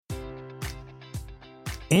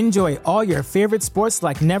Enjoy all your favorite sports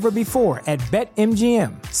like never before at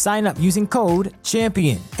BetMGM. Sign up using code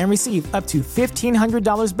CHAMPION and receive up to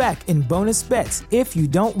 $1,500 back in bonus bets if you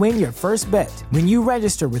don't win your first bet. When you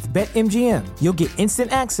register with BetMGM, you'll get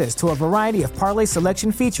instant access to a variety of parlay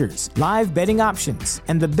selection features, live betting options,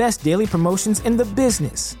 and the best daily promotions in the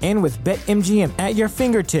business. And with BetMGM at your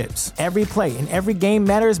fingertips, every play and every game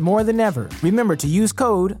matters more than ever. Remember to use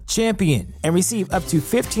code CHAMPION and receive up to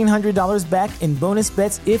 $1,500 back in bonus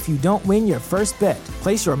bets if you don't win your first bet.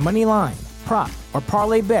 Place your money line, prop, or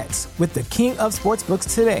parlay bets with the king of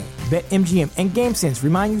sportsbooks today. BetMGM and GameSense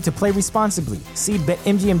remind you to play responsibly. See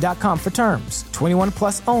BetMGM.com for terms. 21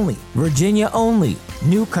 plus only. Virginia only.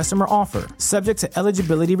 New customer offer. Subject to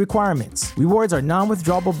eligibility requirements. Rewards are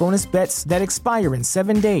non-withdrawable bonus bets that expire in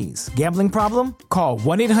 7 days. Gambling problem? Call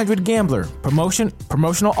 1-800-GAMBLER.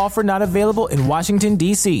 Promotional offer not available in Washington,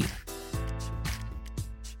 D.C.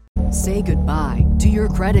 Say goodbye to your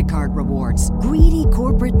credit card rewards. Greedy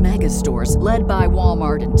corporate mega stores, led by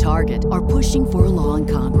Walmart and Target, are pushing for a law in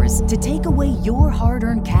Congress to take away your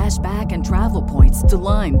hard-earned cash back and travel points to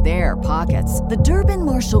line their pockets. The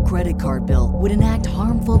Durbin-Marshall credit card bill would enact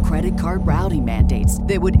harmful credit card routing mandates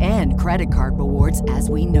that would end credit card rewards as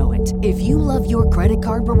we know it. If you love your credit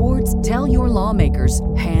card rewards, tell your lawmakers,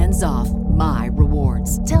 hands off my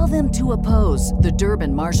rewards. Tell them to oppose the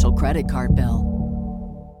Durbin-Marshall credit card bill.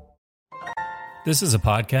 This is a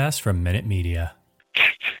podcast from Minute Media.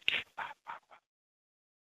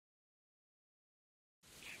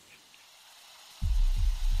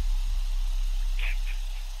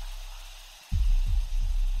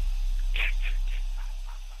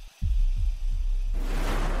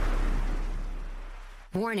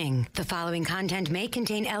 Warning, the following content may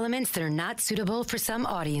contain elements that are not suitable for some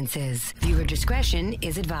audiences. Viewer discretion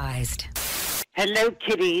is advised. Hello,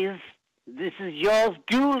 kiddies. This is yours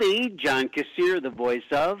duly, John Kassir, the voice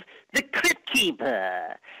of The Crypt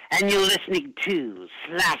Keeper. And you're listening to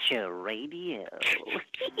Slasher Radio.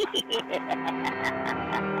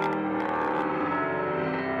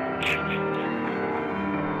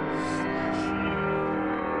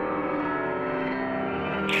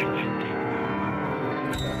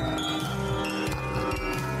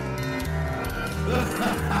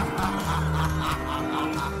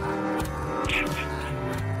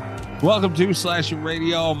 Welcome to Slasher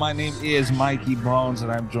Radio. My name is Mikey Bones,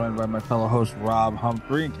 and I'm joined by my fellow host Rob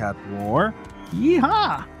Humphrey and Captain War.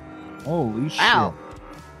 Yeehaw! Holy Wow.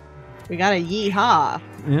 shit. We got a yeehaw.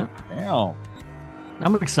 Yeah. Damn.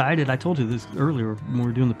 I'm excited. I told you this earlier when we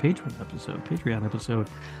were doing the Patreon episode.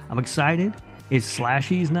 I'm excited. It's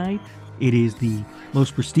Slashies night. It is the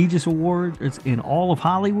most prestigious award it's in all of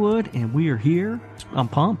Hollywood, and we are here. I'm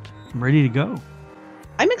pumped. I'm ready to go.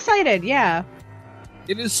 I'm excited, yeah.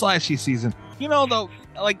 It is Slashy season. You know, though,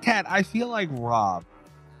 like Kat, I feel like Rob,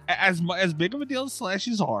 as big of a deal as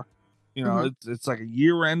Slashies are, you know, it's like a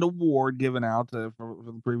year-end award given out for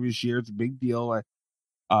the previous year. It's a big deal. Like,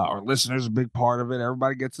 our listeners are a big part of it.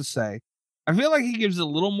 Everybody gets a say. I feel like he gives it a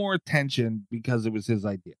little more attention because it was his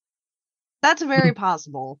idea. That's very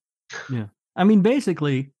possible. Yeah. I mean,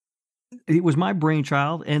 basically, it was my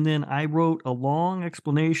brainchild, and then I wrote a long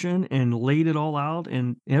explanation and laid it all out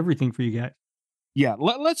and everything for you guys. Yeah,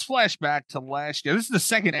 let's flash back to last year. This is the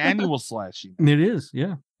second annual Slashy. It is,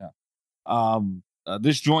 yeah.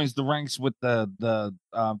 This joins the ranks with the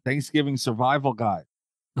Thanksgiving Survival Guide,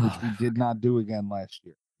 which we did not do again last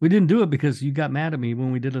year. We didn't do it because you got mad at me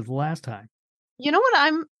when we did it the last time. You know what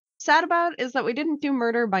I'm sad about is that we didn't do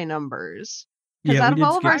Murder by Numbers. Because Yeah, out we of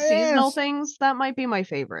did all of our skip- seasonal things, that might be my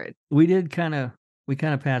favorite. We kind of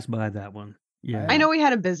passed by that one. Yeah. I know we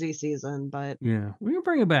had a busy season, but Yeah. We can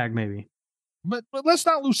bring it back maybe. But let's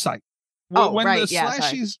not lose sight. Oh, when right, the yeah,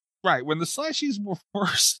 Slashies, right, when the Slashies were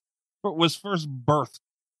first birthed,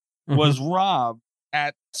 was Rob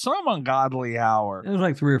at some ungodly hour. It was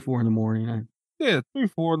like 3 or 4 in the morning. Yeah, 3,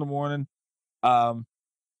 4 in the morning.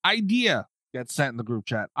 Idea gets sent in the group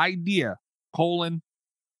chat. Idea, the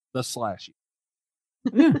Slashy.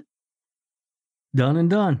 Yeah. Done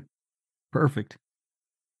and done. Perfect.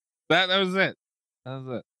 That was it. That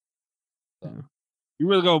was it. So, you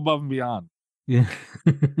really go above and beyond. Yeah.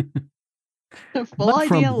 full But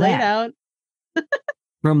from idea laid that- out.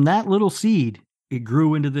 From that little seed, it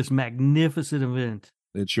grew into this magnificent event.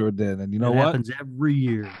 It sure did. And you know It what? happens every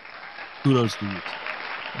year. Kudos to you.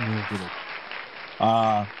 Yeah. Kudos.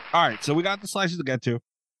 All right, so we got the Slashies to get to.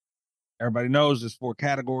 Everybody knows there's 4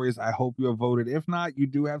 categories. I hope you have voted. If not, you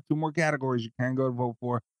do have 2 more categories you can go to vote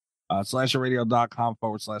for.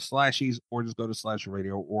 SlasherRadio.com/slashies, or just go to Slasher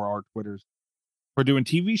Radio or our Twitters. We're doing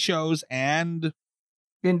TV shows and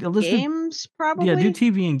And listen, Games, probably? yeah, do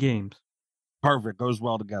TV and games. Perfect. Goes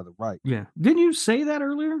well together. Right. Yeah. Didn't you say that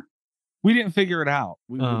earlier? We didn't figure it out.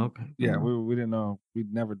 Okay. Yeah, we didn't know.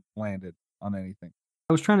 We'd never landed on anything.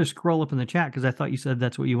 I was trying to scroll up in the chat because I thought you said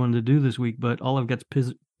that's what you wanted to do this week, but all I've got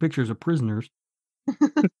is pictures of prisoners.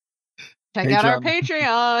 Check out our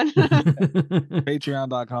Patreon.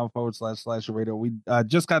 Patreon.com//radio. We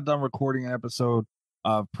just got done recording an episode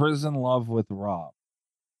of Prison Love with Rob.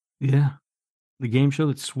 Yeah. The game show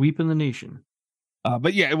that's sweeping the nation.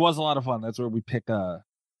 But yeah, it was a lot of fun. That's where we pick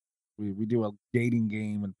we do a dating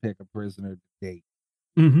game and pick a prisoner to date.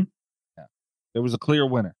 Mm-hmm. Yeah. There was a clear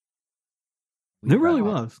winner. There really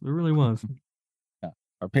was. There really was. Yeah.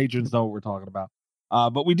 Our patrons know what we're talking about.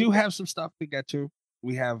 But we do have some stuff to get to.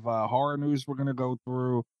 We have horror news we're going to go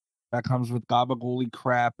through. That comes with Gabagooli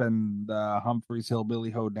Crap and Humphrey's Hillbilly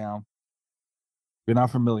Hoedown. If you're not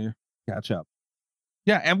familiar, catch up.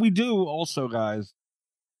 Yeah, and we do also, guys,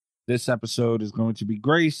 this episode is going to be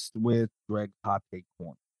graced with Greg's Hot Take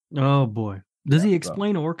Corner. Oh, boy. Does he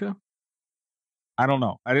explain Orca? I don't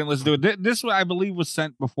know. I didn't listen to it. This, I believe, was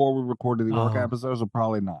sent before we recorded the Orca episode, so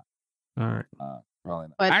probably not. All right. Probably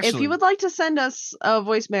not. But actually, if you would like to send us a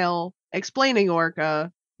voicemail explaining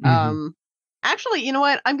Orca, actually, you know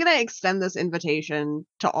what? I'm going to extend this invitation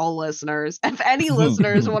to all listeners. If any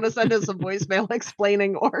listeners want to send us a voicemail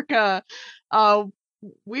explaining Orca,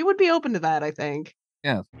 we would be open to that, I think.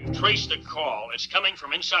 Yeah. Trace the call. It's coming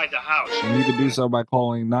from inside the house. And you can do so by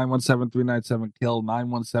calling 917-397-KILL,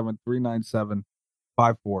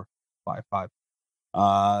 917-397-5455.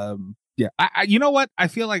 Yeah. I you know what? I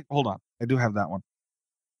feel like, hold on. I do have that one.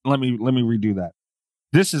 Let me redo that.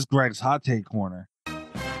 This is Greg's Hot Take Corner. I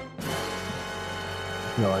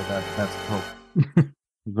feel like that's appropriate.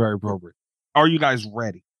 Very appropriate. Are you guys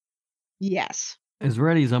ready? Yes. As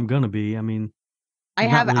ready as I'm going to be. I mean, I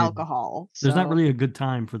have alcohol. There's not really a good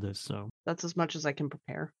time for this, so. That's as much as I can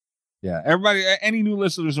prepare. Yeah. Everybody, any new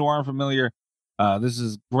listeners who aren't familiar, this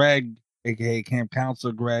is Greg, a.k.a. Camp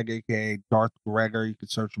Counselor Greg, a.k.a. Darth Gregor. You can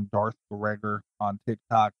search him Darth Gregor on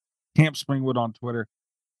TikTok. Camp Springwood on Twitter.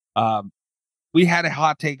 We had a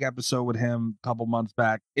hot take episode with him a couple months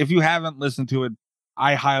back. If you haven't listened to it,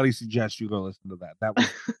 I highly suggest you go listen to that. That was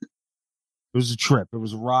it was a trip. It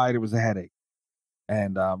was a ride. It was a headache.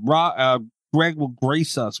 And Greg will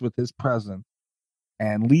grace us with his presence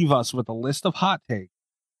and leave us with a list of hot takes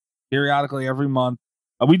periodically every month.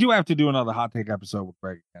 We do have to do another hot take episode with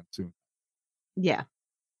Greg again soon. Yeah.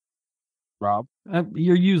 Rob?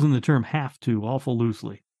 You're using the term have to awful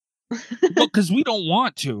loosely. Well, because we don't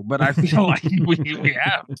want to, but I feel like we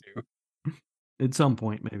have to. At some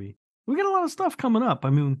point, maybe. We got a lot of stuff coming up. I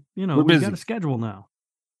mean, you know, we got a schedule now.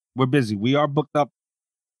 We're busy. We are booked up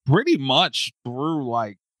pretty much through,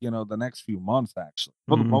 like, you know, the next few months, actually,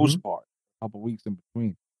 for the most part. A couple weeks in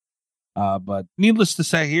between. But needless to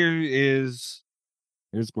say, here's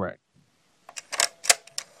Greg.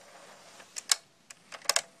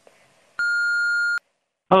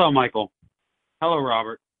 Hello, Michael. Hello,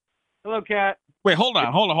 Robert. Hello, Kat. Wait, hold on.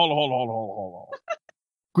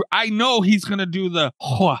 I know he's gonna do the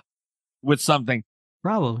with something.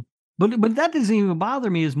 Probably. But that doesn't even bother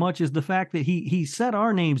me as much as the fact that he said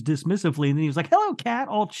our names dismissively and then he was like, "Hello, Kat,"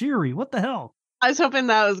 all cheery. What the hell? I was hoping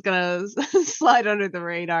that was gonna slide under the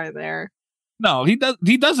radar there. No, he does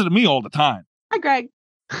it to me all the time. Hi, Greg.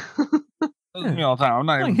 Does it to me all the time. I'm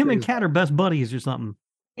not like him and Kat are best buddies or something.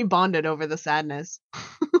 We bonded over the sadness.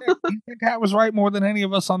 Kat was right more than any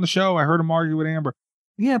of us on the show. I heard him argue with Amber.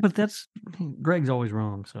 Yeah, but Greg's always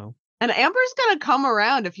wrong, so. And Amber's gonna come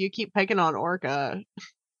around if you keep picking on Orca.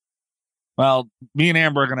 Well, me and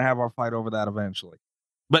Amber are gonna have our fight over that eventually.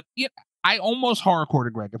 But yeah, I almost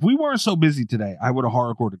horror-recorded Greg. If we weren't so busy today, I would have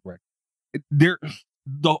horror-recorded Greg.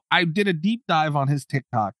 I did a deep dive on his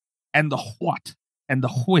TikTok, and the what, and the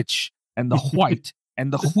which, and the white,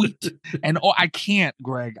 and the wheat, and I can't,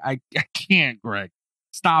 Greg. I can't, Greg.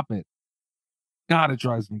 Stop it. God, it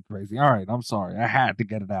drives me crazy. All right, I'm sorry. I had to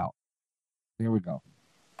get it out. Here we go.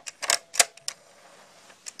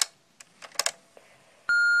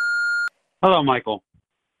 Hello, Michael.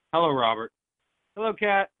 Hello, Robert. Hello,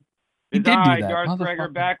 Kat. It's I, Darth Gregor,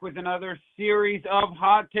 back with another series of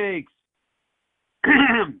hot takes.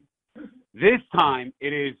 This time,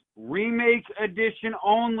 it is remake edition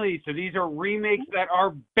only. So these are remakes that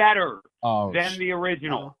are better than the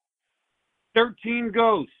original. 13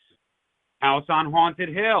 Ghosts, House on Haunted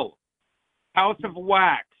Hill, House of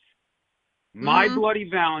Wax, My Bloody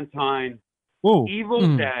Valentine,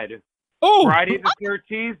 Evil Dead, Friday the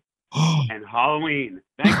 13th, and Halloween.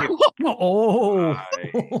 Thank you.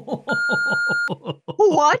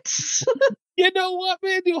 What? You know what,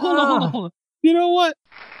 man? Hold on. You know what?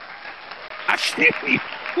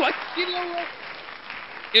 Like, you know what?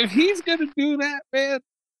 If he's gonna do that, man,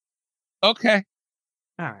 okay.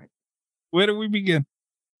 All right. Where do we begin?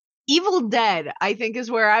 Evil Dead, I think, is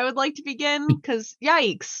where I would like to begin, because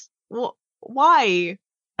yikes. Well, why?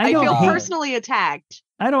 I feel personally attacked.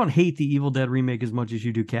 I don't hate the Evil Dead remake as much as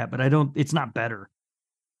you do, Kat, but it's not better.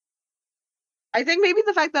 I think maybe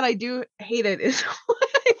the fact that I do hate it is why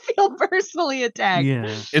I feel personally attacked.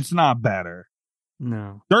 Yeah. It's not better.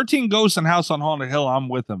 No. 13 Ghosts and House on Haunted Hill, I'm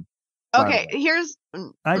with him. Okay, here's...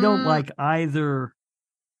 I don't like either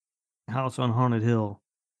House on Haunted Hill.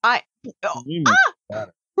 Why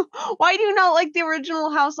do you not like the original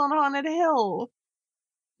House on Haunted Hill?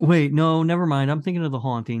 Wait, no, never mind. I'm thinking of The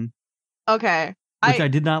Haunting. Okay. Which I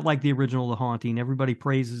did not like the original The Haunting. Everybody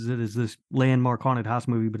praises it as this landmark haunted house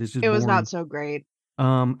movie, but it's just was boring. Not so great.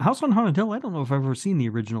 House on Haunted Hill, I don't know if I've ever seen the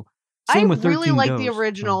original. Same with really like the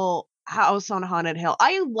original House on Haunted Hill.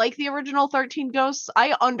 I like the original 13 Ghosts.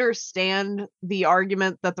 I understand the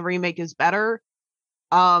argument that the remake is better.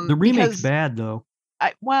 The remake's bad though.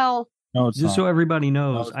 No, it's just not. So everybody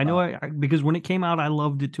knows. No, I know because when it came out, I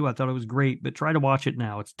loved it too. I thought it was great, but try to watch it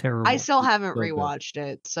now. It's terrible. I still haven't rewatched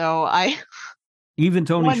it, so even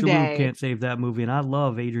Tony Shalhoub can't save that movie, and I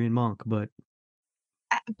love Adrian Monk, but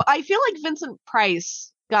I feel like Vincent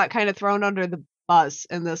Price got kind of thrown under the bus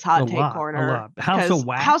in this hot take corner. A lot. House of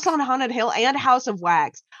Wax, House on Haunted Hill, and House of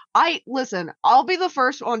Wax. I'll be the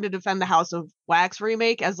first one to defend the House of Wax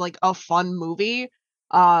remake as like a fun movie.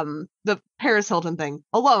 The Paris Hilton thing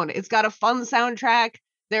alone, it's got a fun soundtrack.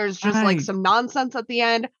 There's just like some nonsense at the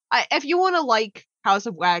end. If you want to like House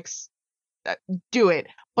of Wax, do it.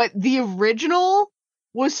 But the original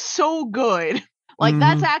was so good. Like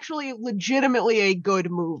that's actually legitimately a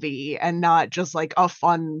good movie and not just like a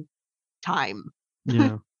fun time.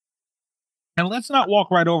 Yeah. And let's not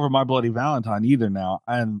walk right over My Bloody Valentine either now.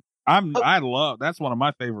 And I love, that's one of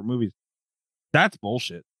my favorite movies. That's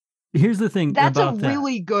bullshit. Here's the thing. That's a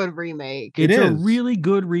really good remake. It's a really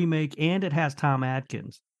good remake, and it has Tom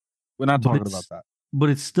Atkins. We're not talking about that. But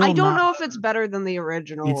it's still I don't know if it's better than the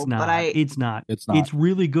original. It's not. But It's not. It's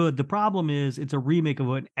really good. The problem is it's a remake of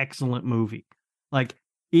an excellent movie. Like,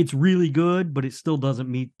 it's really good, but it still doesn't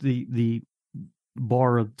meet the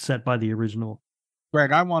bar set by the original.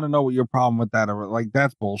 Greg, I want to know what your problem with that are. Like,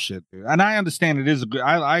 that's bullshit, dude. And I understand it is a good.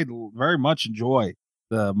 I very much enjoy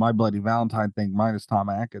the My Bloody Valentine thing minus Tom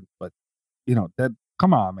Atkins, but that.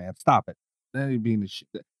 Come on, man, stop it. Then you're being the shit.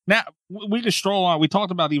 Now we can stroll on. We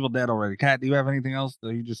talked about Evil Dead already. Kat, do you have anything else? Or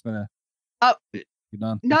are you just gonna? You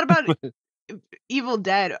done? Not about Evil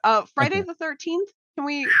Dead. Friday the 13th. Can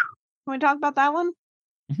we talk about that one?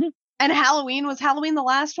 Mm-hmm. And Halloween, was Halloween the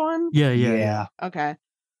last one? Yeah. Okay.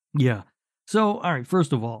 Yeah. So, all right.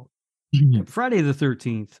 First of all, Friday the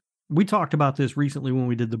 13th. We talked about this recently when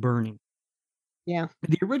we did The Burning. Yeah.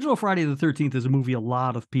 The original Friday the 13th is a movie a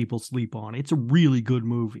lot of people sleep on. It's a really good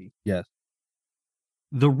movie. Yes.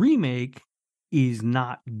 The remake is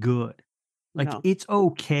not good. It's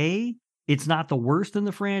okay. It's not the worst in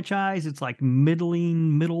the franchise. It's like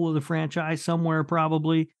middle of the franchise somewhere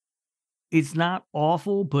probably. It's not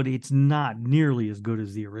awful, but it's not nearly as good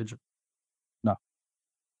as the original. No.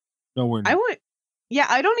 Nowhere near.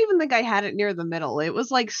 I don't even think I had it near the middle. It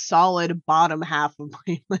was like solid bottom half of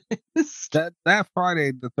my list. That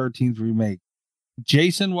Friday the 13th remake,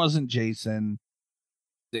 Jason wasn't Jason.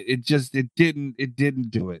 It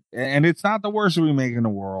didn't do it. And it's not the worst remake in the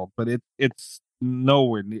world, but it's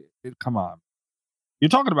nowhere near it. Come on. You're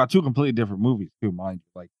talking about two completely different movies too, mind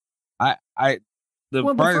you. Like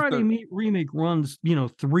the Friday remake runs,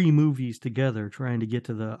 3 movies together trying to get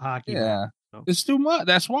to the hockey. Yeah. So. It's too much.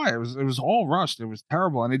 That's why it was all rushed. It was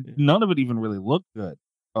terrible, and none of it even really looked good.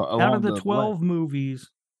 Out of the 12 movies,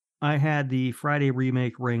 I had the Friday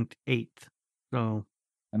remake ranked 8th. So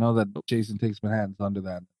I know that Jason Takes Manhattan's under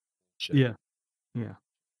that. Shit. Yeah.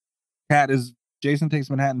 Kat, is Jason Takes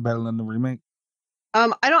Manhattan better than the remake? I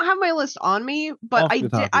don't have my list on me, but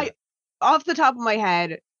off the top of my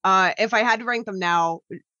head, if I had to rank them now,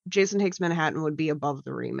 Jason Takes Manhattan would be above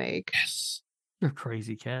the remake. Yes. You're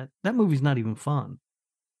crazy, Kat. That movie's not even fun.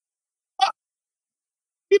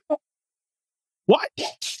 What?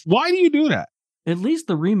 Why do you do that? At least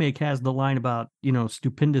the remake has the line about,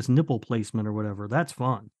 stupendous nipple placement or whatever. That's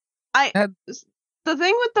fun. The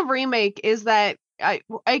thing with the remake is that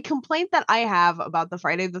a complaint that I have about the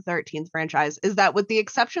Friday the 13th franchise is that, with the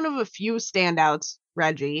exception of a few standouts,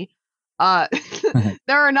 Reggie, there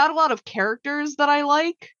are not a lot of characters that I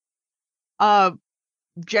like.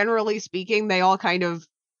 Generally speaking, they all kind of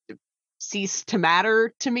cease to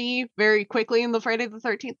matter to me very quickly in the Friday the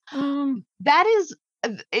 13th. That is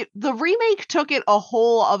the remake took it a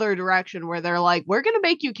whole other direction where they're like, we're going to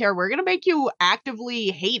make you care. We're going to make you actively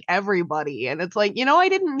hate everybody. And it's like, I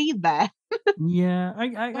didn't need that. Yeah, I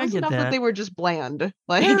get enough that. They were just bland.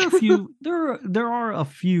 Like there are a few, there are a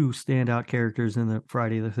few standout characters in the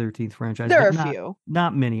Friday the 13th franchise. There are a few.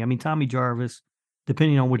 Not many. I mean, Tommy Jarvis,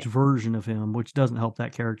 depending on which version of him, which doesn't help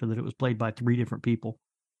that character that it was played by 3 different people,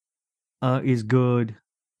 is good.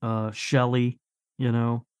 Shelley,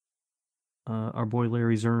 our boy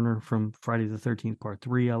Larry Zerner from Friday the 13th Part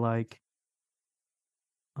 3 I like.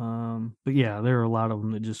 But yeah, there are a lot of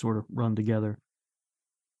them that just sort of run together.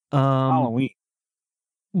 Halloween.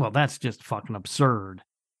 Well, that's just fucking absurd.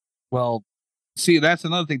 Well, see, that's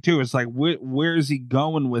another thing too. It's like, where is he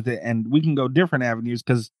going with it? And we can go different avenues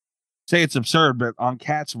because, say it's absurd, but on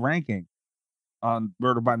Kat's ranking on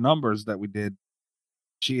Murder by Numbers that we did,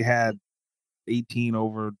 she had 18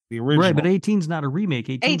 over the original. Right, but 18's not a remake.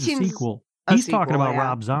 18's a sequel. He's talking about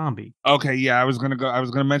Rob Zombie. Okay, yeah, I was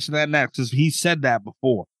gonna mention that next because he said that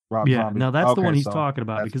before. Rob Zombie. No, that's the one he's talking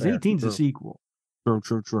about because 18's a sequel.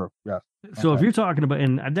 True. Yeah. So if you're talking about,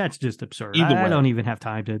 and that's just absurd. I don't even have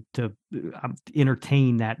time to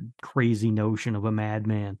entertain that crazy notion of a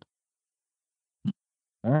madman.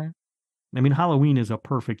 All right. I mean, Halloween is a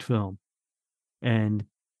perfect film, and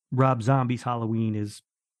Rob Zombie's Halloween is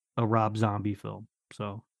a Rob Zombie film.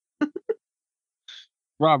 So,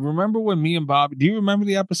 Rob, remember when me and Bob? Do you remember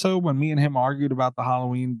the episode when me and him argued about the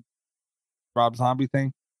Halloween Rob Zombie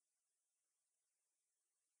thing?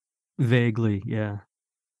 Vaguely, yeah.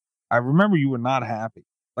 I remember you were not happy.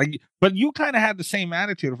 But you kind of had the same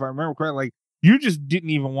attitude, if I remember correctly. Like, you just didn't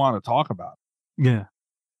even want to talk about it. Yeah.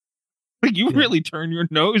 Like, you really turned your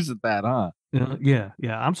nose at that, huh? Yeah.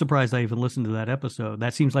 I'm surprised I even listened to that episode.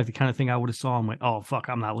 That seems like the kind of thing I would have saw and went, oh, fuck,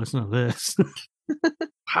 I'm not listening to this.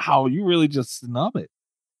 Wow, you really just snub it.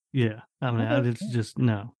 Yeah. I mean, it's just,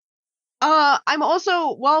 no. I'm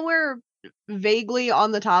also, while we're vaguely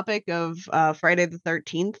on the topic of Friday the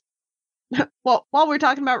 13th, well, while we're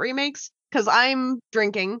talking about remakes, because I'm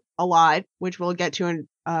drinking a lot, which we'll get to in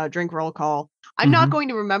drink roll call, I'm not going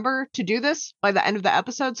to remember to do this by the end of the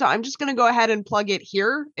episode, so I'm just going to go ahead and plug it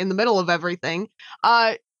here in the middle of everything.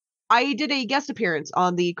 I did a guest appearance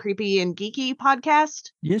on the Creepy and Geeky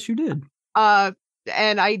podcast. Yes, you did.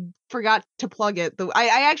 And I forgot to plug it.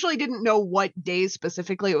 I actually didn't know what days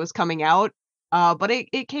specifically it was coming out, but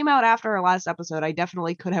it came out after our last episode. I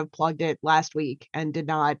definitely could have plugged it last week and did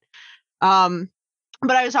not.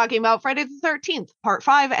 But I was talking about Friday the 13th, part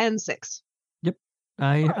 5 and 6. Yep.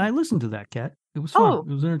 I listened to that, Kat. It was fun.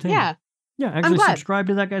 It was entertaining. Yeah. Yeah, actually subscribe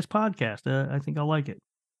to that guy's podcast. I think I'll like it.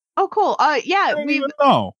 Oh, cool. Yeah, we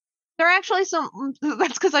know. There are actually some.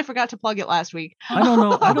 That's because I forgot to plug it last week. I don't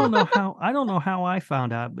know. I don't know how I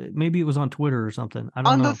found out. Maybe it was on Twitter or something. I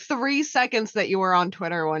don't know. On the 3 seconds that you were on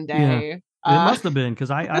Twitter one day. Yeah. It must have been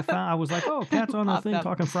because I was like, oh, Kat's on the thing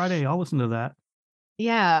talking Friday. I'll listen to that.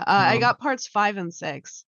 Yeah, I got parts 5 and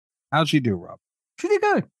 6. How'd she do, Rob? She did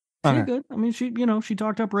good. She did good. I mean, she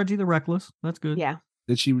talked up Reggie the Reckless. That's good. Yeah.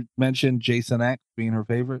 Did she mention Jason X being her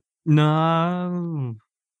favorite? No.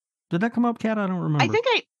 Did that come up, Kat? I don't remember. I think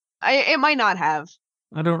it might not have.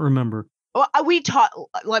 I don't remember. Well,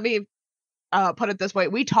 let me put it this way.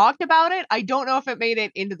 We talked about it. I don't know if it made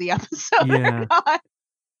it into the episode or not.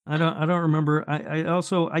 I don't remember.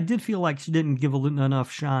 I did feel like she didn't give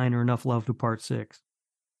enough shine or enough love to part 6.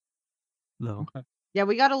 Though. Okay. Yeah,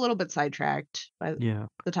 we got a little bit sidetracked by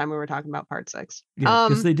the time we were talking about part 6. Yeah,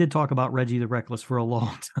 because they did talk about Reggie the Reckless for a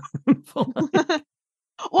long time.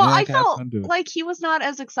 Well, I felt like he was not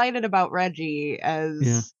as excited about Reggie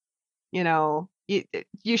as,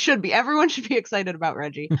 you should be. Everyone should be excited about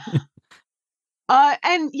Reggie.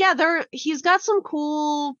 And yeah, he's got some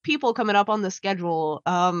cool people coming up on the schedule.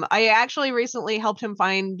 I actually recently helped him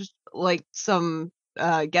find like some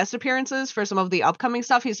guest appearances for some of the upcoming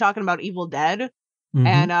stuff. He's talking about Evil Dead.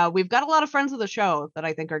 And we've got a lot of friends of the show that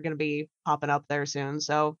I think are going to be popping up there soon.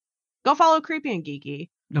 So go follow Creepy and Geeky.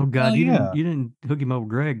 Oh God, you didn't hook him up with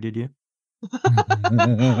Greg, did you?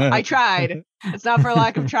 I tried. It's not for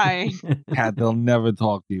lack of trying. Kat, they'll never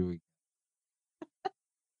talk to you again.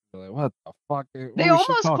 Like, what the fuck? They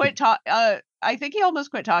almost quit talking. I think he almost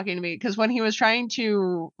quit talking to me because when he was trying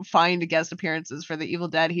to find guest appearances for the Evil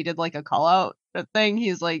Dead, he did like a call out thing.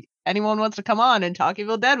 He's like, anyone wants to come on and talk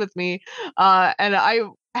Evil Dead with me? And I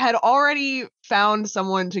had already found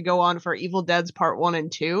someone to go on for Evil Dead's part 1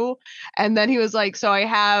 and 2. And then he was like, so I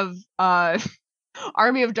have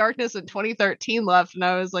Army of Darkness in 2013 left. And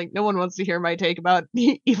I was like, no one wants to hear my take about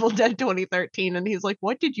Evil Dead 2013. And he's like,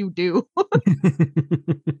 what did you do?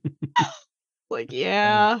 Like,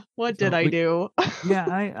 yeah, what did I do? Yeah,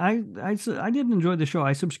 I did enjoy the show.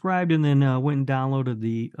 I subscribed and then went and downloaded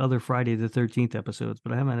the other Friday the 13th episodes,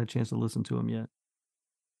 but I haven't had a chance to listen to them yet.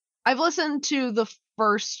 I've listened to the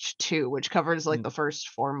first 2, which covers like the first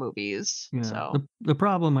 4 movies. Yeah. So The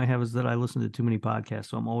problem I have is that I listen to too many podcasts,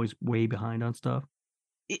 so I'm always way behind on stuff.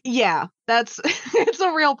 yeah, that's it's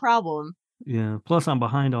a real problem. Yeah. Plus, I'm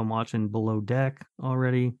behind on watching Below Deck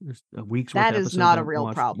already. There's a week's worth That of is episodes not I a haven't real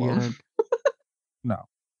watched problem. yet. No.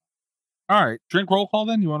 All right. Drink roll call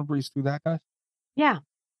then. You want to breeze through that, guys? Yeah.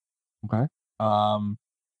 Okay.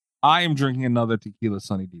 I am drinking another tequila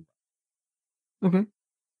Sunny D. Okay.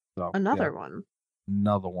 So, Another one.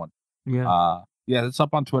 Another one. Yeah. Yeah, it's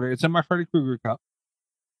up on Twitter. It's in my Freddy Krueger cup.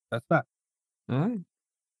 That's that. All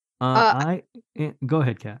right. Go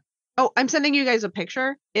ahead, Kat. Oh, I'm sending you guys a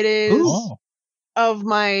picture. It is of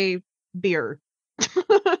my beer.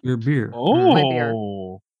 Your beer. Oh. My beer.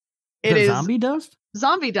 It is Zombie Dust?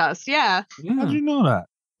 Zombie Dust, yeah. How'd you know that?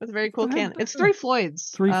 With a very cool can. It's 3 Floyds.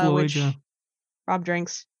 3 Floyds, which yeah. Rob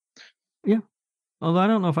drinks. Yeah. Although I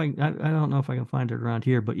don't know if I don't know if I can find it around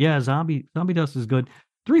here, but yeah, Zombie Dust is good.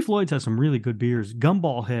 3 Floyds has some really good beers.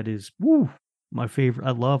 Gumball Head is my favorite.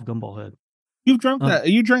 I love Gumball Head. You've drunk that.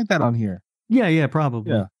 You drank that on here. Yeah,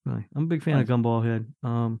 probably. Yeah. I'm a big fan of Gumball Head.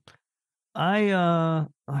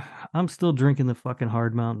 I'm still drinking the fucking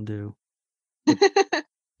Hard Mountain Dew.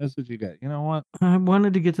 That's what you get. You know what? I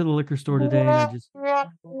wanted to get to the liquor store today, and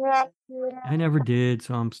I never did,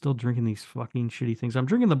 so I'm still drinking these fucking shitty things. I'm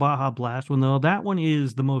drinking the Baja Blast one, though. That one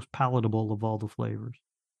is the most palatable of all the flavors.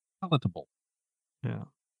 Palatable. Yeah.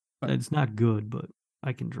 It's not good, but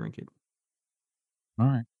I can drink it. All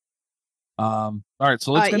right. All right,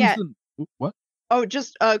 so let's get into what? Oh,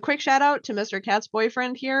 just a quick shout out to Mr. Cat's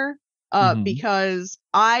boyfriend here. Because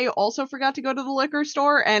I also forgot to go to the liquor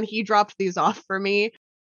store and he dropped these off for me.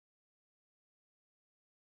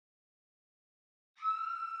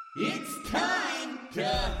 It's time to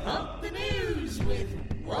hump the news with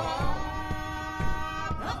Rob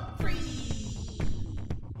Humphrey.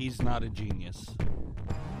 He's not a genius.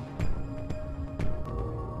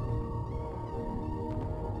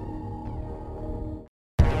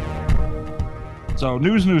 So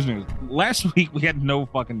news. Last week we had no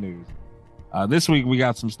fucking news. This week we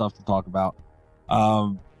got some stuff to talk about.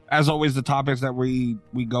 As always, the topics that we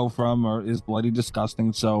go from is bloody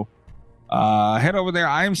disgusting. So head over there.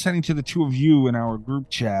 I am sending to the two of you in our group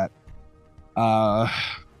chat.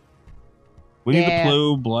 Winnie the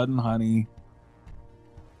Pooh, Blood and Honey.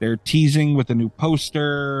 They're teasing with a new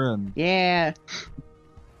poster and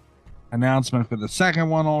announcement for the second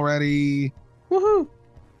one already. Woohoo!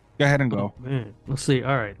 Go ahead and go. Oh, man. Let's see.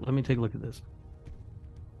 All right, let me take a look at this.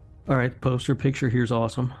 All right, poster picture here's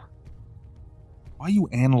awesome. Why are you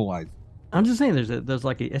analyzing? I'm just saying there's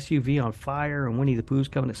like a SUV on fire and Winnie the Pooh's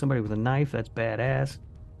coming at somebody with a knife. That's badass.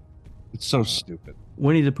 It's so stupid.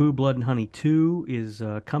 Winnie the Pooh Blood and Honey 2 is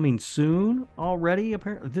coming soon already,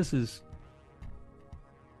 apparently. This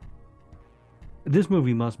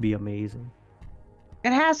movie must be amazing.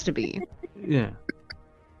 It has to be. Yeah.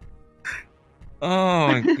 Oh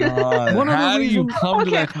my god. How do you come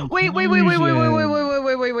to that conclusion?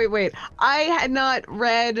 Wait. I had not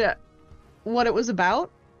read what it was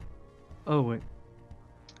about. Oh, wait.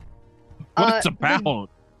 What it's about?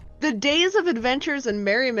 The days of adventures and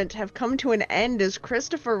merriment have come to an end as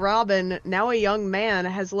Christopher Robin, now a young man,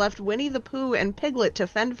 has left Winnie the Pooh and Piglet to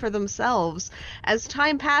fend for themselves. As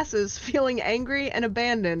time passes, feeling angry and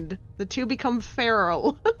abandoned, the two become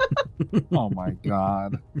feral. Oh my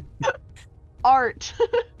god. Art.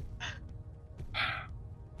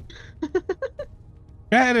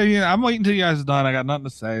 Yeah, I'm waiting till you guys are done. I got nothing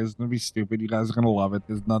to say. It's gonna be stupid. You guys are gonna love it.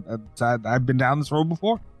 There's not. I've been down this road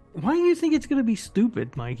before. Why do you think it's gonna be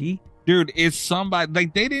stupid, Mikey? Dude, it's somebody.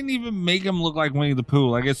 Like, they didn't even make him look like Winnie the Pooh.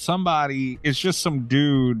 Like, it's somebody. It's just some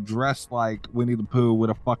dude dressed like Winnie the Pooh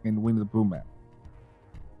with a fucking Winnie the Pooh man.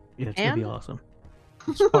 Yeah, it's gonna be awesome.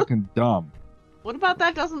 It's fucking dumb. What about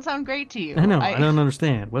that doesn't sound great to you? I know. I don't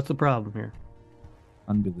understand. What's the problem here?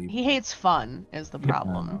 Unbelievable. He hates fun is the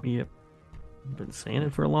problem. Yep. I've been saying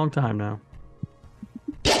it for a long time now.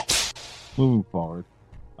 Moving forward.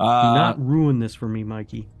 Do not ruin this for me,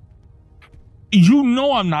 Mikey. You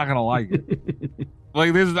know I'm not gonna like it.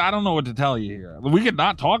 Like, this, I don't know what to tell you here. We could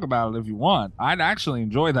not talk about it if you want. I'd actually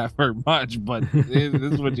enjoy that very much, but this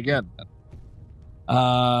is what you get.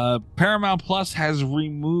 Paramount Plus has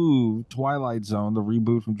removed Twilight Zone, the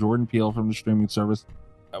reboot from Jordan Peele, from the streaming service.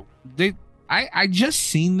 I just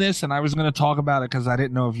seen this and I was going to talk about it because I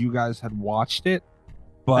didn't know if you guys had watched it,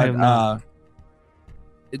 but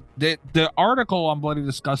the article on Bloody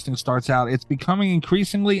Disgusting starts out, it's becoming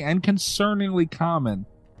increasingly and concerningly common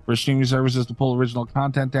for streaming services to pull original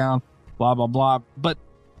content down, blah, blah, blah. But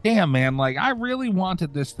damn, man, like, I really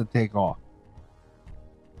wanted this to take off.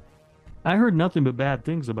 I heard nothing but bad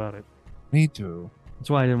things about it. Me too. That's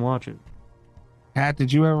why I didn't watch it. Kat,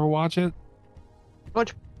 did you ever watch it?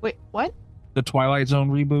 Wait, what? The Twilight Zone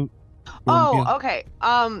reboot? Oh, okay.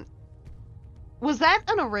 Was that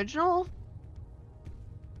an original?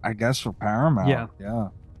 I guess for Paramount. Yeah.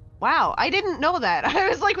 Wow, I didn't know that. I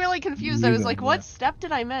was like really confused. I was like, what step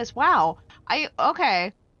did I miss? Wow.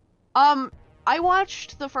 Okay. I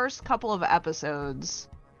watched the first couple of episodes.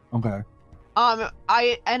 Okay.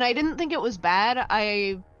 I didn't think it was bad.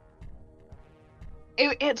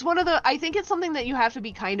 It's one of the, I think it's something that you have to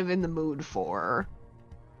be kind of in the mood for.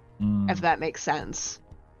 If that makes sense.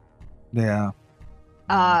 Yeah.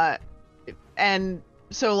 And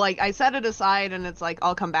so like I set it aside and it's like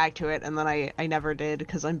I'll come back to it, and then I never did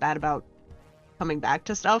because I'm bad about coming back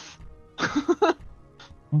to stuff.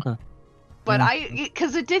 Okay. But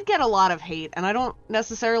because it did get a lot of hate, and I don't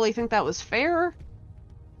necessarily think that was fair.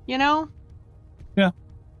 You know? Yeah.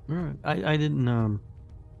 All right. I didn't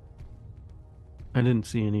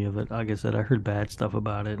see any of it. Like I said, I heard bad stuff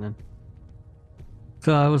about it, and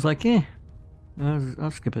so I was like,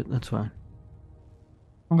 I'll skip it. That's fine.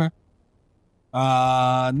 Okay.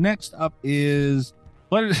 Next up is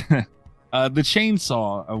the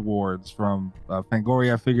Chainsaw Awards from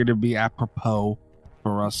Fangoria. I figured it'd be apropos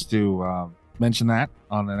for us to mention that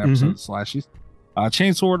on an episode of Slashies.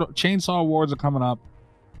 Chainsaw Awards are coming up.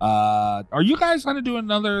 Are you guys going to do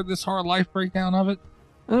another This Hard Life breakdown of it?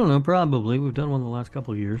 I don't know. Probably. We've done one the last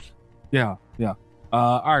couple of years. Yeah.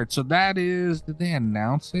 All right. So that is. Did they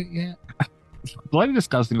announce it yet? Bloody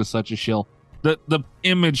Disgusting is such a shill. The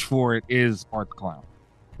image for it is Art the Clown.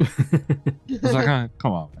 It's like,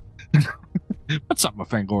 come on, man. What's up with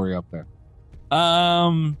Fangoria up there?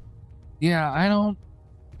 Yeah, I don't.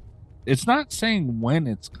 It's not saying when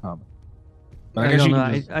it's coming. But I don't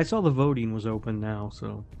know. I saw the voting was open now,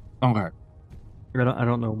 so. Okay. I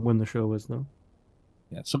don't know when the show is though.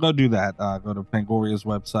 Yeah, so go do that. Go to Fangoria's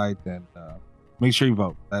website and make sure you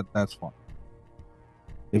vote. That's fun.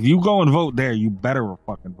 If you go and vote there, you better have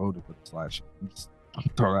fucking voted for the Slash. Just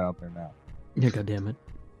throw that out there now. Yeah, goddammit.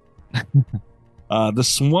 The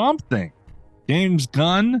Swamp Thing. James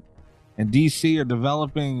Gunn and DC are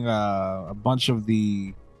developing a bunch of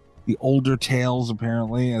the older tales,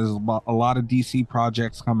 apparently. There's a lot of DC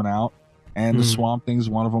projects coming out, and the Swamp Thing's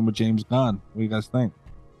one of them with James Gunn. What do you guys think?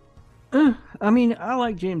 I mean, I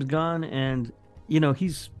like James Gunn, and,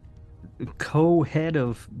 he's co-head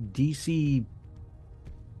of DC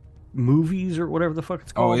movies or whatever the fuck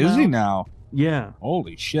it's called. Oh, is he now? Yeah.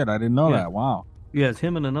 Holy shit, I didn't know that. Wow. Yeah, it's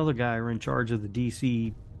him and another guy are in charge of the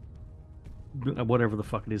DC, whatever the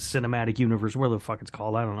fuck it is, cinematic universe, whatever the fuck it's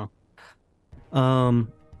called. I don't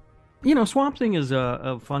know. Swamp Thing is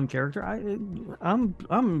a fun character.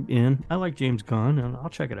 I'm in. I like James Gunn, and I'll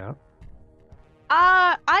check it out.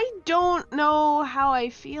 I don't know how I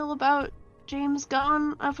feel about James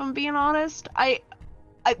Gunn, if I'm being honest.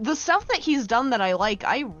 The stuff that he's done that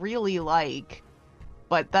I really like,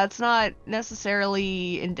 but that's not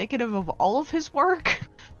necessarily indicative of all of his work.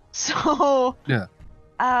 So yeah.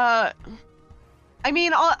 I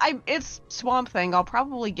mean, it's Swamp Thing. I'll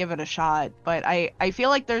probably give it a shot, but I feel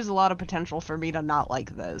like there's a lot of potential for me to not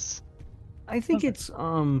like this. I think it's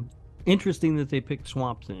interesting that they picked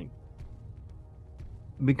Swamp Thing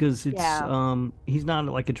because it's he's not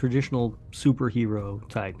like a traditional superhero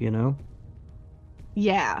type,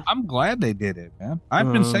 Yeah. I'm glad they did it, man.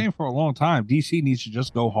 I've been saying for a long time, DC needs to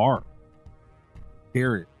just go hard.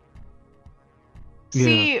 Period.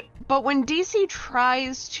 See, but when DC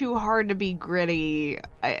tries too hard to be gritty,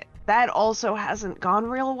 that also hasn't gone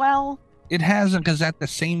real well. It hasn't, because at the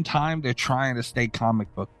same time, they're trying to stay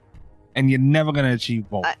comic book. And you're never going to achieve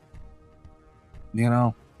both.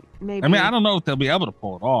 Maybe. I mean, I don't know if they'll be able to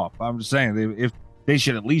pull it off. I'm just saying, if they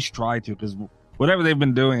should at least try to, because whatever they've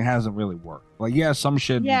been doing hasn't really worked. Like, yeah, some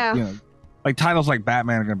should, like titles like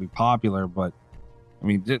Batman are going to be popular, but I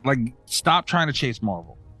mean, stop trying to chase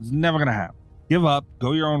Marvel. It's never going to happen. Give up,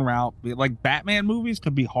 go your own route. Like, Batman movies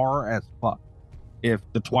could be horror as fuck if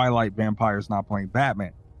the Twilight vampire's not playing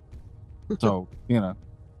Batman. So,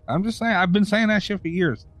 I'm just saying, I've been saying that shit for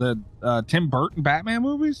years. The Tim Burton Batman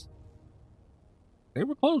movies, they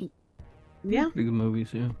were close. Yeah. Pretty good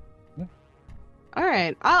movies, yeah. All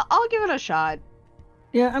right, I'll give it a shot.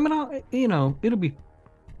 Yeah, I mean, it'll be.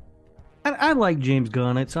 I like James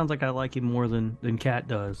Gunn. It sounds like I like him more than Kat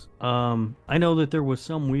does. I know that there was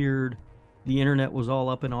some weird the internet was all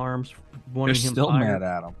up in arms, wanting They're him still fired mad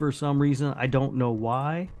at him. for some reason. I don't know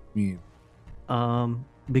why. Yeah.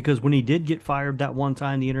 Because when he did get fired that one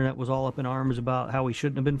time, the internet was all up in arms about how he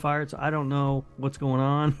shouldn't have been fired. So I don't know what's going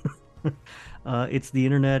on. It's the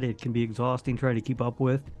internet. It can be exhausting trying to keep up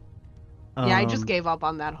with. Yeah, I just gave up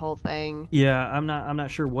on that whole thing. Yeah, I'm not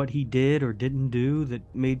sure what he did or didn't do that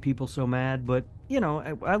made people so mad. But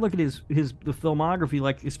I look at the filmography,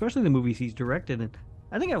 like especially the movies he's directed, and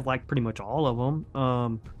I think I've liked pretty much all of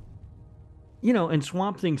them. And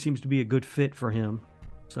Swamp Thing seems to be a good fit for him.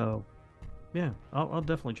 So, yeah, I'll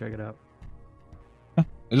definitely check it out. I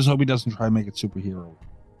just hope he doesn't try to make it superhero.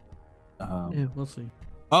 Yeah, we'll see.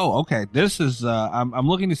 Oh, okay. This is I'm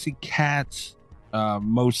looking to see Kat's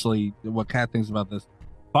mostly what Kat thinks about this.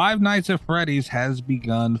 Five Nights at Freddy's has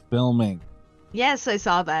begun filming. Yes, I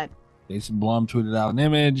saw that. Jason Blum tweeted out an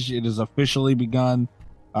image. It has officially begun.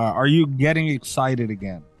 Are you getting excited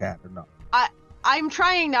again, Kat, or no? I'm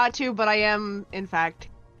trying not to, but I am, in fact,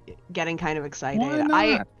 getting kind of excited.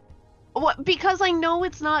 Why not? Because I know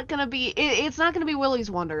it's not gonna be. It's not gonna be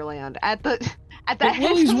Willy's Wonderland at the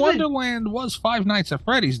Willy's Wonderland was Five Nights at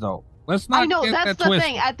Freddy's, though. Let's not. I know get that's that the twisted.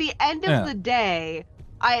 thing. At the end of the day,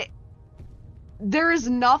 there is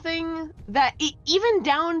nothing that even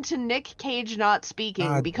down to Nick Cage not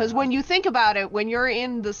speaking. Because when you think about it, when you're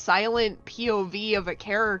in the silent POV of a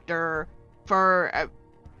character for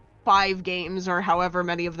 5 games or however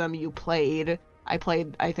many of them you played. I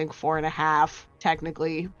played, I think, 4.5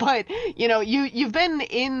 technically, but you've been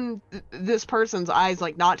in this person's eyes,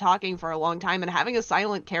 like not talking for a long time, and having a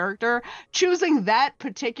silent character, choosing that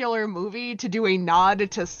particular movie to do a nod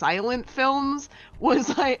to silent films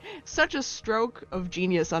was like such a stroke of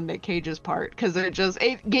genius on Nick Cage's part, because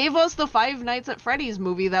it gave us the Five Nights at Freddy's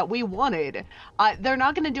movie that we wanted. They're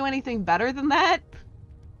not going to do anything better than that.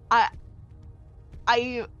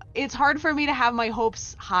 It's hard for me to have my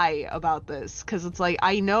hopes high about this, because it's like,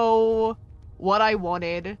 I know what I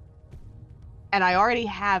wanted, and I already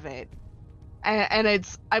have it. And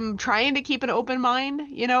I'm trying to keep an open mind,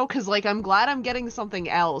 because like, I'm glad I'm getting something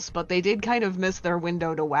else, but they did kind of miss their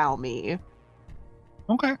window to wow me.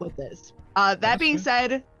 Okay. With this. That being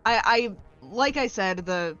said, I like I said,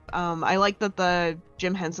 I like that the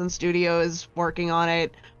Jim Henson studio is working on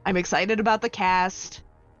it. I'm excited about the cast.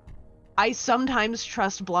 I sometimes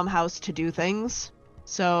trust Blumhouse to do things,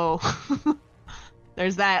 so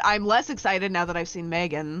there's that. I'm less excited now that I've seen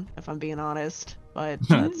Megan, if I'm being honest. But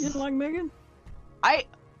you didn't like Megan? I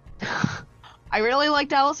really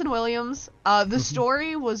liked Allison Williams. The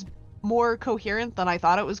story was more coherent than I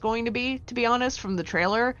thought it was going to be honest, from the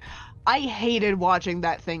trailer. I hated watching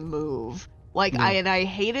that thing move. Like, I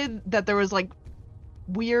hated that there was like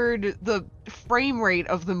the frame rate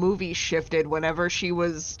of the movie shifted whenever she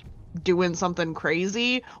was doing something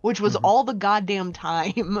crazy, which was all the goddamn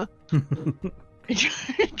time.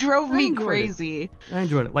 It drove me crazy. I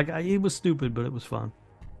enjoyed it. Like, it was stupid, but it was fun.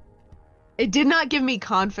 It did not give me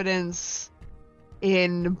confidence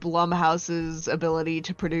in Blumhouse's ability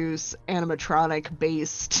to produce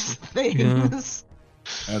animatronic-based things.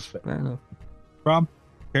 That's fair. Fair enough. Rob,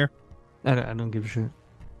 here. I don't give a shit.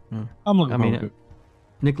 No. I'm looking forward to it.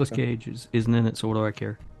 Nicolas Cage isn't in it, so what do I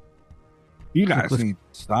care? You guys need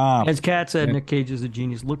to stop. As Kat said, Nick Cage is a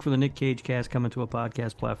genius. Look for the Nick Cage cast coming to a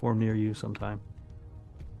podcast platform near you sometime.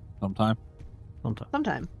 Sometime.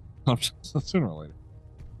 Sooner or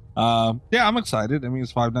later. Yeah, I'm excited. I mean,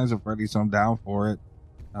 it's Five Nights at Freddy's, so I'm down for it.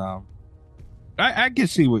 I can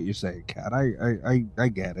see what you're saying, Kat. I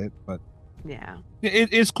get it, but yeah,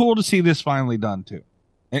 it's cool to see this finally done too.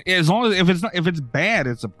 As long as if it's bad,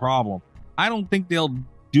 it's a problem. I don't think they'll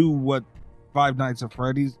do what Five Nights at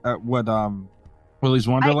Freddy's, what Willy's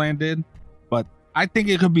Wonderland did, but I think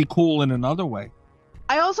it could be cool in another way.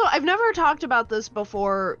 I've never talked about this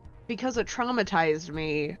before because it traumatized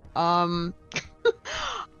me.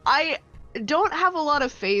 I don't have a lot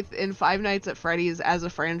of faith in Five Nights at Freddy's as a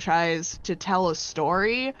franchise to tell a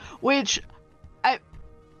story, which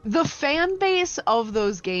the fan base of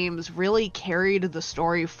those games really carried the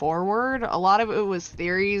story forward. A lot of it was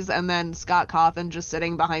theories, and then Scott Cawthon just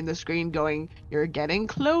sitting behind the screen going, "You're getting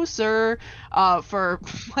closer," for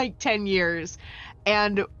like 10 years.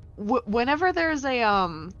 And whenever there's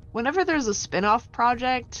a spin-off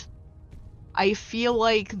project, I feel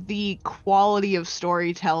like the quality of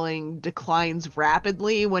storytelling declines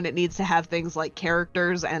rapidly when it needs to have things like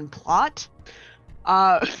characters and plot.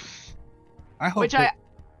 Which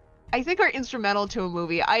I think are instrumental to a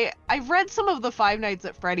movie. I've read some of the Five Nights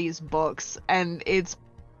at Freddy's books, and it's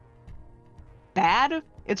bad.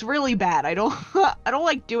 It's really bad. I don't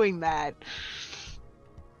like doing that.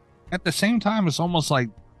 At the same time, it's almost like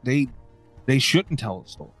they they shouldn't tell a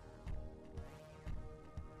story.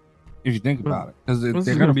 If you think about it, because This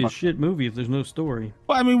is going to be a shit movie if there's no story.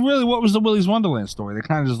 Well, I mean, really, what was the Willy's Wonderland story? They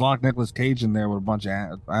kind of just locked Nicolas Cage in there with a bunch of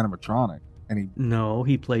animatronic, and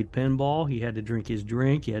he played pinball. He had to drink his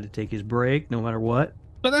drink. He had to take his break, no matter what.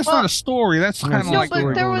 But that's not a story. That's kind of like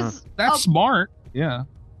that's smart. Yeah,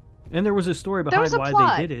 and there was a story behind why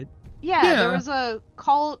plot. they did it. Yeah, there was a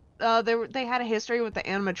cult. They had a history with the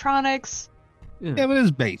animatronics. Yeah, but it's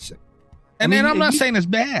basic. And then I'm not saying it's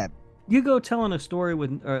bad. You go telling a story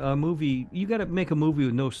with a movie. You got to make a movie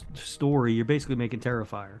with no story. You're basically making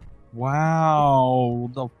Terrifier. Wow,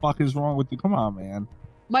 what the fuck is wrong with you? Come on, man.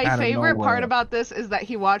 My favorite part about this is that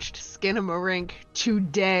he watched Skinamarink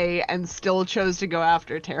today and still chose to go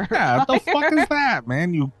after Terrifier. Yeah, what the fuck is that,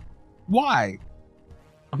 man? Why?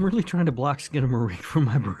 I'm really trying to block Skinamarink from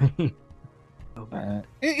my brain.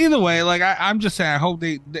 Either way, like I'm just saying, I hope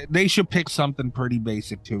they should pick something pretty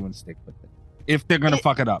basic too and stick with it. If they're gonna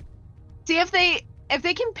fuck it up. See, if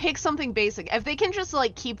they can pick something basic, if they can just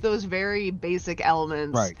like keep those very basic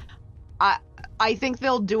elements, right? I think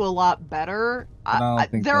they'll do a lot better.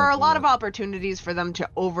 There are a lot of opportunities for them to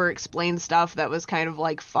over-explain stuff that was kind of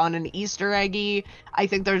like fun and Easter eggy. I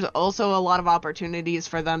think there's also a lot of opportunities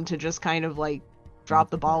for them to just kind of like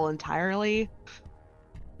drop the ball entirely.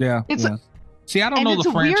 Yeah. See, I don't know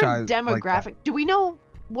the franchise. It's a weird demographic. Like, do we know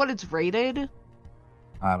what it's rated?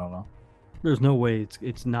 I don't know. There's no way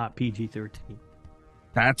it's not PG-13.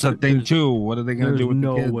 That's a thing too. What are they going to do with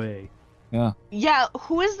the kids? No way. Yeah. Yeah,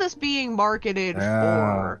 who is this being marketed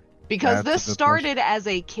for? Because this started as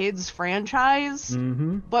a kids franchise,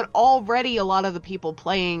 but already a lot of the people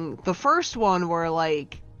playing the first one were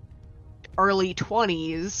like early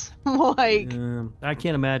 20s. Like, I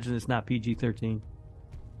can't imagine it's not PG-13.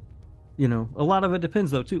 You know, a lot of it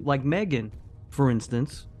depends though too. Like Megan, for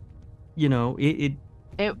instance, you know, it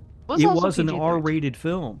was an R-rated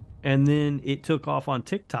film, and then it took off on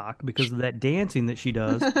TikTok because of that dancing that she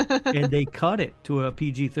does, and they cut it to a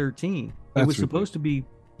PG-13. It was supposed to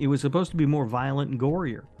be more violent and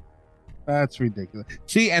gorier. That's ridiculous.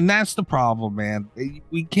 See, and that's the problem, man.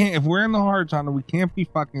 We can't, if we're in the hard tunnel, we can't be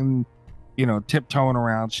fucking, tiptoeing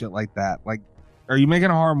around shit like that. Like, are you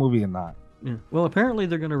making a horror movie or not? Yeah. Well, apparently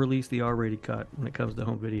they're going to release the R-rated cut when it comes to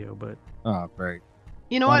home video, but oh, great.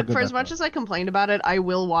 You know what? For as much as I complained about it, I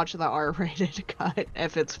will watch the R-rated cut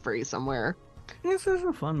if it's free somewhere. This is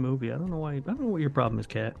a fun movie. I don't know what your problem is,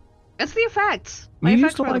 Kat. It's the effects. You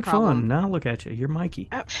used to like fun. Now look at you. You're Mikey.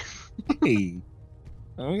 Hey.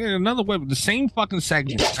 We get another way with the same fucking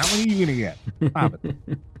segment. How many are you going to get? Stop it.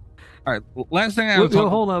 All right. Last thing I was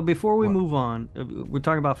hold on. Before we move on, we're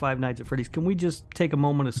talking about Five Nights at Freddy's. Can we just take a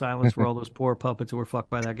moment of silence for all those poor puppets who were fucked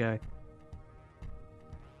by that guy?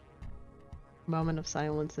 Moment of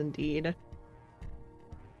silence, indeed.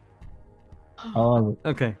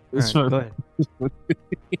 Okay. Right, go ahead.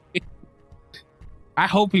 I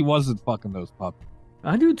hope he wasn't fucking those puppets.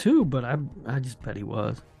 I do too, but I just bet he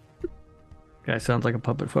was. Guy sounds like a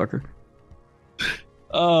puppet fucker.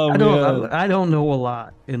 Oh, I don't know a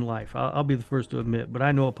lot in life. I'll be the first to admit, but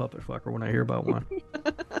I know a puppet fucker when I hear about one.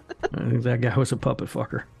 I think that guy was a puppet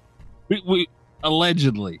fucker. We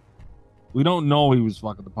allegedly. We don't know he was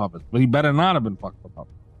fucking the puppets, but he better not have been fucking the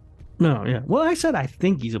puppets. No, yeah. Well, I said I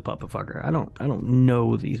think he's a puppet fucker. I don't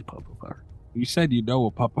know that he's a puppet fucker. You said you know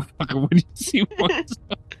a puppet fucker when you see one.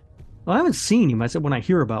 Well, I haven't seen him. I said when I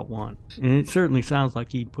hear about one, and it certainly sounds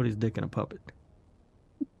like he'd put his dick in a puppet.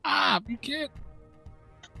 You can't.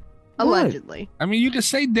 Allegedly. I mean, you can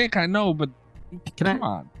say dick, I know, but come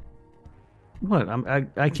on. What?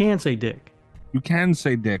 I can say dick. You can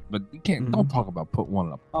say dick, but you can't. Don't talk about put one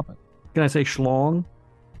in a puppet. Can I say schlong?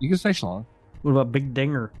 You can say schlong. What about big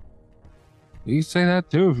dinger? You can say that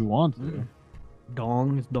too if you want to.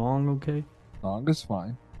 Dong is dong okay? Dong is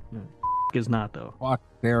fine. Yeah. Is not though. Fuck,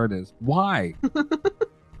 there it is. Why?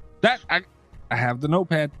 That I have the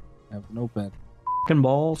notepad. Fucking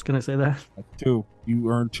balls. Can I say that? That's 2. You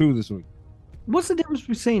earned 2 this week. What's the difference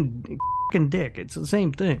between saying fucking dick? It's the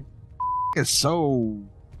same thing. It's so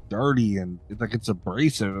dirty and it's like it's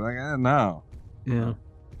abrasive. Like I don't know. Yeah.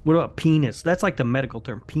 What about penis? That's like the medical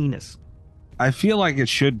term, penis. I feel like it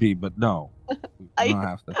should be, but no. You don't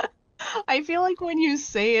have to. I feel like when you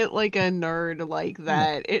say it like a nerd like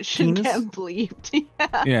that, it should get bleeped.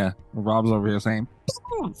 Yeah. Rob's over here saying,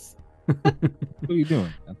 what are you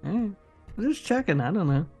doing? I'm just checking. I don't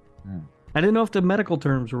know. I didn't know if the medical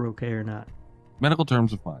terms were okay or not. Medical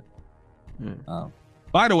terms are fine.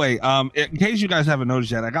 By the way, in case you guys haven't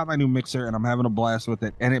noticed yet, I got my new mixer and I'm having a blast with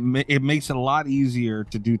it. And it makes it a lot easier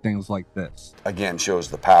to do things like this. Again, shows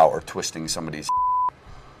the power twisting somebody's,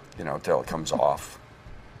 till it comes off.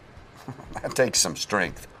 That takes some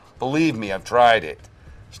strength. Believe me, I've tried it.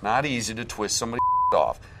 It's not easy to twist somebody's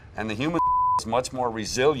off, and the human is much more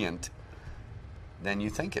resilient than you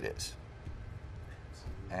think it is.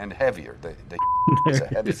 And heavier. The is a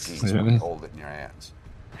heavy piece when you hold it in your hands.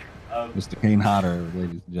 Mr. Kane Hodder,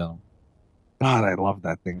 ladies and gentlemen. God, I love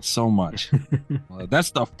that thing so much.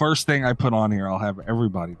 That's the first thing I put on here. I'll have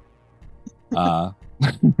everybody. It'd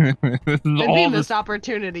be a missed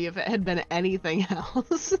opportunity if it had been anything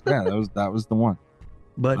else. Yeah, that was the one.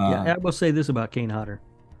 But yeah, I will say this about Kane Hodder: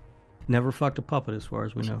 never fucked a puppet, as far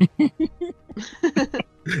as we know.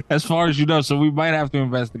 As far as you know, so we might have to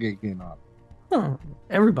investigate Kane Hodder. Oh,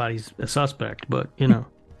 everybody's a suspect, but you know,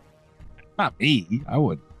 not me. I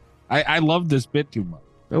would. I love this bit too much.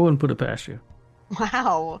 I wouldn't put it past you.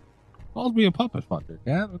 Wow. Calls me a puppet fucker.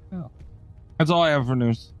 Yeah, that's all I have for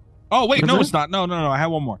news. Oh wait, no, it's not. No. I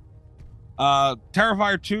have one more.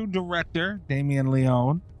 Terrifier 2 director Damien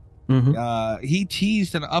Leone. Mm-hmm. He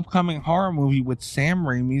teased an upcoming horror movie with Sam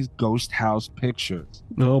Raimi's Ghost House Pictures.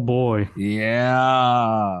 Oh boy.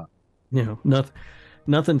 Yeah. You know,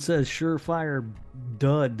 nothing says surefire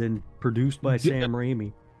dud than produced by Sam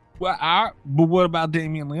Raimi. Well, but what about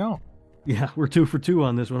Damien Leone? Yeah, we're 2 for 2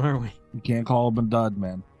 on this one, aren't we? You can't call him a dud,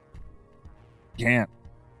 man. Can't.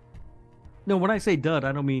 No, when I say dud,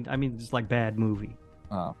 I mean just like bad movie.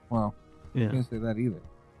 Oh, well, yeah. I can't say that either.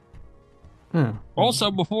 Huh.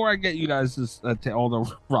 Also, before I get you guys this, although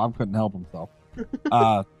Rob couldn't help himself,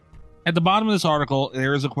 at the bottom of this article,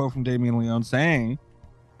 there is a quote from Damien Leone saying,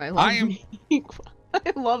 I love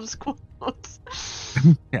quotes.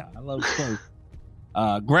 Yeah, I love quotes.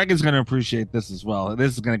 Greg is going to appreciate this as well.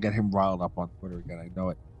 This is going to get him riled up on Twitter again. I know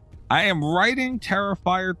it. I am writing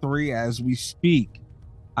Terrifier 3 as we speak.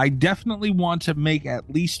 I definitely want to make at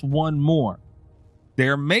least one more.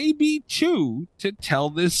 There may be 2 to tell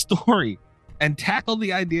this story and tackle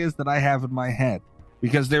the ideas that I have in my head,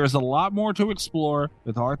 because there is a lot more to explore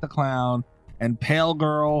with Art the Clown and Pale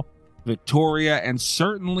Girl, Victoria, and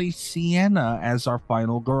certainly Sienna as our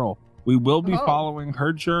final girl. We will be following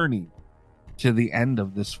her journey to the end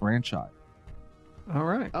of this franchise. All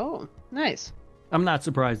right. Oh, nice. I'm not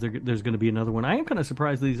surprised there's going to be another one. I am kind of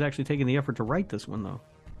surprised that he's actually taking the effort to write this one, though.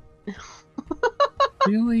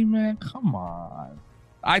 Really, man? Come on.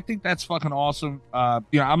 I think that's fucking awesome.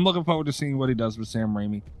 I'm looking forward to seeing what he does with Sam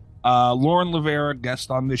Raimi. Lauren Levera,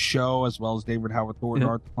 guest on this show, as well as David Howard Thornton,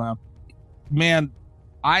 Art the Clown. Man,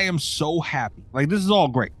 I am so happy. Like, this is all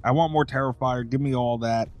great. I want more Terrifier. Give me all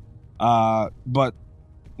that. But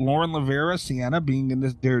Lauren Levera, Sienna being in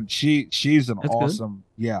this, dude, she's an awesome,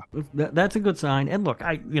 good. Yeah. That's a good sign. And look,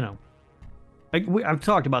 I've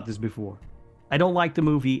talked about this before. I don't like the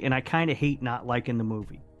movie, and I kind of hate not liking the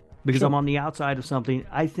movie because I'm on the outside of something.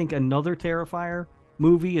 I think another Terrifier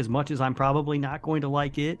movie, as much as I'm probably not going to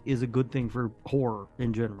like it, is a good thing for horror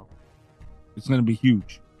in general. It's going to be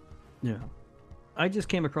huge. Yeah. I just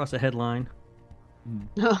came across a headline.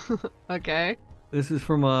 Okay. This is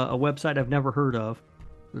from a website I've never heard of.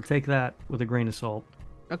 So take that with a grain of salt.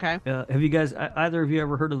 Okay. Have you guys, either of you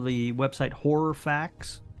ever heard of the website Horror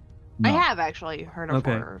Facts? No. I have actually heard of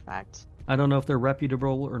Horror Facts. I don't know if they're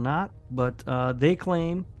reputable or not, but they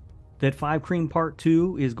claim that Five Cream Part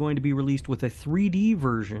 2 is going to be released with a 3D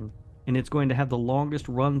version, and it's going to have the longest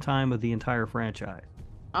runtime of the entire franchise.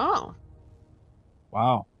 Oh.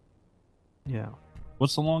 Wow. Yeah.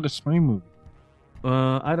 What's the longest Scream movie?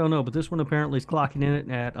 I don't know, but this one apparently is clocking in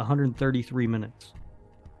at 133 minutes.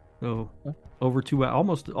 So over 2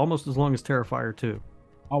 hours, almost as long as Terrifier 2.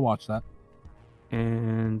 I'll watch that.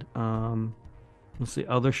 And let's see.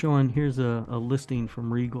 Oh, they're showing, here's a listing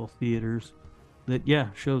from Regal Theaters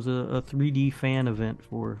that shows a 3D fan event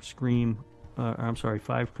for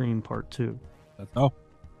Five Cream Part 2. Let's go.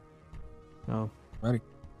 So ready.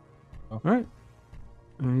 All right.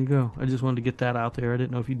 There you go. I just wanted to get that out there. I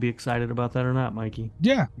didn't know if you'd be excited about that or not, Mikey.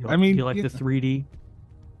 Yeah, you like the 3D?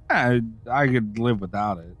 I could live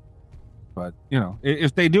without it, but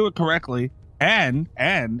if they do it correctly, and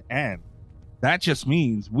that just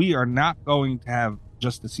means we are not going to have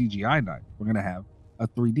just a CGI knife. We're going to have a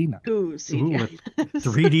 3D knife. Ooh, CGI.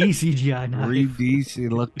 3D CGI knife.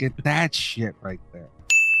 3D. Look at that shit right there.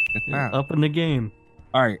 Up in the game.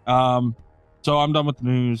 All right. So I'm done with the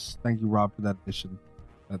news. Thank you, Rob, for that addition.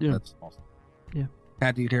 That's awesome. Yeah.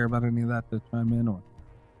 Pat, do you care about any of that to chime in or?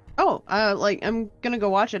 Oh, I'm gonna go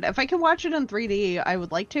watch it. If I can watch it in 3D, I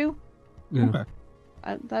would like to. Yeah. Okay.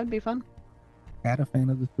 That'd be fun. Pat, a fan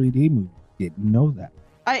of the 3D movie. Didn't know that.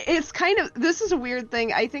 It's kind of, this is a weird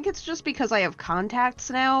thing. I think it's just because I have contacts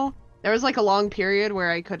now There was like a long period where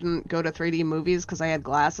I couldn't go to 3D movies because I had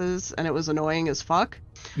glasses and it was annoying as fuck.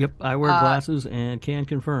 Yep, I wear glasses and can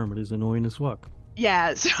confirm it is annoying as fuck.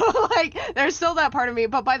 Yeah, so like there's still that part of me,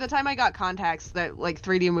 but by the time I got contacts, that like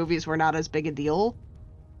 3D movies were not as big a deal.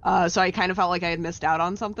 So I kind of felt like I had missed out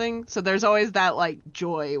on something. So there's always that like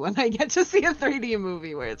joy when I get to see a 3D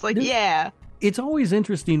movie where it's like, yeah. It's always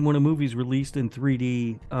interesting when a movie's released in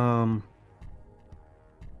 3D.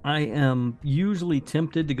 I am usually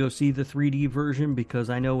tempted to go see the 3D version because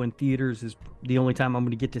I know in theaters is the only time I'm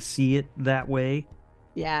going to get to see it that way.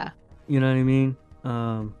 Yeah. You know what I mean?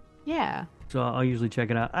 Yeah. So I'll usually check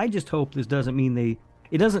it out. I just hope this doesn't mean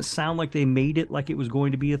it doesn't sound like they made it like it was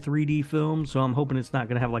going to be a 3D film. So I'm hoping it's not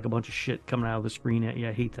going to have like a bunch of shit coming out of the screen at you.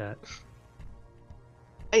 I hate that.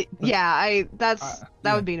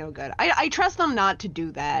 That would be no good. I trust them not to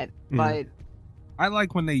do that, but I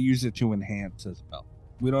like when they use it to enhance as well.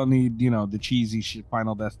 We don't need, the cheesy shit,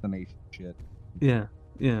 Final Destination shit. Yeah,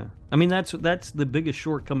 yeah. I mean, that's the biggest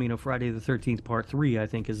shortcoming of Friday the 13th Part 3, I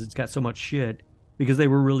think, is it's got so much shit because they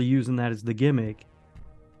were really using that as the gimmick,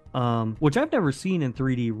 which I've never seen in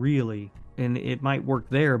 3D really, and it might work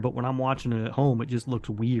there, but when I'm watching it at home, it just looks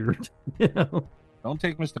weird. Don't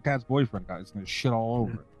take Mr. Cat's boyfriend, guys. He's going to shit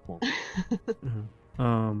all over it.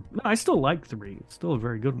 No, I still like 3. It's still a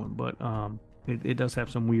very good one, but it does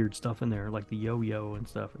have some weird stuff in there, like the yo-yo and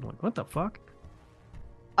stuff. And like, what the fuck?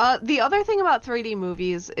 The other thing about 3D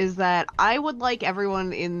movies is that I would like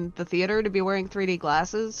everyone in the theater to be wearing 3D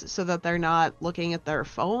glasses so that they're not looking at their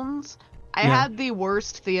phones. I had the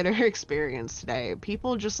worst theater experience today.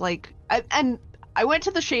 People just like... And I went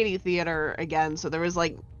to the Shady Theater again, so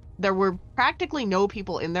there were practically no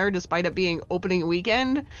people in there despite it being opening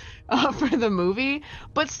weekend for the movie.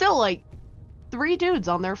 But still, like, 3 dudes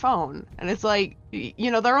on their phone. And it's like,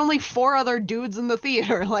 there are only 4 other dudes in the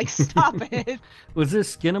theater. Like, stop it. Was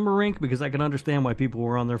this Skinamarink? Because I can understand why people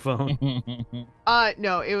were on their phone.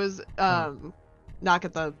 No, it was Knock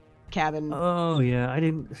at the Cabin. Oh, yeah. I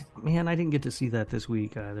didn't get to see that this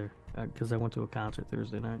week either. Because I went to a concert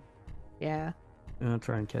Thursday night. Yeah. I'll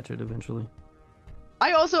try and catch it eventually.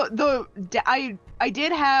 I also, I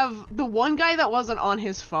did have the one guy that wasn't on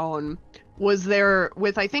his phone was there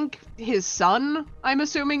with, I think, his son, I'm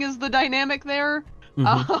assuming is the dynamic there.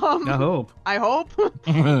 Mm-hmm. I hope.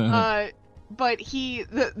 But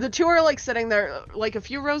the two are like sitting there like a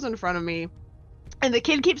few rows in front of me. And the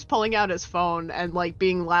kid keeps pulling out his phone and like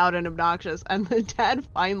being loud and obnoxious. And the dad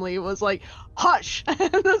finally was like, hush. And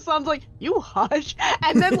the son's like, you hush.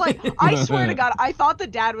 And then like, I swear to God, I thought the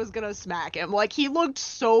dad was going to smack him. Like he looked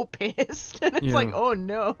so pissed. And it's like, oh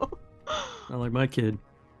no. Not like my kid.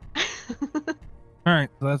 All right.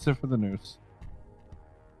 So that's it for the news.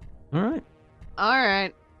 All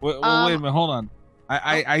right. Wait a minute. Hold on.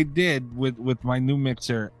 I did with my new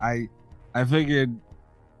mixer. I figured.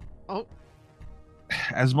 Oh.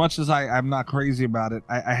 As much as I'm not crazy about it,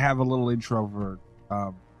 I have a little intro for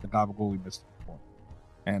the Gabagool Mr. One.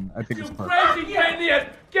 And I think it's perfect. Crazy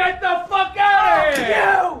idiot! Get the fuck out of here!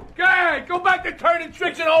 You! Go ahead, go back to turning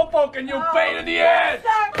tricks and old folk and you pain in the ass!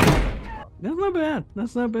 That's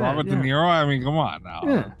not bad. Robert De Niro? I mean, come on now.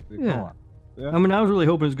 Come on. Yeah. I mean, I was really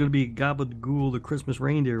hoping it was going to be Gabagool, the Christmas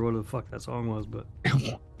Reindeer, or whatever the fuck that song was, but...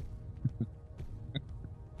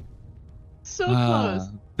 So close.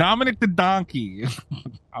 Dominic the Donkey.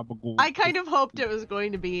 I kind of hoped it was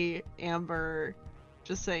going to be Amber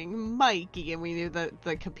just saying Mikey, and we knew that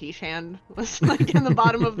the capiche hand was like in the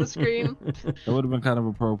bottom of the screen. That would have been kind of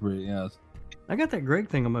appropriate, yes. I got that Greg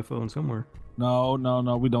thing on my phone somewhere. No,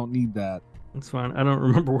 we don't need that. That's fine. I don't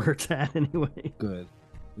remember where it's at anyway. Good.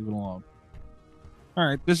 Leave it alone. All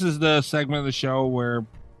right, this is the segment of the show where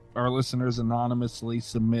our listeners anonymously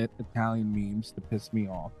submit Italian memes to piss me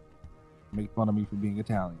off. Make fun of me for being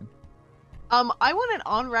Italian. I want it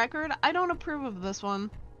on record. I don't approve of this one.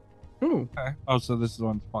 Ooh. Okay. Oh, so this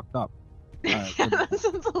one's fucked up. All right, this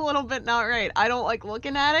one's a little bit not right. I don't like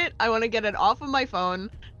looking at it. I want to get it off of my phone,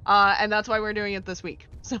 and that's why we're doing it this week.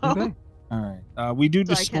 So. Okay. All right. We do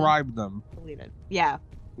describe them. Delete it. Yeah.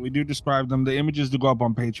 We do describe them. The images do go up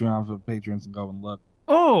on Patreon for patrons and go and look.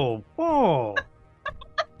 Oh. Oh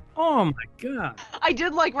my God. I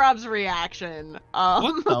did like Rob's reaction.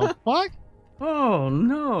 What the fuck? Oh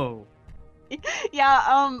no. Yeah,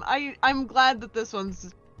 I'm glad that this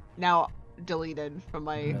one's now deleted from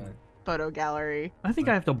my photo gallery. I think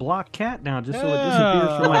I have to block Cat now just so it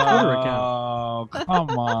disappears from my Twitter account. Oh, come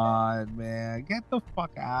on, man. Get the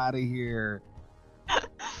fuck out of here.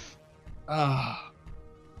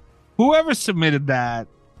 Whoever submitted that,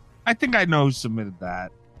 I think I know who submitted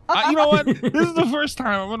that. You know what? This is the first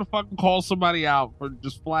time I'm going to fucking call somebody out for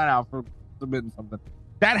just flat out for submitting something.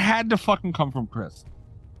 That had to fucking come from Chris.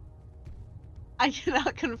 I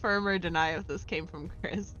cannot confirm or deny if this came from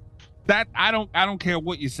Chris. That I don't care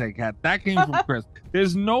what you say, Kat. That came from Chris.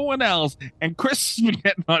 There's no one else, and Chris has been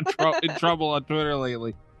getting in trouble on Twitter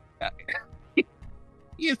lately.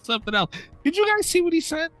 He has something else. Did you guys see what he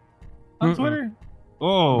said on Twitter?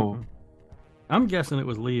 Oh, I'm guessing it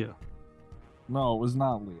was Leah. No, it was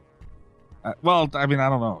not Leah. Well, I mean, I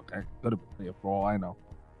don't know. It could have been Leah for all I know.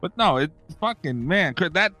 But no, it fucking man.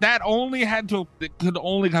 That only had to. It could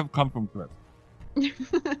only have come from Chris.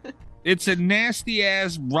 It's a nasty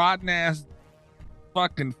ass, rotten ass,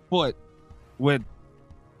 fucking foot with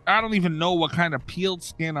I don't even know what kind of peeled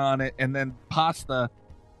skin on it, and then pasta,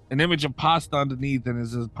 an image of pasta underneath, and it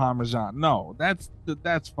says Parmesan. No, that's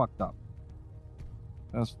fucked up.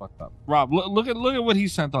 That's fucked up. Rob, look at what he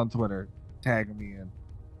sent on Twitter, tagging me in.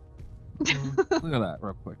 Look at that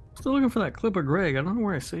real quick. Still looking for that clip of Greg. I don't know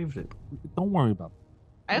where I saved it. Don't worry about it.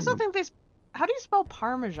 I also think how do you spell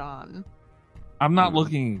Parmesan? I'm not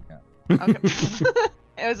looking at it. Okay.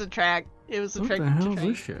 It was a track. It was a trick. What the hell is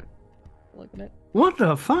this shit? Look at it. What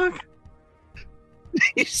the fuck?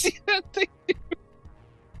 You see that thing?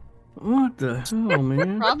 What the hell,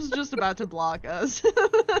 man? Rob's just about to block us.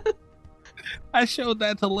 I showed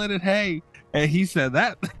that to Leonard Hay, and he said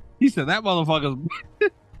that motherfucker's.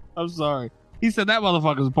 I'm sorry. He said that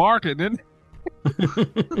motherfucker's barking, didn't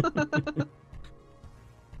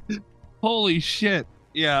he? Holy shit!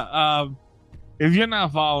 Yeah. If you're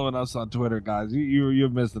not following us on Twitter, guys, you're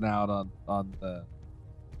missing out on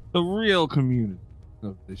the real community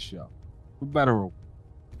of this show. For better or worse.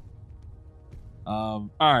 All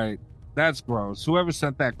right, that's gross. Whoever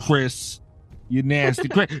sent that, Chris, you nasty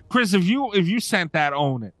Chris. If you sent that,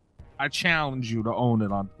 own it. I challenge you to own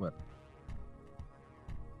it on Twitter.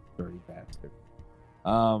 Dirty bastard.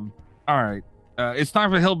 All right. It's time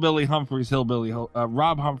for Hillbilly Humphreys,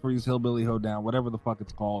 Rob Humphreys, Hillbilly Hoedown, whatever the fuck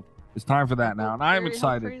it's called. It's time for that now, and I'm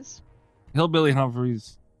excited. Humphreys? Hillbilly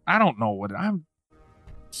Humphreys. I don't know what I'm.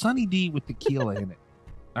 Sunny D with tequila in it.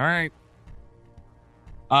 All right.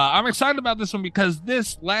 I'm excited about this one because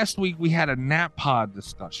last week we had a Nap Pod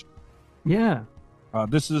discussion. Yeah.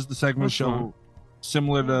 This is the segment That's show fun.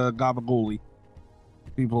 similar to Gabagooli.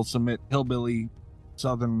 People submit hillbilly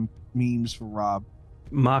Southern memes for Rob.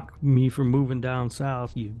 Mock me for moving down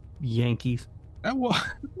south, you Yankees.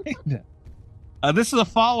 This is a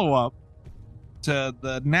follow-up to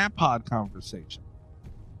the Nap Pod conversation.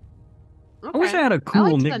 I wish I had a cool I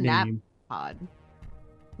liked nickname. The Nap Pod.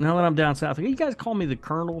 Now that I'm down south, you guys call me the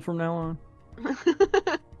Colonel from now on?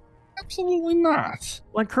 Absolutely not.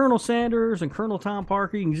 Like Colonel Sanders and Colonel Tom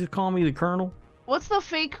Parker, you can just call me the Colonel. What's the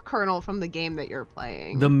fake Colonel from the game that you're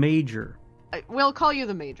playing? The Major. We'll call you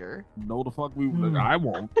the Major. No, the fuck I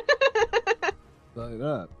won't. Tell you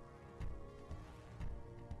that.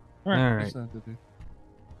 All right.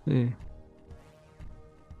 Yeah.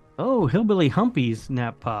 Oh, Hillbilly Humpy's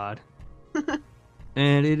Nap Pod.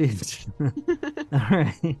 And it is. All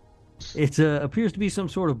right. It appears to be some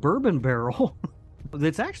sort of bourbon barrel.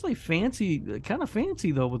 It's actually fancy, kind of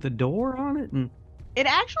fancy though, with the door on it. And it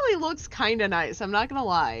actually looks kind of nice. I'm not gonna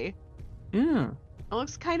lie. Yeah. It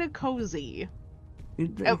looks kind of cozy.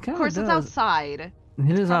 It of course, it's outside.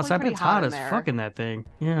 It is outside. Pretty It's hot as in there. fucking that thing.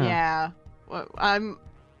 Yeah. Yeah. Well, I'm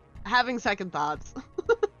having second thoughts.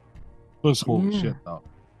 Looks cool as shit though.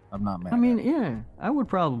 I'm not mad. I mean, yeah, I would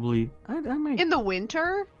probably. I might. In the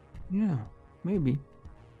winter? Yeah, maybe.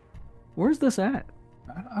 Where's this at?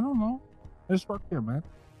 I don't know. It's right here, man.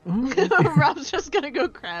 Rob's just gonna go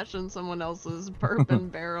crash in someone else's bourbon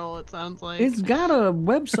barrel. It sounds like It's got a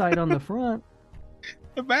website on the front.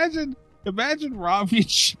 Imagine Rob being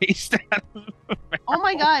chased out of the barrel. Oh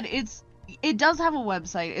my god, it does have a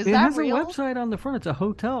website. Is it that has real? a website on the front. It's a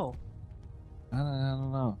hotel. I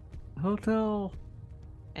don't know. Hotel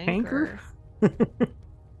Anchor.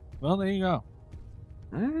 Well, there you go.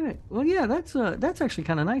 All right. Well, yeah, that's actually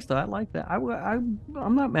kind of nice though. I like that. I'm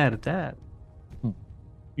not mad at that.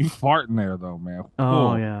 You farting there though, man.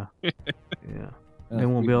 Oh Cool. yeah, yeah. They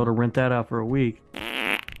won't be able to rent that out for a week.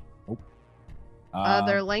 Nope.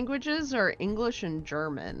 Their languages are English and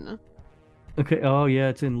German. Okay. Oh yeah,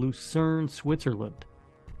 it's in Lucerne, Switzerland.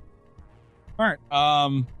 All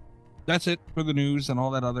right. That's it for the news and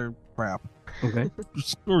all that other crap. Okay.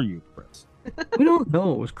 Screw you, Chris. We don't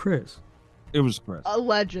know. It was Chris. It was Chris.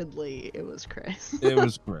 Allegedly, it was Chris. It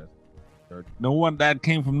was Chris. No one that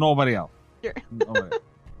came from nobody else. Sure. Nobody.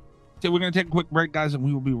 So we're gonna take a quick break, guys, and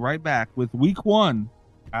we will be right back with week 1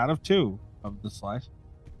 out of 2 of the Slash.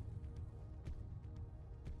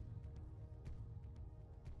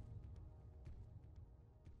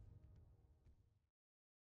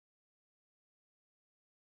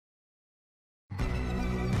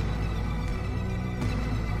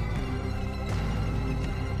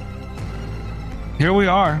 Here we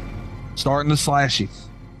are, starting the Slashies.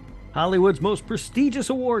 Hollywood's most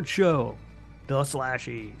prestigious award show, the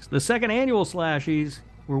Slashies. The second annual Slashies,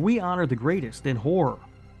 where we honor the greatest in horror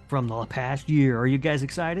from the past year. Are you guys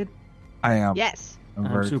excited? I am. Yes.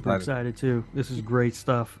 I'm super excited too. This is great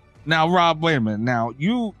stuff. Now, Rob, wait a minute. Now,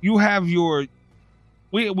 you have your...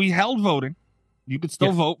 We held voting. You could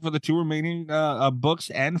still vote for the 2 remaining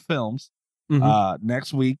books and films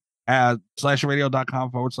next week at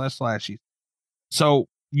slasherradio.com/slashies. So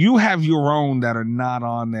you have your own that are not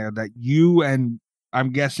on there that you and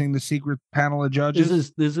I'm guessing the secret panel of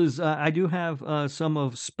judges. This is I do have some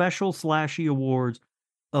of special Slashy awards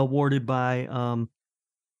awarded by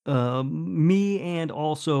me and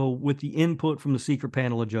also with the input from the secret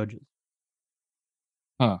panel of judges.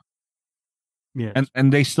 Huh. Yeah.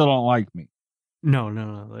 And they still don't like me.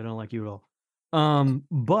 No, they don't like you at all.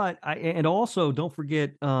 But and also don't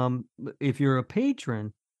forget, if you're a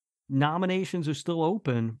patron, nominations are still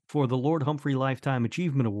open for the Lord Humphrey Lifetime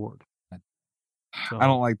Achievement Award. So I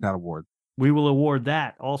don't like that award. We will award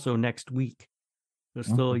that also next week. So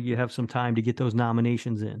still, you have some time to get those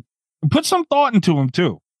nominations in. Put some thought into them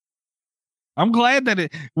too. I'm glad that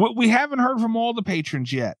we haven't heard from all the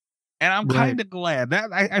patrons yet, and I'm kind of glad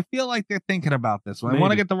that I feel like they're thinking about this. I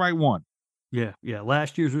want to get the right one. Yeah.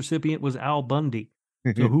 Last year's recipient was Al Bundy.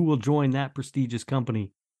 So who will join that prestigious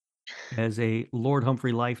company as a Lord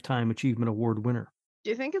Humphrey Lifetime Achievement Award winner?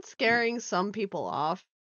 Do you think it's scaring some people off?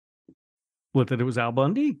 What, that it was Al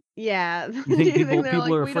Bundy? Yeah. You think people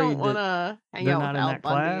are we afraid don't want to hang they're out not with in Al that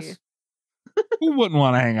Bundy. class? Who wouldn't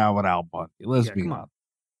want to hang out with Al Bundy? Let's be come honest. on.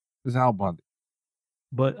 It's Al Bundy.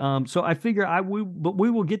 But so I figure we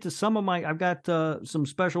will get to some of my. I've got some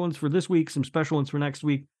special ones for this week, some special ones for next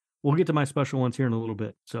week. We'll get to my special ones here in a little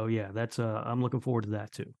bit. So yeah, that's I'm looking forward to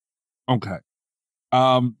that too. Okay.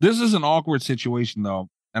 This is an awkward situation though,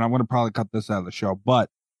 and I'm going to probably cut this out of the show. But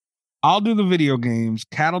I'll do the video games,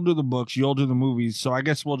 Kat will do the books, you'll do the movies. So I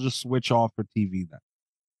guess we'll just switch off for TV then.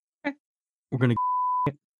 We're gonna.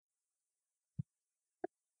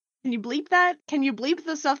 Can you bleep that? Can you bleep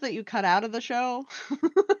the stuff that you cut out of the show?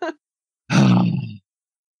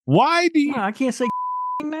 Why do you? I can't say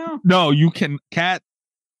now. No, you can. Kat.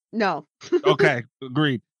 No. Okay,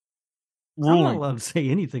 agreed. I'm not allowed to say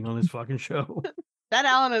anything on this fucking show. That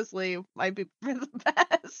honestly might be for the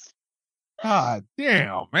best. God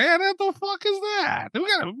damn, man. What the fuck is that? We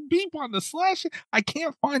got a beep on the slash. I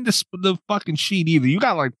can't find the fucking sheet either. You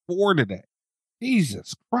got like 4 today.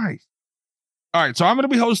 Jesus Christ. All right, so I'm going to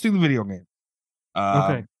be hosting the video game.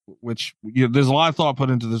 Okay. Which there's a lot of thought put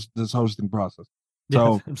into this hosting process.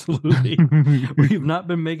 So yes, absolutely. We've not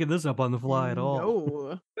been making this up on the fly at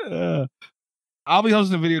all. No. I'll be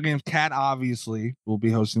hosting the video games. Kat obviously will be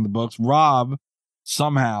hosting the books. Rob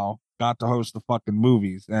somehow got to host the fucking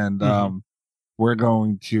movies, and we're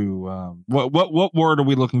going to what word are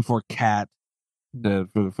we looking for, Kat,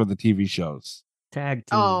 for the TV shows? Tag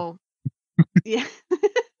team. Oh, yeah.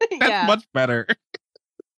 That's much better.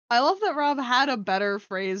 I love that Rob had a better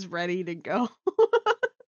phrase ready to go.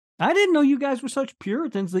 I didn't know you guys were such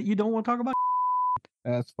Puritans that you don't want to talk about.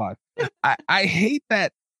 That's fine. I hate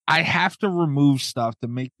that I have to remove stuff to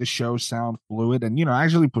make the show sound fluid and,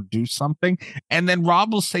 actually produce something. And then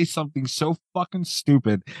Rob will say something so fucking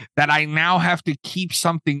stupid that I now have to keep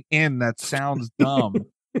something in that sounds dumb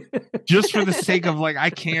just for the sake of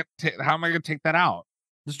I can't. How am I going to take that out?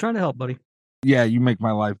 Just trying to help, buddy. Yeah, you make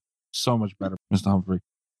my life so much better, Mr. Humphrey.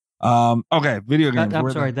 Okay, video games.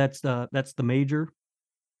 I'm sorry, that's the major.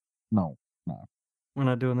 No. We're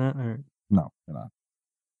not doing that. All right. No, you're not.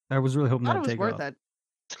 I was really hoping that'd it was take worth off. it.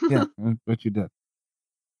 Yeah, but you did.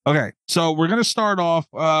 Okay, so we're gonna start off.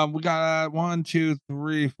 We got 1, 2,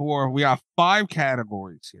 3, 4. We got 5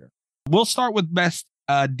 categories here. We'll start with best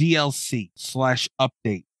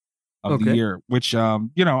DLC/update of the year, which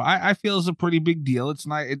I feel is a pretty big deal. It's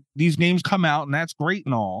not these games come out and that's great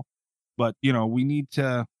and all, but we need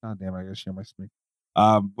to. Oh damn! I gotta share my screen.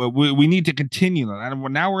 But we need to continue that. And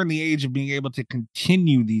now we're in the age of being able to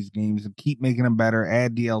continue these games and keep making them better,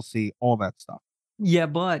 add DLC, all that stuff. Yeah,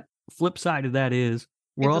 but flip side of that is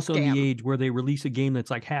we're It's a also in scam. the age where they release a game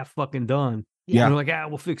that's like half fucking done. Yeah. And they're like,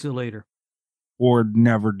 we'll fix it later. Or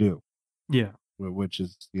never do. Yeah. Which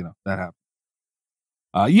is, that happens.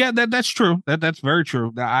 Yeah, that's true. That's very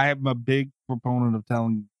true. I am a big proponent of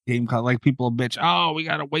telling game people bitch. Oh, we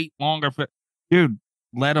gotta wait longer for. Dude,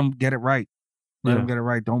 let them get it right. Let them get it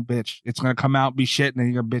right. Don't bitch. It's gonna come out, be shit, and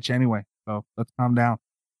then you're gonna bitch anyway. So let's calm down.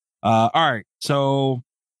 All right. So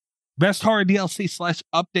best horror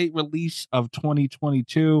DLC/update release of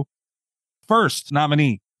 2022. First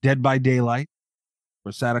nominee, Dead by Daylight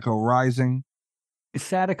for Sadako Rising.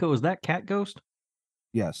 Sadako, is that Cat Ghost?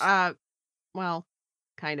 Yes. Well,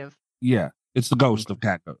 kind of. Yeah, it's the ghost of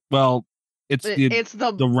Cat Ghost. Well, it's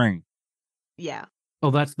the ring. Yeah.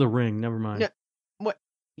 Oh, that's the ring. Never mind. No, what?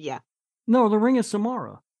 Yeah. No, the ring is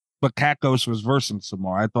Samara. But Cat Ghost was versing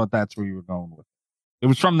Samara. I thought that's where you were going with it. It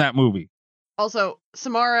was from that movie. Also,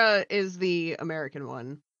 Samara is the American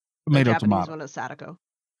one. Tomato, the Japanese tomato. one is Sadako.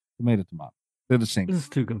 Tomato, tomato. They're the same. This is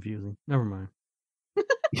too confusing. Never mind.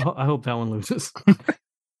 I hope that one loses.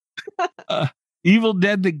 Evil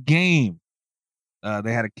Dead the game.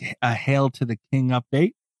 They had a Hail to the King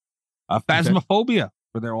update. Phasmophobia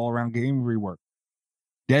for their all-around game rework.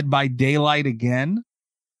 Dead by Daylight again.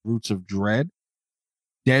 Roots of Dread.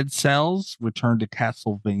 Dead Cells return to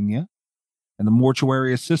Castlevania. And the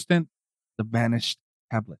Mortuary Assistant, the Banished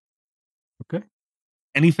Tablet. Okay.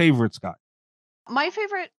 Any favorites, Scott? My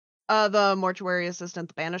favorite, the Mortuary Assistant,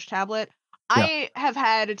 the Banished Tablet. Yeah. I have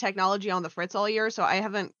had technology on the fritz all year, so I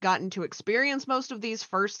haven't gotten to experience most of these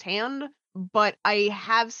firsthand, but I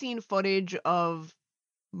have seen footage of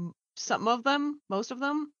some of them, most of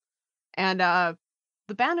them, and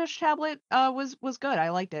the Banished Tablet was good. I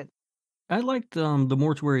liked it. I liked the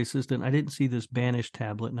Mortuary Assistant. I didn't see this Banished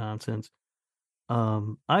Tablet nonsense.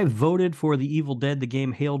 I voted for the Evil Dead the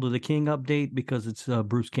game Hail to the King update because it's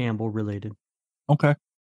Bruce Campbell related. Okay.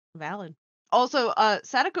 Valid. Also,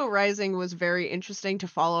 Sadako Rising was very interesting to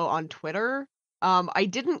follow on Twitter. I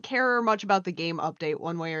didn't care much about the game update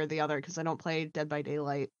one way or the other because I don't play Dead by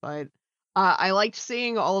Daylight, but I liked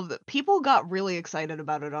seeing all of the people got really excited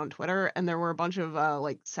about it on Twitter, and there were a bunch of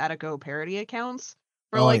like Sadako parody accounts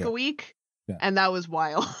for a week, and that was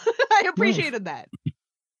wild. I appreciated that.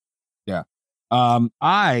 Yeah.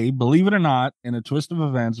 I, believe it or not, in a twist of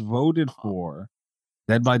events, voted for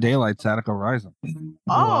Dead by Daylight Sadako Rising.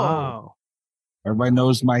 Wow. Everybody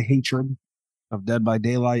knows my hatred of Dead by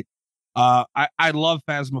Daylight. I love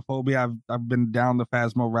Phasmophobia. I've been down the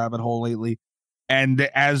Phasmo rabbit hole lately. And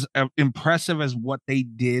as impressive as what they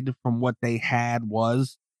did from what they had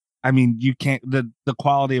was, I mean, you can't, the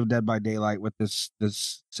quality of Dead by Daylight with this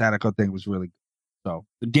Sadako thing was really good. So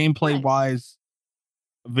the gameplay wise,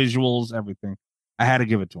 visuals, everything, I had to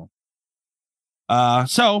give it to him.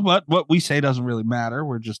 But what we say doesn't really matter.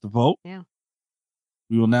 We're just a vote. Yeah.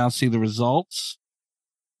 We will now see the results.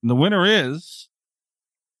 And the winner is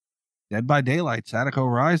Dead by Daylight, Sadako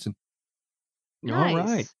Rising. All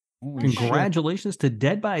right. Holy Congratulations to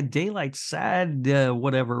Dead by Daylight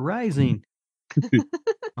Rising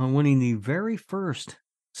on winning the very first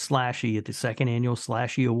Slashy at the second annual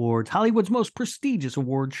Slashy Awards, Hollywood's most prestigious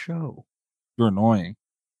award show. You're annoying.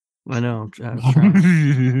 I know. I was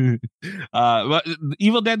trying. But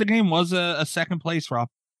Evil Dead the game was a second place, Rob.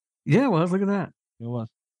 Yeah, well, look at that. It was.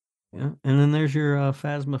 Yeah, and then there's your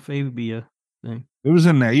Phasmophobia thing. It was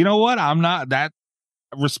in there. You know what? I'm not that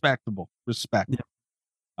respectable. Respect. Yeah.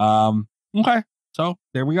 Okay. So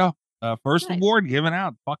there we go. First award given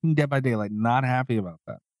out. Fucking Dead by Daylight. Not happy about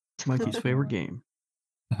that. Mikey's favorite game.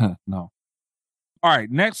 No. All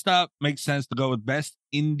right. Next up, makes sense to go with best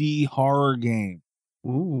indie horror game.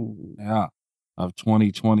 Ooh. Yeah. Of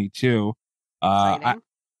 2022. I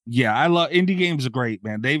love indie games. Are great,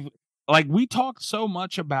 man. They've we talk so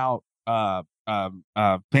much about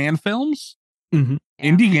fan films. Mm-hmm.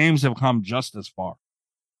 Indie games have come just as far.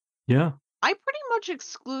 Yeah. I pretty much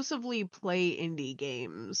exclusively play indie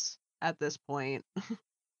games at this point.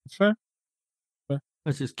 Fair.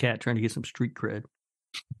 That's just Cat trying to get some street cred.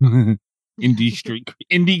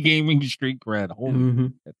 Indie gaming street cred.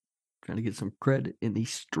 Holy shit. Trying to get some credit in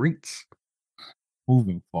these streets.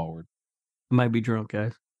 Moving forward. I might be drunk,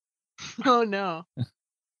 guys. Oh no.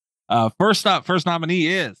 First nominee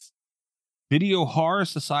is Video Horror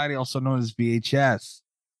Society, also known as VHS.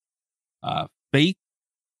 Fate,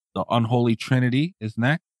 the Unholy Trinity is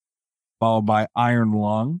next, followed by Iron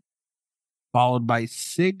Lung, followed by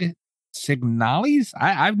Signalis.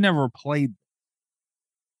 I've never played.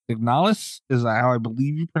 Signalis is how I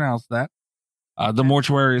believe you pronounce that. The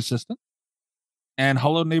Mortuary Assistant, and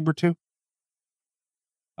Hello Neighbor 2.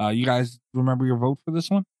 You guys remember your vote for this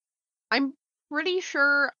one? I'm pretty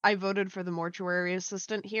sure I voted for the Mortuary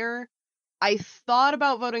Assistant here. I thought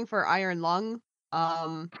about voting for Iron Lung.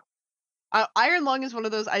 Iron Lung is one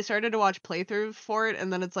of those, I started to watch playthroughs for it,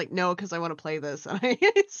 and then it's like, no, because I want to play this, and I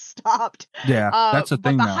stopped. Yeah, that's the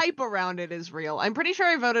thing. But the now. hype around it is real. I'm pretty sure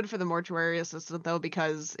I voted for the Mortuary Assistant, though,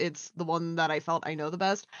 because it's the one that I felt I know the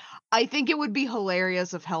best. I think it would be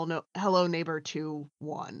hilarious if Hello Neighbor 2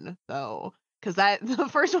 won, though, because the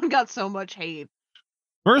first one got so much hate.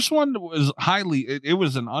 First one was it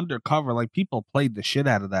was an undercover, like people played the shit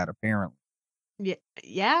out of that, apparently.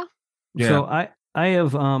 Yeah. So I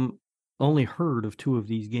have only heard of 2 of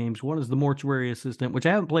these games. One is The Mortuary Assistant, which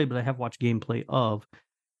I haven't played, but I have watched gameplay of,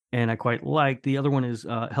 and I quite like. The other one is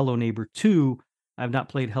Hello Neighbor 2. I've not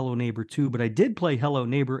played Hello Neighbor 2, but I did play Hello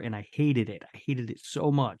Neighbor, and I hated it. I hated it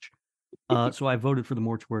so much. So I voted for The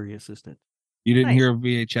Mortuary Assistant. You didn't hear of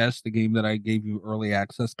VHS, the game that I gave you early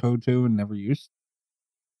access code to and never used?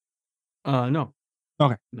 No.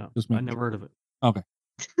 Okay. No, Just I making never sure. heard of it. Okay.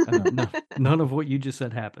 None of what you just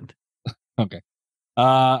said happened. Okay.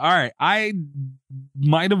 All right. I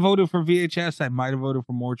might have voted for VHS. I might have voted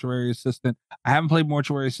for Mortuary Assistant. I haven't played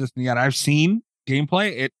Mortuary Assistant yet. I've seen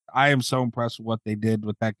gameplay. I am so impressed with what they did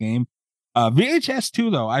with that game. VHS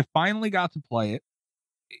 2, though, I finally got to play it.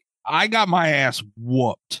 I got my ass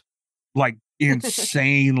whooped, like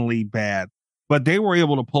insanely bad. But they were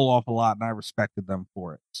able to pull off a lot, and I respected them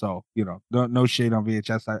for it. So, no shade on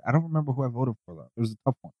VHS. I don't remember who I voted for, though. It was a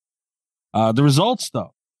tough one. The results,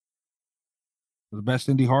 though. The best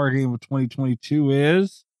indie horror game of 2022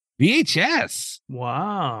 is VHS.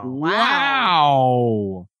 Wow.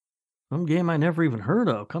 Some game I never even heard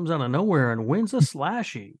of comes out of nowhere and wins a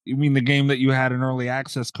slashy. You mean the game that you had an early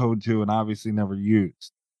access code to and obviously never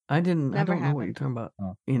used? I don't know what you're happened. talking about.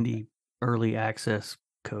 Oh, Indie early access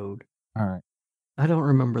code. All right. I don't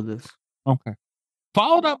remember this. Okay.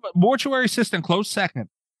 Followed up, Mortuary Assistant, close second.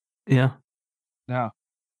 Yeah. No.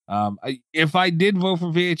 If I did vote for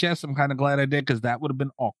VHS, I'm kind of glad I did, because that would have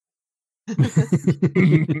been awkward.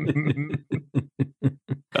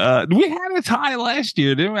 We had a tie last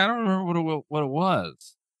year, didn't we? I don't remember what it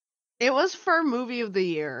was. It was for movie of the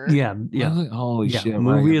year. Yeah. Holy shit!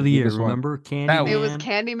 Movie of the year. This one. Remember Candyman? It was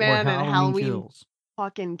Candyman and Halloween Kills.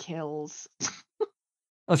 fucking kills.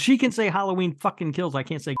 Oh, she can say Halloween fucking kills. I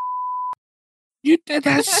can't say. You did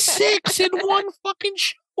that 6 in one fucking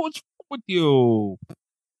show. What's wrong with you?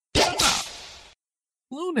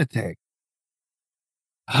 Lunatic.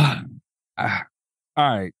 All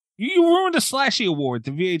right. You ruined a Slashy Award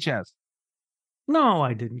to VHS. No,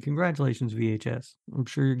 I didn't. Congratulations, VHS. I'm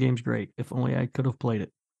sure your game's great. If only I could have played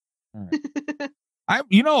it. All right.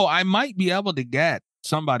 I might be able to get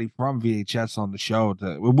somebody from VHS on the show.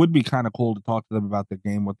 It would be kind of cool to talk to them about their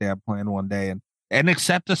game, what they have planned one day, and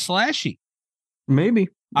accept a Slashy. Maybe.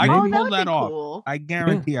 I Maybe. can pull that off. Cool. I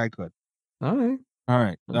guarantee I could. All right. All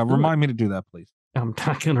right. Let's do Remind me to do that, please. I'm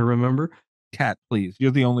not going to remember. Cat, please.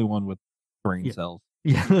 You're the only one with brain cells.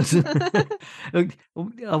 Yeah. Listen.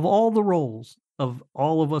 Of all the roles of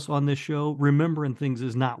all of us on this show, remembering things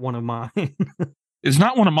is not one of mine. It's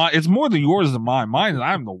not one of mine. It's more than yours than mine.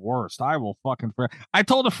 I'm the worst. I will fucking. I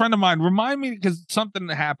told a friend of mine, remind me, because something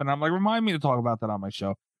happened. I'm like, remind me to talk about that on my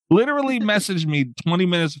show. Literally messaged me 20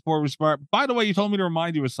 minutes before we start. By the way, you told me to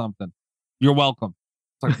remind you of something. You're welcome.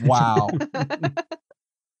 It's like, wow.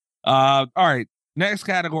 All right. Next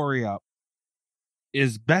category up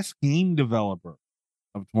is Best Game Developer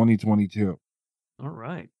of 2022. All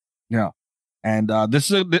right. Yeah. And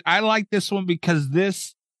I like this one because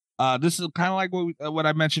this is kind of like what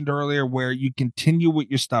I mentioned earlier, where you continue with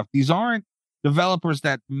your stuff. These aren't developers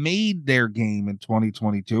that made their game in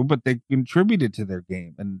 2022, but they contributed to their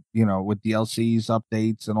game. And, with DLCs,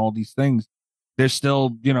 updates, and all these things, they're still,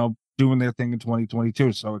 doing their thing in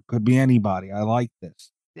 2022. So it could be anybody. I like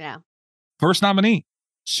this. Yeah. First nominee,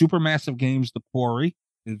 Supermassive Games, The Quarry,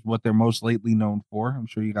 is what they're most lately known for. I'm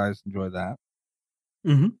sure you guys enjoy that.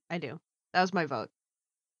 Mm-hmm. I do. That was my vote.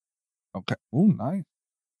 Okay. Oh, nice.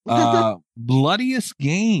 Bloodiest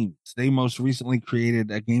Games. They most recently created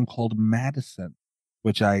a game called Madison,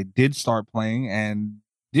 which I did start playing and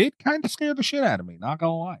did kind of scare the shit out of me, not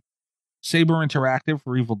gonna lie. Saber Interactive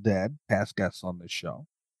for Evil Dead, past guests on this show.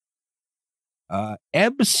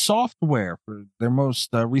 Ebb Software for their most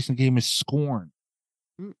recent game is Scorn.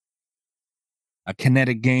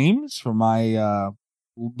 Kinetic Games for my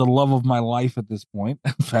the love of my life at this point,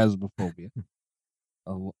 Phasmophobia.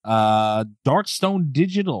 Darkstone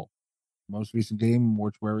Digital, most recent game,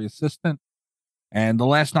 Mortuary Assistant. And the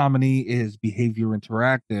last nominee is Behavior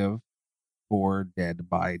Interactive for Dead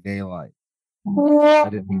by Daylight. I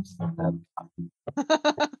didn't mean to say that.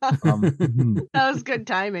 That was good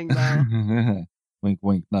timing, though. Wink,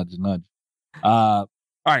 wink, nudge, nudge. All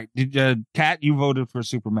right, Kat, you voted for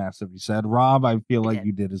Supermassive. You said, Rob, I feel like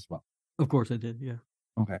you did as well. Of course, I did. Yeah.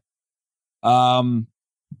 Okay. I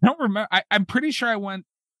don't remember. I'm pretty sure I might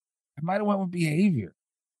have went with Behavior.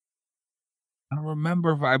 I don't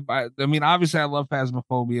remember if I mean, obviously I love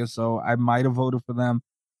Phasmophobia, so I might have voted for them.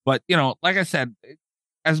 But, like I said,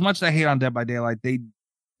 as much as I hate on Dead by Daylight,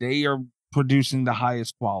 they are producing the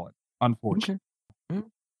highest quality, unfortunately. Okay.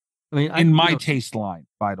 I mean, in my taste line,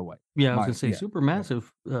 by the way. Yeah, I was going to say Supermassive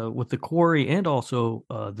with The Quarry and also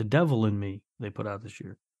The Devil in Me they put out this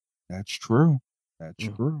year. That's true. That's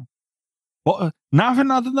true. Well, not for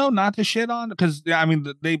nothing though, not to shit on, because I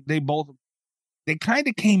mean they kind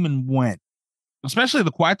of came and went. Especially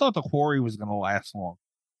I thought the Quarry was going to last long.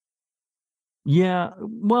 Yeah,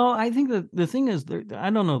 well, I think that the thing is, I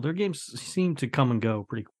don't know, their games seem to come and go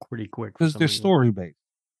pretty quick Because they're story based,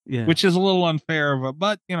 yeah, which is a little unfair of it,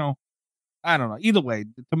 but you know, I don't know. Either way,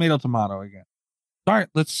 tomato again. All right,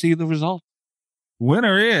 let's see the result.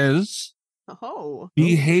 Winner is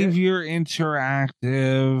Behavior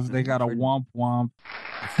Interactive. They got a womp womp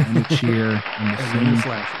and a cheer and a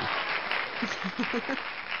slashy.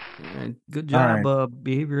 Good job,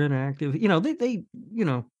 Behavior Interactive. You know,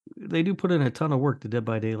 they do put in a ton of work to Dead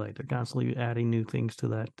by Daylight. They're constantly adding new things to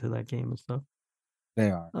that game and stuff.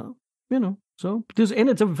 They are. You know, so and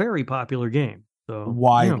it's a very popular game. So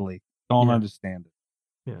widely, don't understand it.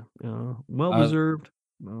 Yeah, well deserved.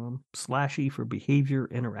 Slashy for Behavior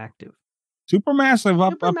Interactive. Supermassive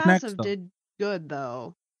up next. Supermassive did good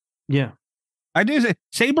though. Yeah, I do say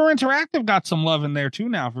Saber Interactive got some love in there too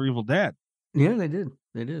now for Evil Dead. Yeah, they did.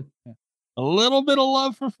 Yeah. A little bit of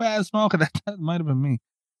love for Phasmo, because that might have been me.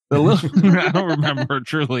 I don't remember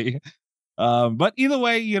truly. But either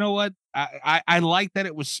way, you know what? I like that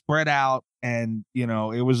it was spread out, and you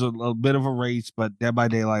know, it was a bit of a race, but Dead by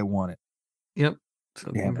Daylight won it. Yep.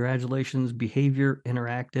 So congratulations, Behavior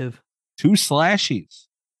Interactive. 2 slashies.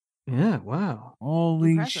 Yeah, wow.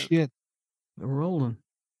 Holy shit. They're rolling.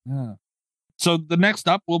 Yeah. So the next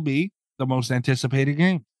up will be the most anticipated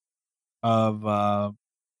game of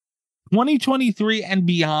 2023 and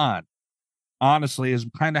beyond. Honestly, is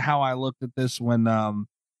kind of how I looked at this when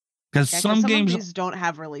because some games of these don't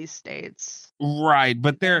have release dates. Right,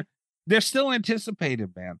 but they're still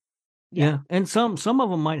anticipated, man. Yeah, and some of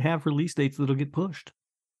them might have release dates that'll get pushed.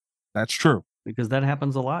 That's true. Because that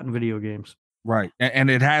happens a lot in video games. Right.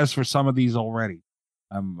 And it has for some of these already.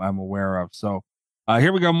 I'm aware of. So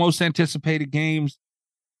here we go. Most anticipated games.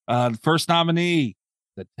 The first nominee,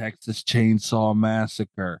 the Texas Chainsaw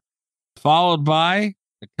Massacre, followed by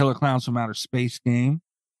the Killer Clowns from Outer Space game,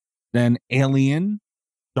 then Alien,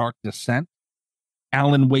 Dark Descent,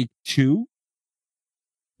 Alan Wake 2,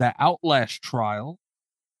 The Outlast Trial,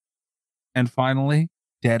 and finally,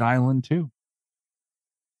 Dead Island 2.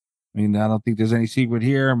 I mean, I don't think there's any secret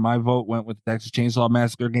here. My vote went with the Texas Chainsaw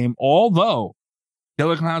Massacre game, although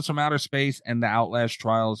Killer Clowns from Outer Space and The Outlast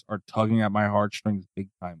Trials are tugging at my heartstrings big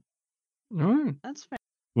time. That's fair.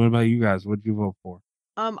 What about you guys? What did you vote for?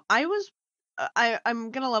 I'm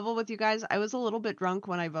gonna level with you guys. I was a little bit drunk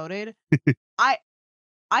when I voted.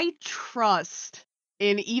 I trust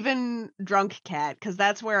in even Drunk Cat, because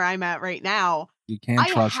that's where I'm at right now. You can't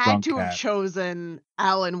trust I had Drunk to Cat. have chosen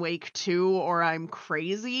Alan Wake 2 or I'm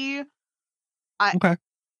crazy. Okay.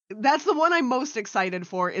 That's the one I'm most excited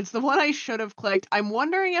for. It's the one I should have clicked. I'm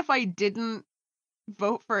wondering if I didn't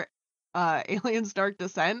vote for Aliens Dark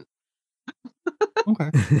Descent.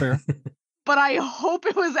 Okay, fair. But I hope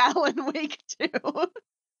it was Alan Wake 2.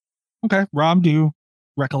 Okay, Rob, do you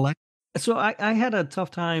recollect? So I had a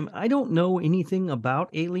tough time. I don't know anything about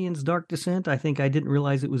Aliens Dark Descent. I think I didn't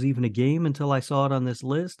realize it was even a game until I saw it on this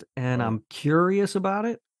list, and I'm curious about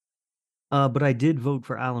it. But I did vote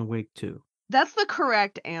for Alan Wake 2. That's the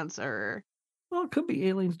correct answer. Well, it could be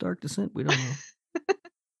Aliens Dark Descent. We don't know.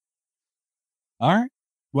 All right.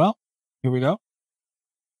 Well, here we go.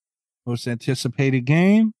 Most anticipated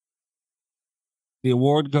game. The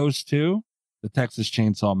award goes to the Texas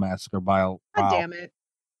Chainsaw Massacre God damn it.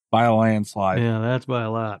 by a landslide. Yeah, that's by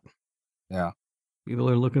a lot. Yeah. People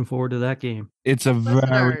are looking forward to that game. It's a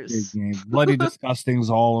very big game. Bloody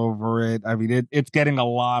Disgusting's all over it. I mean, it's getting a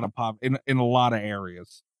lot of pop in a lot of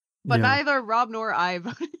areas. But neither Rob nor I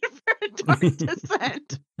voted for Dark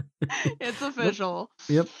Descent. It's official.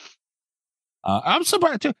 Yep. I'm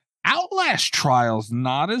surprised too. Outlast Trials,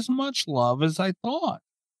 not as much love as I thought.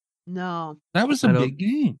 No. That was a big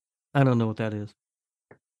game. I don't know what that is.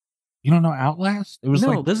 You don't know Outlast? It was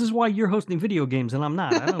this is why you're hosting video games and I'm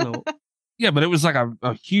not. I don't know. Yeah, but it was like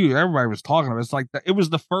a huge, everybody was talking about it. It's like, it was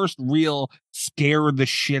the first real scare the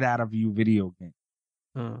shit out of you video game.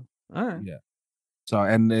 All right. Yeah. So,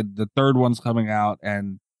 and the third one's coming out,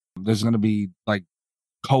 and there's going to be like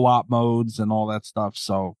co-op modes and all that stuff.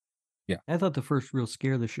 So, yeah. I thought the first real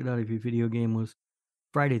scare the shit out of you video game was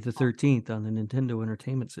Friday the 13th on the Nintendo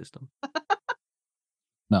Entertainment System.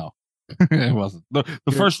 No, it wasn't. The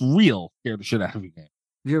first real scare the shit out of you game.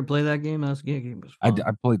 Did you ever play that game? That game was fun.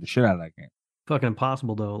 I played the shit out of that game. Fucking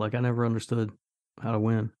impossible, though. Like, I never understood how to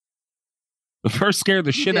win. The first scare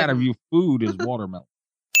the shit out of you food is watermelon.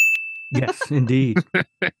 Yes, indeed.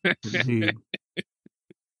 Indeed.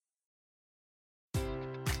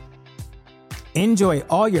 Enjoy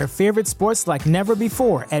all your favorite sports like never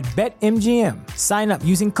before at BetMGM. Sign up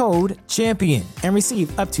using code CHAMPION and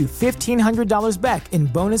receive up to $1,500 back in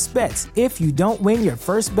bonus bets if you don't win your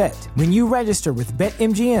first bet. When you register with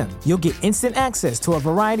BetMGM, you'll get instant access to a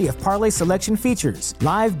variety of parlay selection features,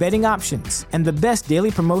 live betting options, and the best daily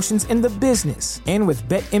promotions in the business. And with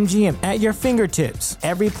BetMGM at your fingertips,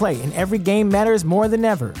 every play and every game matters more than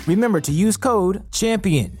ever. Remember to use code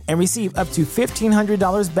CHAMPION and receive up to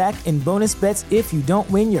 $1,500 back in bonus bets if you don't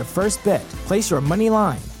win your first bet. Place your money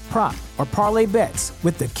line, prop, or parlay bets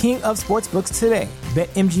with the king of sportsbooks today.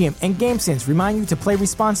 BetMGM and GameSense remind you to play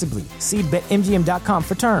responsibly. See BetMGM.com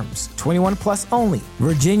for terms. 21 plus only.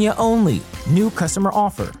 Virginia only. New customer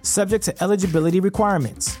offer. Subject to eligibility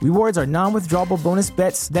requirements. Rewards are non-withdrawable bonus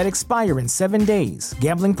bets that expire in 7 days.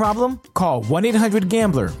 Gambling problem? Call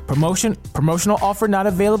 1-800-GAMBLER. Promotional offer not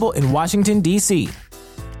available in Washington, D.C.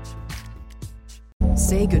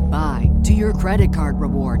 Say goodbye to your credit card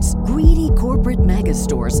rewards. Greedy corporate mega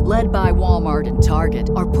stores, led by Walmart and Target,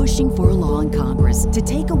 are pushing for a law in Congress to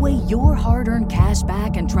take away your hard-earned cash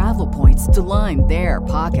back and travel points to line their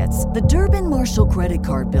pockets. The Durbin-Marshall credit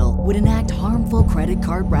card bill would enact harmful credit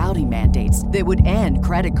card routing mandates that would end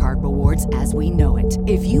credit card rewards as we know it.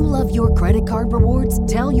 If you love your credit card rewards,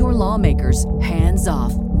 tell your lawmakers, hands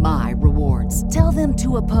off my rewards. Tell them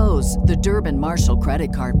to oppose the Durbin-Marshall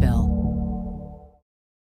credit card bill.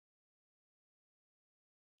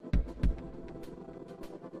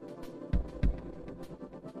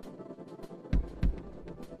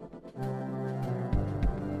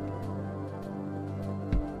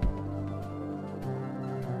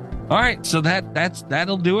 All right, so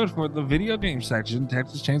that'll do it for the video game section.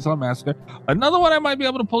 Texas Chainsaw Massacre. Another one I might be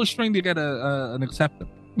able to pull a string to get an acceptance.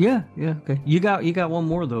 Yeah, okay. You got one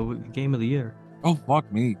more though. Game of the year. Oh fuck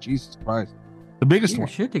me, Jesus Christ! The biggest one.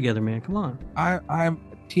 Get your shit together, man. Come on. I'm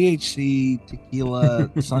THC, tequila,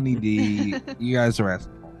 Sunny D. You guys are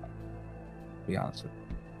asking. Be honest with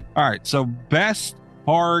you. All right, so best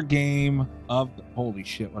horror game of holy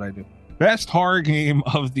shit, what I do? Best horror game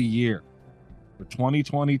of the year. For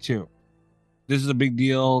 2022. This is a big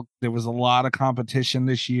deal. There was a lot of competition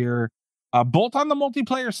this year, both on the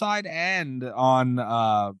multiplayer side and on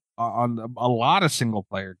a lot of single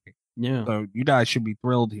player games. Yeah. So you guys should be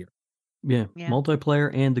thrilled here. Yeah. Multiplayer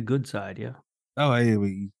and the good side. Yeah. Oh,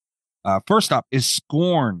 hey, first up is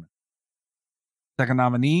Scorn. Second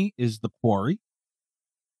nominee is The Quarry,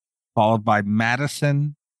 followed by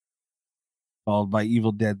Madison, followed by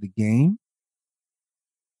Evil Dead the Game,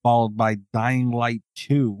 followed by Dying Light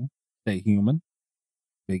 2, Stay Human,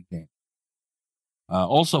 big game.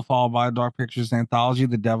 Also followed by Dark Pictures Anthology,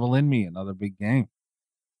 The Devil in Me, another big game.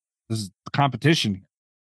 This is the competition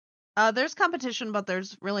here. There's competition, but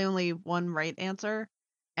there's really only one right answer.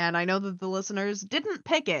 And I know that the listeners didn't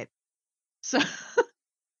pick it. So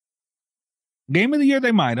Game of the year,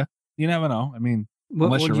 they might have. You never know. I mean,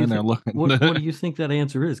 unless you're in there looking. What do you think that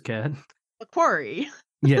answer is, Kat? The Quarry.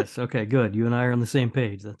 Yes. Okay. Good. You and I are on the same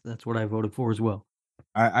page. That's what I voted for as well.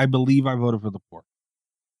 I believe I voted for The Quarry.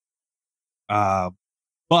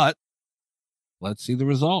 But let's see the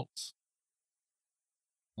results.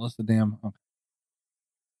 What's the damn? Okay.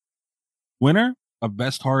 Winner of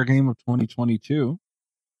best horror game of 2022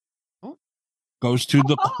 goes to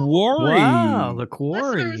The Quarry. Wow, The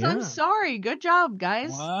Quarry. Listeners, I'm sorry. Good job,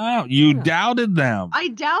 guys. Wow, you doubted them. I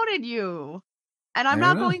doubted you. And I'm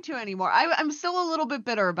not going to anymore. I'm still a little bit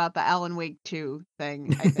bitter about the Alan Wake 2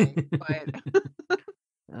 thing, I think.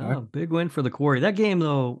 But big win for The Quarry. That game,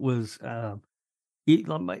 though, was,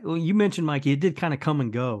 you mentioned, Mikey, it did kind of come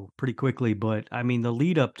and go pretty quickly. But, I mean, the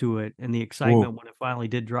lead up to it and the excitement when it finally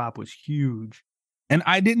did drop was huge. And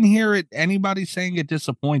I didn't hear anybody saying it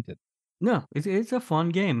disappointed. No, it's a fun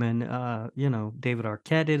game. And, David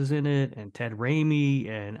Arquette is in it and Ted Raimi.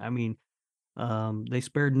 And, I mean, they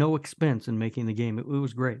spared no expense in making the game. It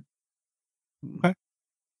was great. Okay.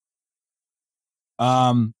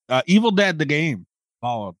 Evil Dead the Game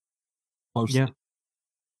followed closely.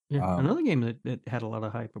 Yeah. Another game that had a lot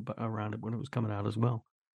of hype around it when it was coming out as well.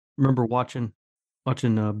 Remember watching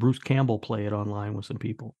Bruce Campbell play it online with some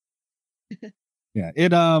people. Yeah, it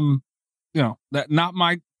that not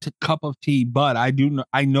my cup of tea, but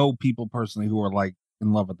I know people personally who are like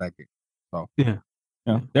in love with that game. So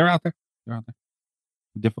they're out there.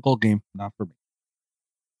 Difficult game, not for me.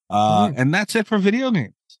 And that's it for video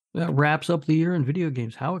games. That wraps up the year in video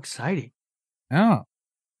games. How exciting! Yeah,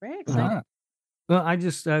 very exciting. Well, I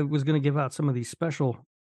was going to give out some of these special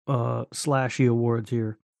Slashy awards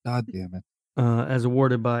here. God damn it! As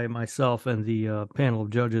awarded by myself and the panel of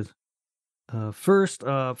judges. First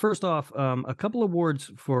off, a couple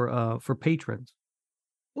awards for patrons.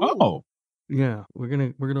 Oh, Yeah, we're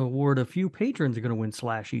gonna award a few patrons are gonna win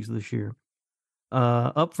slashies this year.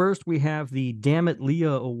 Up first, we have the Damn It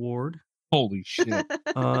Leah Award. Holy shit!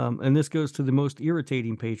 And this goes to the most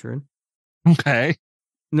irritating patron. Okay.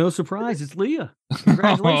 No surprise, it's Leah.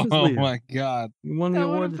 Congratulations, Leah. Oh my god! You won the That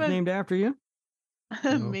award would've that's been- named after you.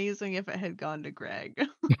 Amazing if it had gone to Greg.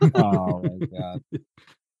 Oh my god!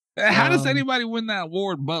 How does Um, anybody win that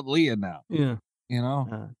award but Leah now? Yeah. You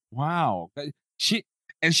know? Wow.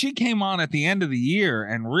 She came on at the end of the year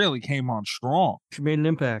and really came on strong. She made an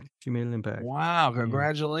impact. Wow!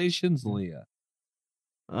 Congratulations, Leah.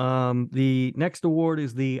 The next award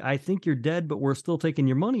is the I Think You're Dead, but We're Still Taking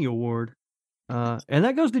Your Money award. And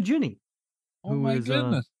that goes to Ginny. Oh my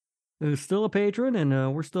goodness. Who's still a patron,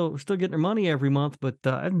 and we're still getting her money every month, but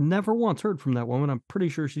I've never once heard from that woman. I'm pretty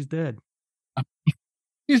sure she's dead.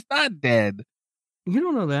 She's not dead. You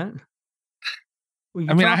don't know that. Well, you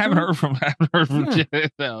I mean, I talked to haven't her? heard from Yeah. Jen.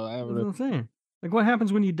 No, I That's haven't what I'm saying. Like, what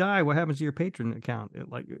happens when you die? What happens to your patron account?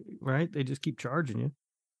 Right? They just keep charging you.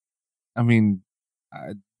 I mean,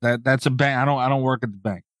 that's a bank. I don't work at the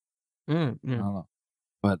bank. Yeah. I don't know.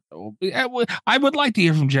 But I would like to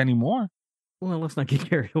hear from Jenny more. Well, let's not get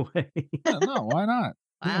carried away. No, why not?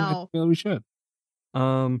 Wow. Yeah, we should.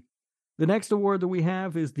 The next award that we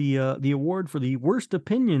have is the award for the worst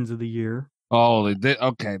opinions of the year. Oh,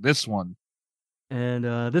 okay, this one. And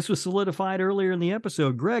this was solidified earlier in the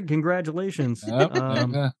episode. Greg, congratulations. Yep,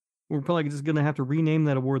 We're probably just going to have to rename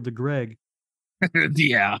that award the Greg.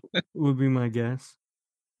 Yeah. Would be my guess.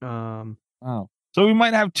 Oh. So we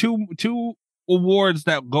might have two awards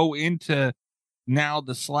that go into now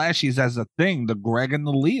the slashies as a thing, the Greg and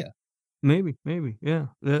the Leah. Maybe, yeah.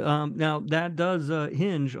 Now that does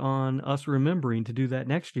hinge on us remembering to do that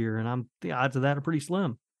next year, and the odds of that are pretty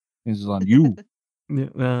slim. This is on you.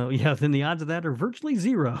 Yeah, then the odds of that are virtually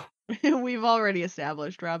zero. We've already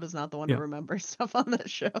established Rob is not the one Yeah. to remember stuff on this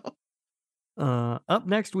show. Up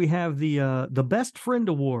next, we have the Best Friend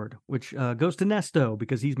Award, which goes to Nesto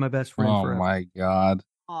because he's my best friend Oh forever. my god.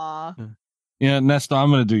 Aw. Yeah, Nesto,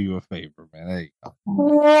 I'm gonna do you a favor, man. There you go.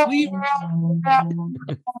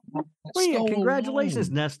 Well, yeah, congratulations,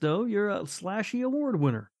 Nesto. You're a Slashy Award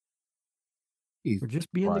winner. For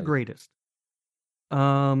just being the Christ. greatest.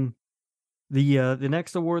 The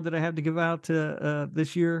next award that I have to give out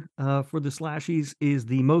this year for the Slashies is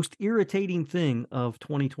the most irritating thing of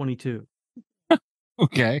 2022.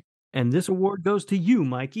 Okay. And this award goes to you,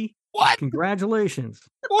 Mikey. What? Congratulations.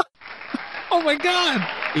 What? Oh my god.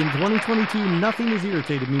 In 2022, nothing has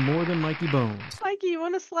irritated me more than Mikey Bones. Mikey, you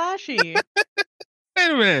want a slashy? Wait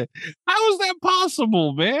a minute. How is that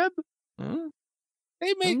possible, man?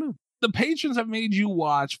 They make the patrons have made you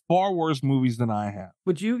watch far worse movies than I have.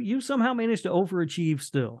 But you somehow managed to overachieve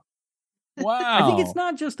still. Wow. I think it's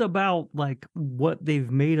not just about like what they've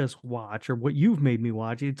made us watch or what you've made me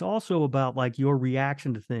watch. It's also about like your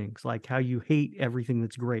reaction to things, like how you hate everything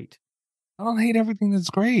that's great. I don't hate everything that's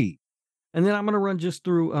great. And then I'm going to run just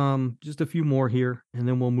through just a few more here, and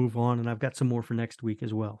then we'll move on. And I've got some more for next week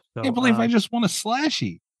as well. So, I can't believe I just won a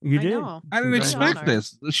slashy. You I did. know. I didn't expect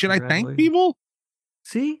this. Should I thank Congratulations. people?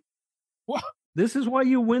 See? What? This is why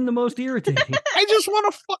you win the most irritating. I just won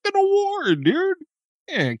a fucking award, dude.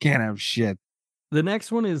 Yeah, I can't have shit. The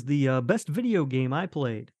next one is the best video game I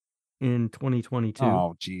played in 2022.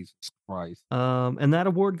 Oh, Jesus Christ. And that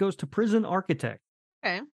award goes to Prison Architect.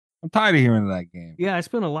 Okay. I'm tired of hearing that game. Yeah, I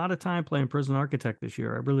spent a lot of time playing Prison Architect this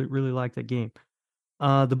year. I really, really like that game.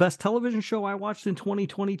 The best television show I watched in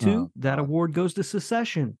 2022, that award goes to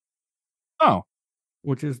Succession. Oh.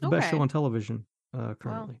 Which is the best Okay. show on television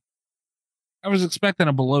currently. I was expecting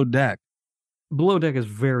a Below Deck. Below Deck is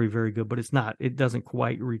very, very good, but it's not. It doesn't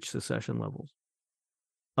quite reach Succession levels.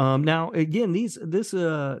 Now, again, this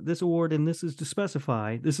award, and this is to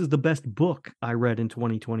specify, this is the best book I read in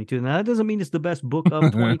 2022. Now, that doesn't mean it's the best book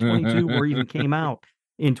of 2022 or even came out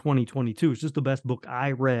in 2022. It's just the best book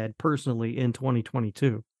I read personally in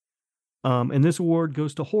 2022. And this award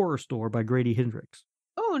goes to Horror Store by Grady Hendrix.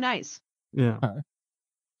 Oh, nice. Yeah.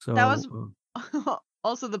 So That was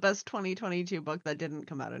also the best 2022 book that didn't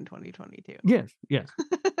come out in 2022. yes.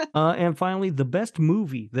 And finally, the best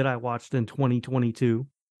movie that I watched in 2022.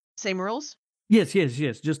 Same rules? Yes.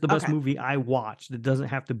 Just the best Okay. movie I watched. It doesn't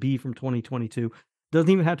have to be from 2022. Doesn't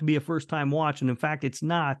even have to be a first time watch. And in fact, it's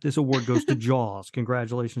not. This award goes to Jaws.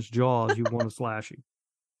 Congratulations, Jaws. You won a Slashy.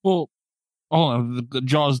 Well, hold on. The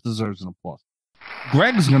Jaws deserves an applause.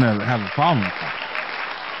 Greg's going to have a problem with that.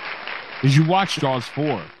 Because you watched Jaws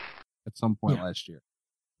 4 at some point last year.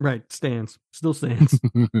 Right. Still stands.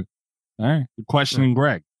 All right. You're questioning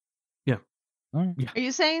Greg. Yeah. All right. Are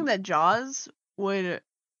you saying that Jaws would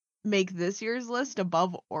make this year's list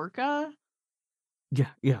above Orca?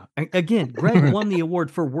 Yeah. Again, Greg won the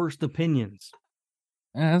award for worst opinions.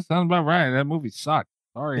 Yeah, that sounds about right. That movie sucked.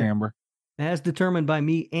 Sorry, Amber. As determined by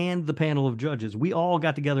me and the panel of judges. We all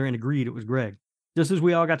got together and agreed it was Greg. Just as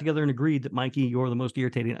we all got together and agreed that, Mikey, you're the most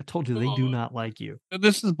irritating. I told you they do not like you.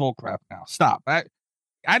 This is bullcrap now. Stop. I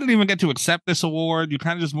didn't even get to accept this award. You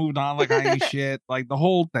kind of just moved on like I ain't shit. Like the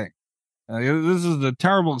whole thing. This is a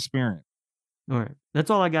terrible experience. All right. That's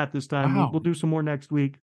all I got this time. Wow. We'll do some more next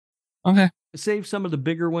week. Okay. Save some of the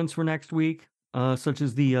bigger ones for next week, such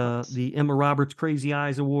as the Emma Roberts Crazy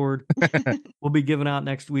Eyes Award. We'll be giving out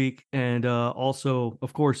next week. And also,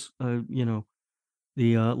 of course, the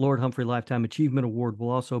Lord Humphrey Lifetime Achievement Award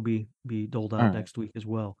will also be doled out next week as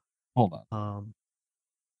well. Hold on.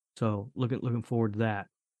 So looking forward to that.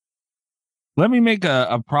 Let me make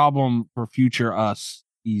a problem for future us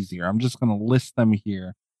easier. I'm just going to list them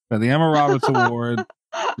here. For the Emma Roberts Award.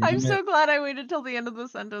 I'm so glad I waited till the end of the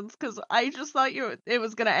sentence because I just thought it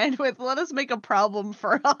was going to end with, let us make a problem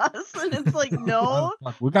for us. And it's like, no.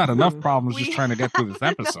 We got enough problems just trying to get through this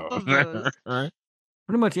episode. Right?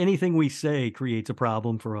 Pretty much anything we say creates a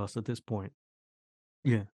problem for us at this point.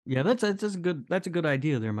 Yeah. That's a good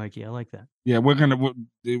idea there, Mikey. I like that. Yeah, we're gonna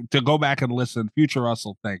to go back and listen. Future us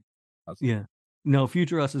will think. Yeah. No,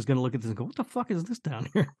 future us is gonna look at this and go, "What the fuck is this down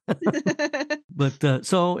here?" But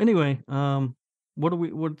so anyway,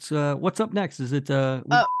 what's up next? Is it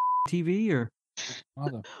TV or?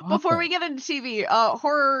 Before we get into TV,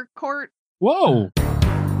 horror court. Whoa.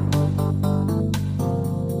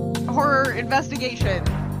 Horror investigation.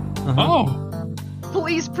 Oh.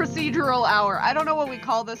 Police procedural hour. I don't know what we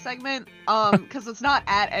call this segment, because it's not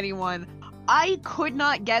at anyone. I could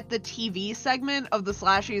not get the TV segment of the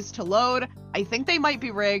Slashies to load. I think they might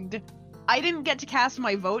be rigged. I didn't get to cast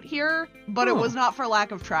my vote here, but it was not for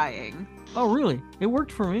lack of trying. Oh, really? It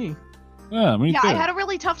worked for me. Yeah, me too. I had a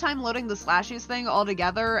really tough time loading the Slashies thing all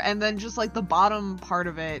together, and then just like the bottom part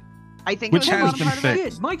of it. I think which it was has been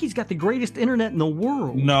fixed. Mikey's got the greatest internet in the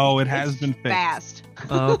world. No, it has been fixed. Fast.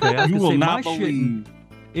 Okay, you will not believe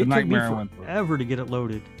it took me forever to get it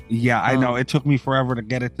loaded. Yeah, I know. It took me forever to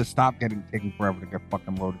get it to stop taking forever to get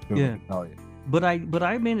fucking loaded too. Yeah. I can tell you. But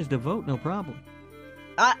I managed to vote, no problem.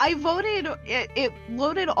 I voted. It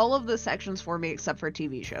loaded all of the sections for me except for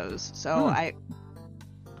TV shows. So All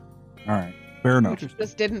right, fair enough. Which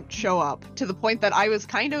just didn't show up to the point that I was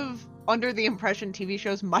kind of under the impression TV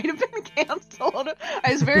shows might have been canceled.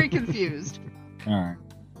 I was very confused. All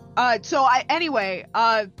right. So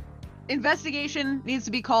investigation needs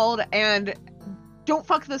to be called, and don't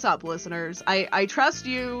fuck this up, listeners. I trust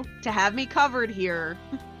you to have me covered here.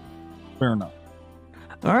 Fair enough.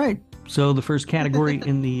 All right. So the first category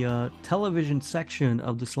in the television section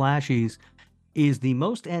of the Slashies is the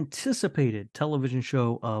most anticipated television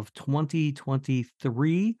show of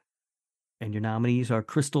 2023. And your nominees are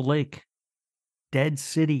Crystal Lake, Dead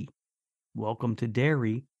City, Welcome to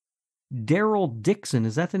Derry, Daryl Dixon.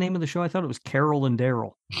 Is that the name of the show? I thought it was Carol and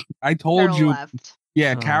Daryl. I told Carol you. left.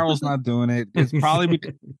 Yeah, Carol's not doing it. It's probably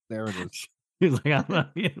because there it is. He's like, I'm not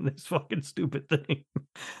in this fucking stupid thing.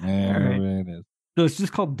 There it is. So it's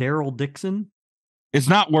just called Daryl Dixon? It's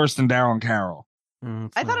not worse than Daryl and Carol.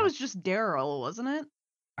 I thought it was just Daryl, wasn't it?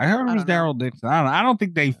 I heard it was Daryl Dixon. I don't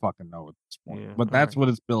think they fucking know at this point, but that's what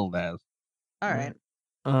it's billed as. All right.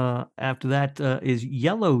 After that is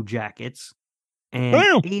Yellow Jackets and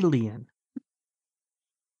Alien,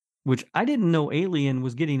 which I didn't know Alien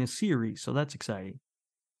was getting a series, so that's exciting.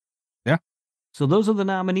 Yeah. So those are the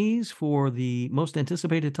nominees for the most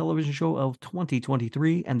anticipated television show of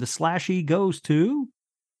 2023, and the Slashie goes to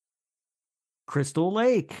Crystal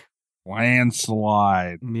Lake.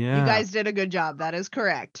 Landslide. Yeah. You guys did a good job. That is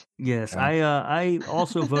correct. Yes, I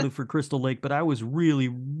also voted for Crystal Lake, but I was really,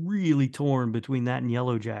 really torn between that and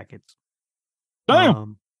Yellow Jackets.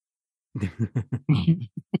 Damn.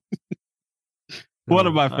 One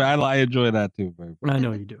of my I enjoy that too, baby. I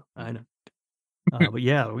know you do. I know. But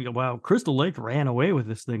yeah, wow, Crystal Lake ran away with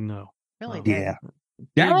this thing, though. Really? Yeah.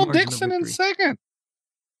 Daryl Dixon in second.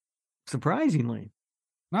 Surprisingly.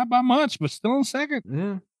 Not by much, but still in second.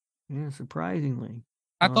 Yeah. Yeah, surprisingly.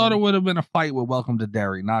 I thought it would have been a fight with Welcome to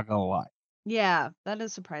Derry, not gonna lie. Yeah, that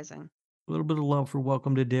is surprising. A little bit of love for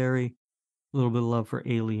Welcome to Derry. A little bit of love for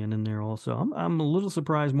Alien in there also. I'm a little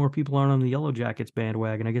surprised more people aren't on the Yellow Jackets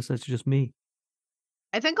bandwagon. I guess that's just me.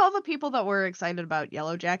 I think all the people that were excited about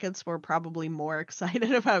Yellow Jackets were probably more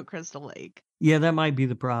excited about Crystal Lake. Yeah, that might be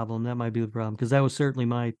the problem. Because that was certainly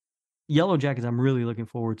my Yellow Jackets I'm really looking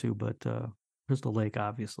forward to, but Crystal Lake,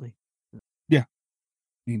 obviously. Yeah.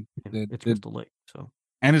 I mean, it's Crystal Lake, so.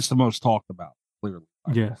 And it's the most talked about, clearly.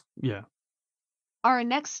 Yeah, yeah. Our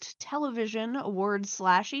next television award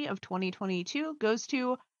slashy of 2022 goes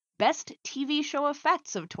to Best TV Show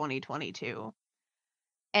Effects of 2022.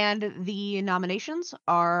 And the nominations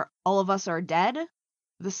are All of Us Are Dead,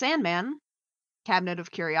 The Sandman, Cabinet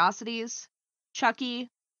of Curiosities, Chucky,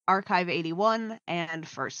 Archive 81, and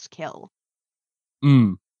First Kill.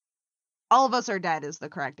 All of Us Are Dead is the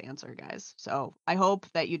correct answer, guys. So I hope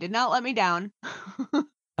that you did not let me down.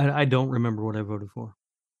 I don't remember what I voted for.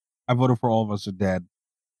 I voted for All of Us Are Dead.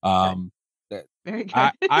 Very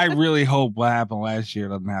good. I really hope what happened last year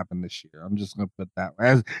doesn't happen this year. I'm just going to put that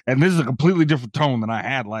and this is a completely different tone than I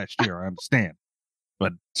had last year. I understand,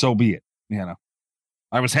 but so be it.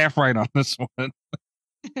 I was half right on this one.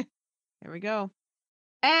 There we go.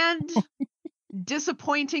 And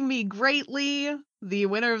disappointing me greatly, the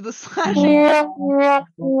winner of the slashing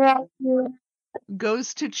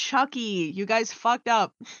goes to Chucky. You guys fucked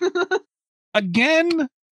up. Again?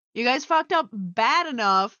 You guys fucked up bad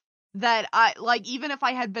enough that even if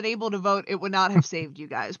I had been able to vote, it would not have saved you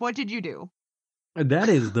guys. What did you do? That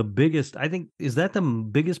is the biggest, I think, is that the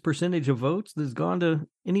biggest percentage of votes that's gone to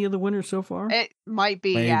any of the winners so far? It might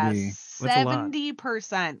be, Maybe. yes. That's a lot.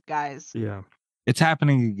 70%, guys. Yeah. It's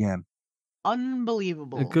happening again.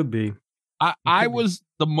 Unbelievable. It could be. I was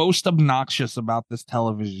the most obnoxious about this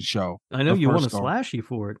television show. I know you won a slashy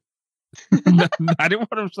for it. I didn't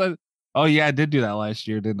want to say. Oh yeah, I did do that last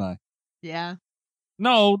year, didn't I? Yeah.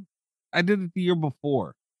 No, I did it the year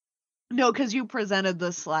before. No, because you presented the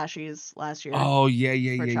slashies last year. Oh yeah.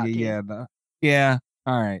 No. Yeah.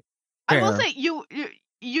 All right. Fair. I will say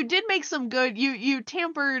you did make some good. You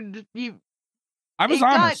tampered. I was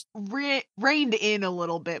honest. Got reined in a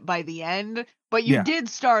little bit by the end, but you did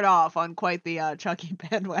start off on quite the Chucky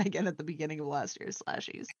bandwagon at the beginning of last year's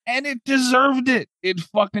slashies. And it deserved it. It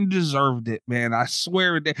fucking deserved it, man. I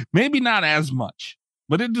swear it did. Maybe not as much,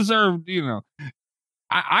 but it deserved,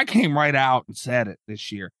 I came right out and said it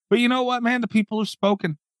this year. But you know what, man? The people have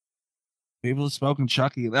spoken. People have spoken.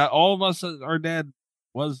 Chucky. All of Us Are Dead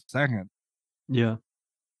was second. Yeah.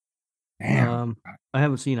 Damn. I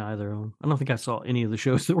haven't seen either of them. I don't think I saw any of the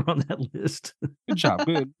shows that were on that list. Good job.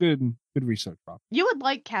 Good research, Rob. You would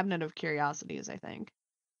like Cabinet of Curiosities, I think.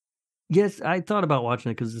 Yes, I thought about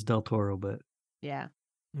watching it because it's Del Toro, but yeah,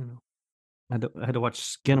 I had to watch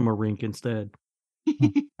Skinamarink instead.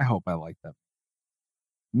 I hope I like that.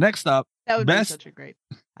 Next up, that would be such a great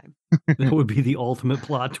time. That would be the ultimate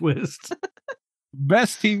plot twist.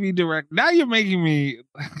 Best TV director. Now you're making me.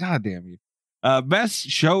 God damn you. Best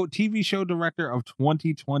TV show director of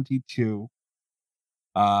 2022.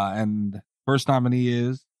 And first nominee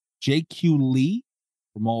is J.Q. Lee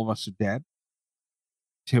from All of Us Are Dead.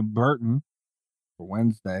 Tim Burton for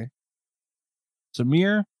Wednesday.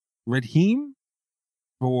 Samir Redheem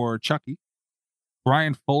for Chucky.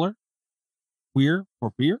 Brian Fuller, Queer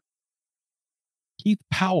for Fear. Keith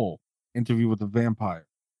Powell, Interview with the Vampire.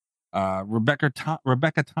 Rebecca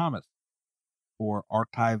Thomas for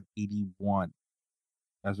Archive 81.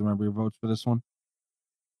 You guys remember your votes for this one?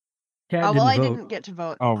 I didn't get to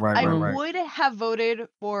vote. Oh, right. I would have voted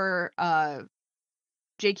for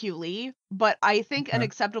J.Q. Lee, but I think an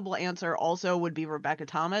acceptable answer also would be Rebecca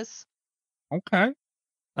Thomas. Okay.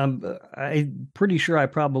 I'm pretty sure I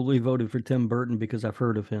probably voted for Tim Burton because I've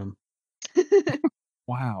heard of him.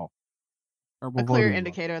 Wow. A clear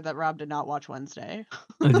indicator that Rob did not watch Wednesday.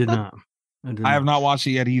 I did not. I have not watched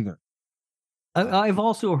it yet either. I've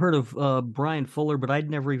also heard of Brian Fuller, but I'd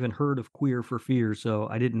never even heard of Queer for Fear, so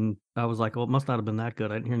I was like, well, it must not have been that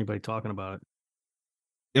good. I didn't hear anybody talking about it.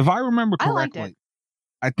 If I remember correctly,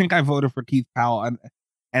 I think I voted for Keith Powell,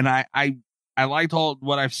 and I liked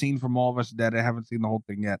what I've seen from All of Us Dead. I haven't seen the whole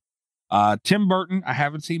thing yet. Tim Burton, I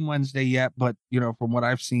haven't seen Wednesday yet, but from what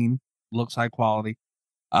I've seen, looks high quality.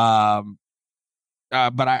 But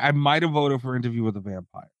I might have voted for Interview with the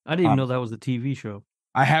Vampire. I didn't even know that was a TV show.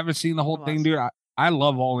 I haven't seen the whole thing, dude. I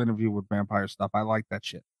love all Interview with Vampire stuff. I like that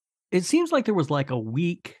shit. It seems like there was like a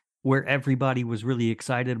week where everybody was really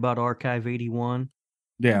excited about Archive 81.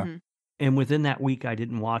 Yeah. Mm-hmm. And within that week, I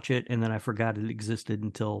didn't watch it, and then I forgot it existed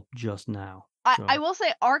until just now. I will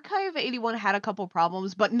say Archive 81 had a couple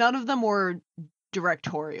problems, but none of them were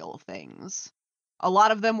directorial things. A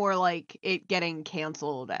lot of them were like it getting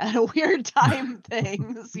canceled at a weird time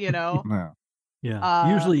things, Yeah.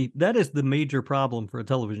 Usually that is the major problem for a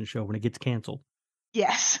television show when it gets canceled.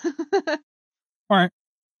 Yes. All right.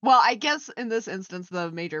 Well, I guess in this instance,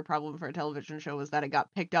 the major problem for a television show was that it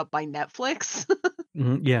got picked up by Netflix.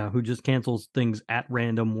 Yeah, who just cancels things at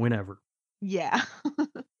random whenever. Yeah.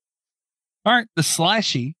 All right, the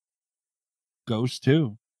slashy goes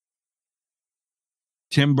to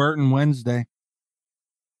Tim Burton Wednesday.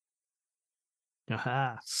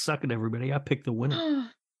 Aha, suck it, everybody. I picked the winner.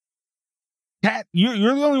 Kat, you're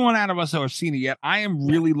the only one out of us who have seen it yet. I am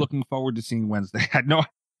really looking forward to seeing Wednesday. I know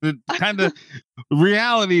the kind of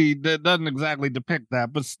reality that doesn't exactly depict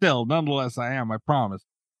that, but still, nonetheless, I am. I promise.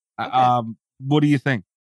 Okay. What do you think?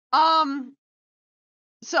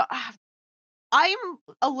 So I'm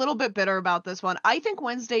a little bit bitter about this one. I think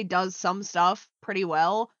Wednesday does some stuff pretty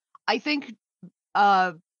well. I think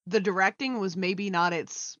the directing was maybe not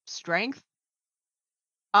its strength.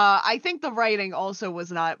 I think the writing also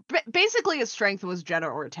was not. Basically, its strength was Jenna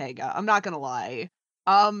Ortega. I'm not gonna lie.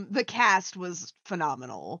 The cast was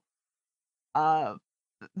phenomenal. The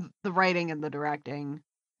writing and the directing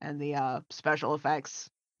and the special effects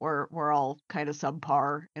were all kind of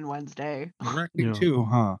subpar in Wednesday. Directing too,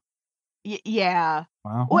 huh? Yeah.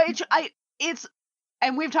 Wow. Which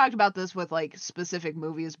and we've talked about this with like specific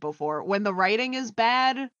movies before. When the writing is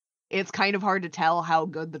bad, it's kind of hard to tell how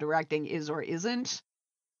good the directing is or isn't.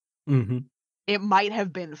 Mm-hmm. It might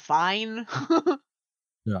have been fine.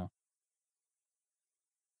 Yeah.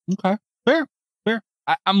 Okay. Fair.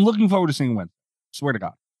 I'm looking forward to seeing Wednesday. Swear to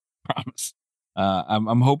God. Promise.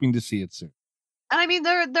 I'm hoping to see it soon. And I mean,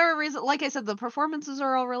 there are reasons. Like I said, the performances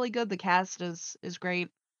are all really good. The cast is great.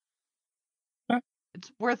 Okay.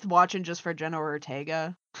 It's worth watching just for Jenna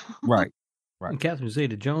Ortega. Right. And Catherine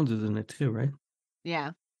Zeta-Jones is in it too, right?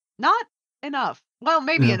 Yeah. Not enough. Well,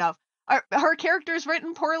 maybe enough. Her character's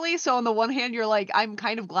written poorly, so on the one hand, you're like, I'm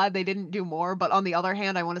kind of glad they didn't do more, but on the other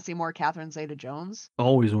hand, I want to see more Catherine Zeta-Jones.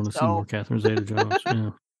 Always want to see more Catherine Zeta-Jones. Yeah.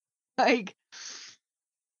 Like.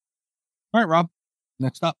 All right, Rob.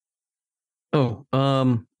 Next up. Oh,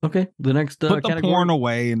 okay. The next put the category porn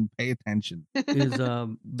away and pay attention. Is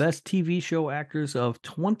best TV show actors of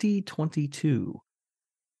 2022,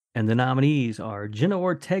 and the nominees are Jenna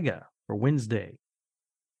Ortega for Wednesday,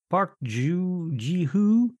 Park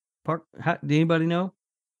Ji-hoo. Do anybody know?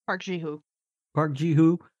 Park Ji-hoo. Park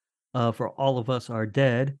Ji-hoo. For All of Us Are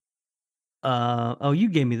Dead. Oh, you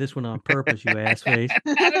gave me this one on purpose, you ass face.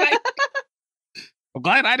 I'm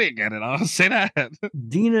glad I didn't get it. I'll say that.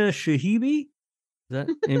 Dina Shahabi. Is that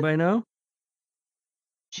anybody know?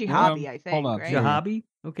 Shahabi, I think. Hold on. Right? Shahabi.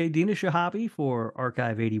 Okay, Dina Shahabi for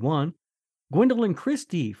Archive 81. Gwendolyn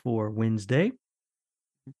Christie for Wednesday.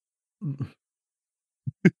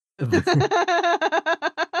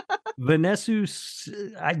 Vanessa, is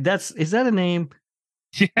that a name?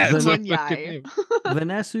 Yeah,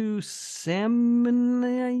 Vanessa Samanayui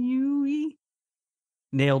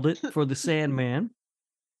nailed it for The Sandman,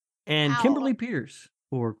 and Kimberly Pierce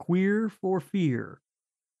for Queer for Fear.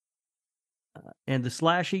 And the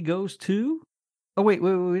Slashy goes to. Oh wait,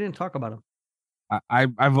 we didn't talk about him. I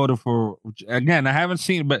voted for, again, I haven't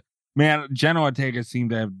seen, but man, Jenna Ortega seemed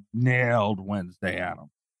to have nailed Wednesday Adam.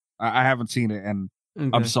 I haven't seen it, and okay.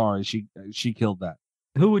 I'm sorry, she killed that.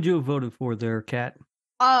 Who would you have voted for there, Kat?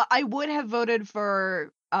 I would have voted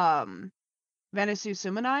for Vanessa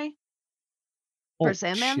Sumanai for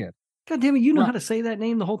Sandman. Shit. God damn it, you know how to say that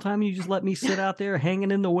name the whole time, you just let me sit out there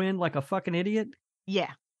hanging in the wind like a fucking idiot?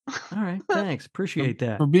 Yeah. All right, thanks. Appreciate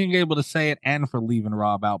that. For being able to say it and for leaving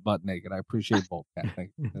Rob out butt naked. I appreciate both, Kat.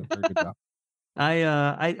 Thank you. Very good job.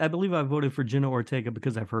 I believe I voted for Jenna Ortega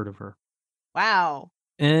because I've heard of her. Wow.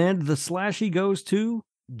 And the Slashy goes to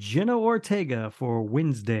Jenna Ortega for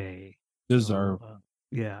Wednesday. Deserve.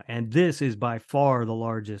 Yeah, and this is by far the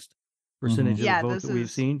largest percentage of the vote that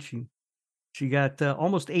we've seen. She got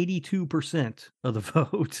almost 82% of the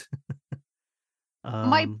vote.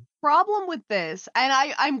 My problem with this, and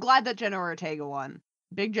I'm glad that Jenna Ortega won.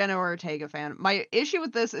 Big Jenna Ortega fan. My issue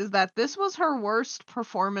with this is that this was her worst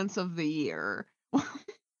performance of the year.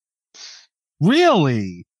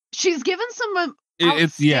 Really? She's given some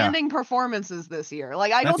outstanding performances this year.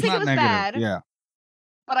 Like, I don't think it was bad. Yeah.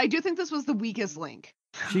 But I do think this was the weakest link.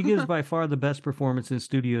 She gives by far the best performance in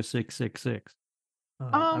Studio 666.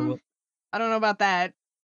 I don't know about that.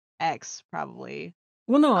 X, probably.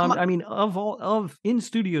 Well, no, I mean, in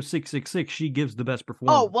Studio 666, she gives the best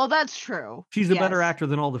performance. Oh, well, that's true. She's a better actor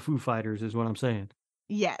than all the Foo Fighters, is what I'm saying.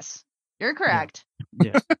 Yes, you're correct.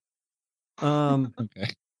 Yeah. Okay.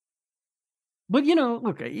 But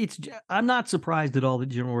look, I'm not surprised at all that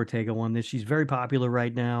Jenna Ortega won this. She's very popular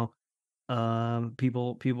right now.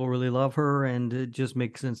 People really love her, and it just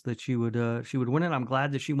makes sense that she would win it. I'm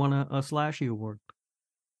glad that she won a Slashy Award.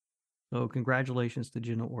 So congratulations to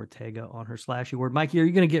Jenna Ortega on her Slashy Award. Mikey, are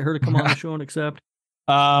you going to get her to come on the show and accept?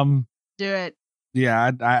 Do it.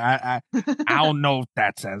 Yeah, I don't know if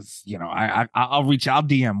that's as I'll reach. I'll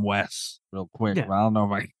DM Wes real quick. Yeah. But I don't know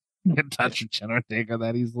if I can get in touch with Jenna Ortega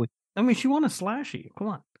that easily. I mean, she won a Slashy. Come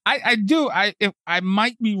on. I do. I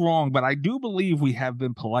might be wrong, but I do believe we have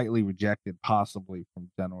been politely rejected, possibly from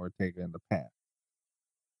Jenna Ortega in the past.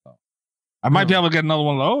 So I might be able to get another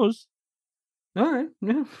one of those. All right,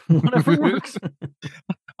 yeah, whatever works.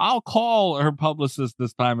 I'll call her publicist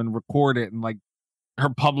this time and record it, and like her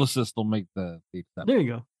publicist will make the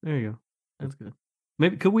exception. There you go. That's good.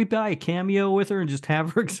 Maybe could we buy a cameo with her and just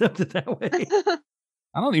have her accept it that way?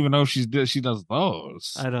 I don't even know if she does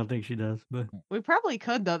those. I don't think she does, but We probably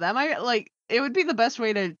could though. That might it would be the best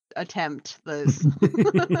way to attempt this.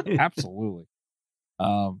 Absolutely.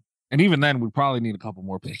 And even then, we probably need a couple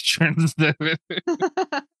more patrons.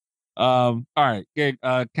 All right,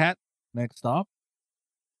 Kat, next up.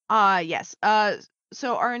 Yes.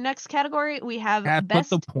 So our next category we have Kat, best.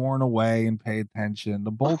 put the porn away and pay attention.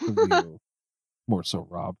 The both of you, more so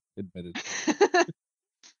Rob, admitted.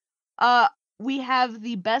 We have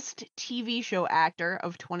the best TV show actor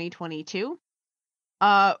of 2022.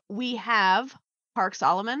 We have Park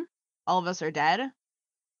Solomon, All of Us Are Dead.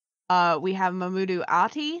 We have Mamoudou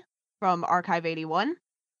Athie from Archive 81.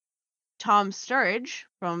 Tom Sturridge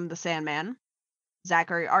from The Sandman.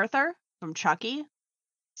 Zachary Arthur from Chucky.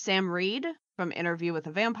 Sam Reed from Interview with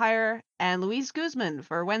a Vampire. And Luis Guzman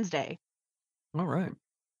for Wednesday. All right.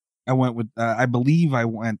 I went with, I believe I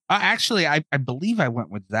went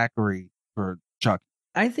with Zachary for Chucky.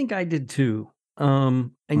 I think I did too.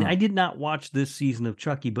 And I did not watch this season of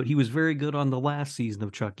Chucky, but he was very good on the last season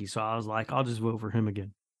of Chucky. So I was like, I'll just vote for him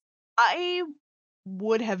again. I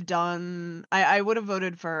would have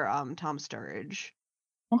voted for Tom Sturridge.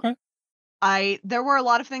 Okay. There were a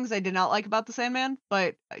lot of things I did not like about The Sandman,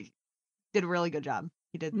 but I did a really good job.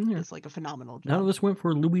 He did just like a phenomenal job. None of us went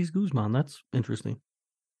for Luis Guzman. That's interesting.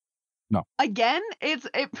 No. Again,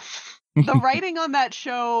 the writing on that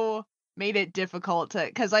show made it difficult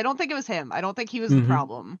because I don't think it was him. I don't think he was the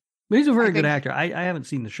problem. But he's a very good actor. I haven't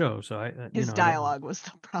seen the show, so his dialogue was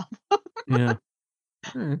the problem. Yeah.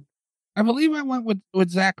 All right. I believe I went with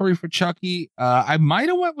Zachary for Chucky. I might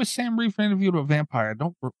have went with Sam Reed for Interview with a Vampire. I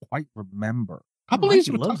don't quite remember. I believe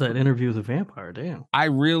he loves that Interview with a Vampire. Damn. I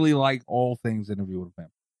really like all things Interview with a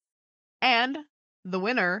Vampire. And the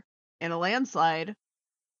winner in a landslide,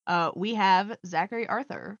 we have Zachary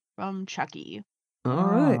Arthur from Chucky. All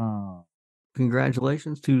right.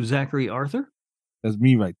 Congratulations to Zachary Arthur. That's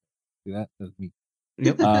me right there. See that? That's me.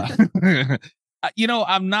 Yep. I'm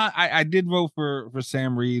not. I did vote for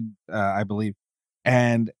Sam Reed, I believe,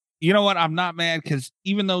 and you know what? I'm not mad because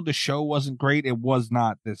even though the show wasn't great, it was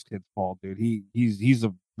not this kid's fault, dude. He's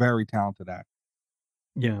a very talented actor.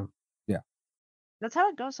 Yeah. That's how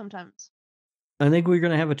it goes sometimes. I think we're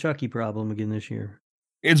gonna have a Chucky problem again this year.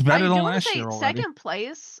 It's better than last year already. Second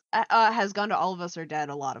place has gone to All of Us Are Dead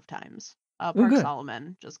a lot of times. Park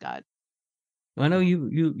Solomon just got. I know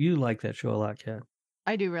you like that show a lot, Kat.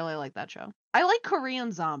 I do really like that show. I like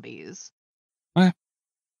Korean zombies.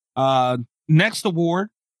 Next award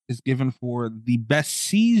is given for the best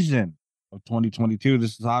season of 2022.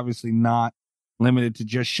 This is obviously not limited to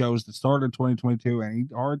just shows that started in 2022. Any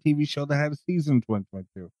horror TV show that had a season in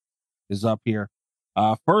 2022 is up here.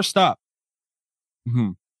 First up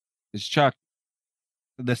is Chuck.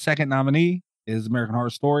 The second nominee is American Horror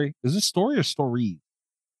Story. Is this Story or Stories?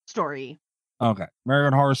 Story. Okay.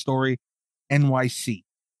 American Horror Story, NYC.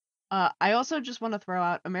 I also just want to throw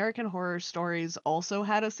out American Horror Stories also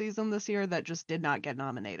had a season this year that just did not get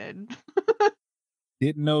nominated.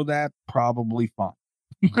 Didn't know that. Probably fine.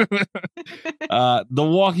 The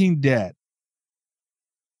Walking Dead.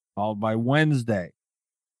 Followed by Wednesday.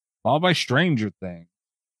 Followed by Stranger Things.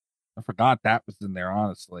 I forgot that was in there,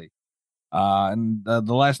 honestly. And the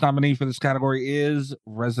last nominee for this category is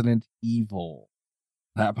Resident Evil.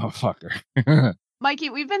 That motherfucker. Mikey,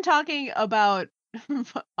 we've been talking about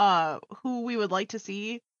who we would like to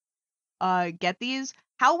see get these.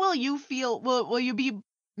 How will you feel? Will you be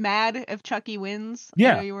mad if Chucky wins?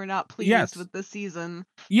 Yeah. I know you were not pleased with this season.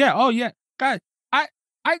 Yeah. Oh yeah. God,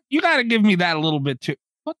 you gotta give me that a little bit too.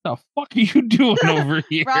 What the fuck are you doing over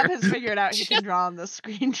here? Rob has figured out he can draw on the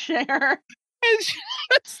screen share.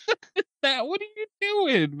 That. What are you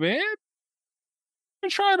doing, man? We're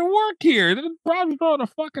trying to work here. Rob's drawing a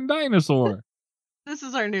fucking dinosaur. This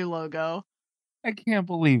is our new logo. I can't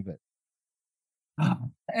believe it.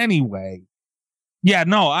 Anyway, yeah,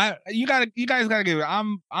 no, you guys gotta give it.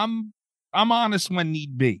 I'm honest when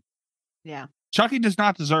need be. Yeah. Chucky does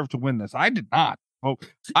not deserve to win this. I did not. Oh,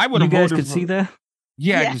 I would have. You guys could see that.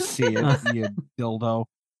 Yeah, I can see it. You dildo.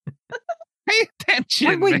 Pay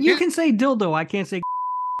attention. Wait, man. you can say dildo. I can't say.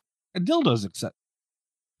 A dildo's accept.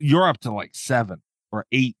 You're up to like 7 or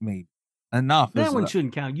 8, maybe. Enough. That one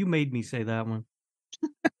shouldn't count. You made me say that one.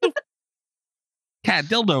 Cat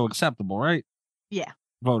dildo acceptable, right? Yeah.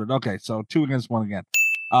 Voted. Okay, so 2 against 1 again.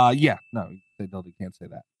 Yeah, no, you say dildo, you can't say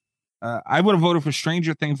that. I would have voted for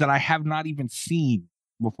Stranger Things that I have not even seen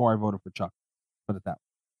before I voted for Chuck. Put it that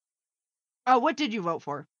way. What did you vote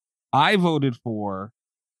for? I voted for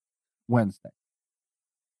Wednesday.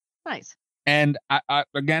 Nice. And I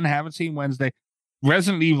again haven't seen Wednesday.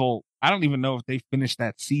 Resident Evil, I don't even know if they finished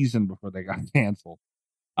that season before they got canceled.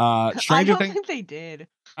 Stranger I don't Things, think they did.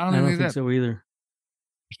 I I don't don't think so either.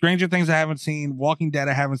 Stranger Things I haven't seen. Walking Dead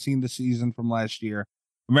I haven't seen the season from last year.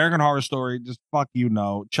 American Horror Story, just fuck you,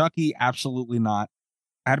 no. Chucky, absolutely not.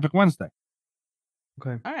 I had to pick Wednesday.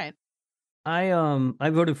 Okay. All right. I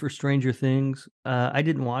voted for Stranger Things. I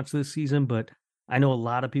didn't watch this season, but I know a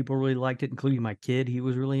lot of people really liked it, including my kid. He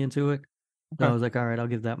was really into it. So I was like, all right, I'll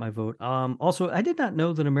give that my vote. Also, I did not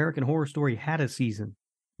know that American Horror Story had a season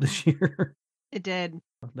this year. It did.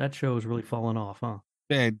 That show has really fallen off, huh?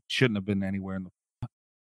 It shouldn't have been anywhere in the.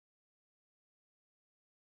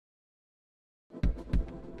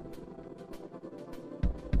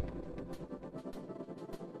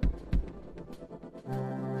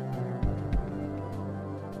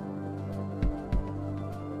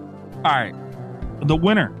 All right. The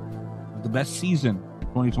winner of the best season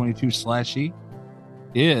 2022 /E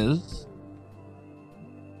is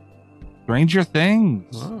Stranger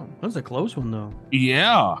Things. Wow, that was a close one, though.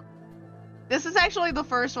 Yeah. This is actually the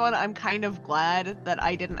first one I'm kind of glad that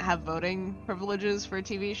I didn't have voting privileges for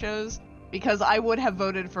TV shows, because I would have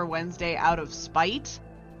voted for Wednesday out of spite,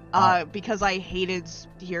 because I hated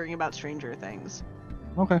hearing about Stranger Things.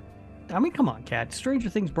 Okay. I mean, come on, Kat. Stranger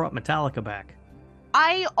Things brought Metallica back.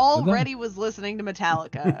 I already was listening to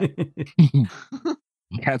Metallica.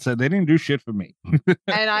 Kat said they didn't do shit for me.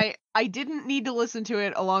 And I didn't need to listen to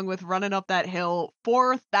it along with Running Up That Hill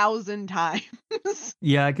 4,000 times.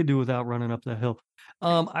 Yeah, I could do without running up that hill.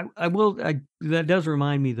 That does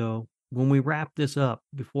remind me, though, when we wrap this up,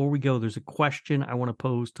 before we go, there's a question I want to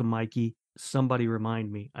pose to Mikey. Somebody remind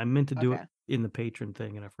me. I meant to do it in the patron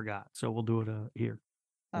thing, and I forgot. So we'll do it here.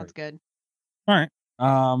 Sounds good. All right.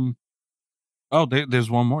 There's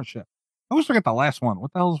one more shit. I always forget the last one.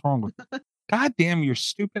 What the hell is wrong with you? God damn your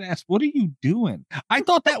stupid ass. What are you doing? I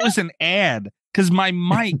thought that was an ad because my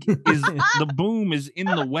mic is the boom is in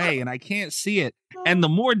the way and I can't see it. And the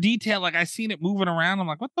more detail, like I seen it moving around, I'm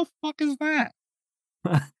like, what the fuck is that?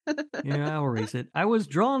 Yeah, I'll erase it. I was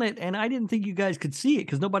drawing it and I didn't think you guys could see it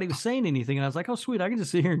because nobody was saying anything. And I was like, oh, sweet. I can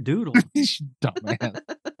just sit here and doodle. Dumbass.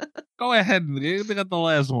 Go ahead. They got the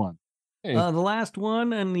last one. Hey. The last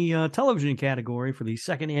one in the television category for the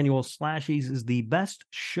second annual Slashies is the best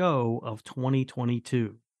show of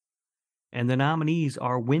 2022. And the nominees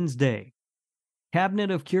are Wednesday,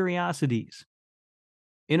 Cabinet of Curiosities,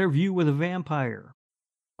 Interview with a Vampire,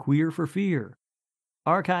 Queer for Fear,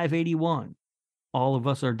 Archive 81, All of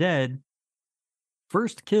Us Are Dead,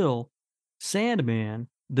 First Kill, Sandman,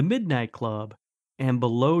 The Midnight Club, and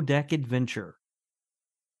Below Deck Adventure.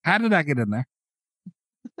 How did I get in there?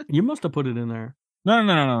 You must have put it in there. No.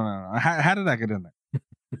 How did I get in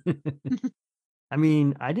there? I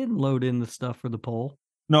mean, I didn't load in the stuff for the poll.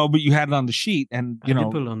 No, but you had it on the sheet, and I did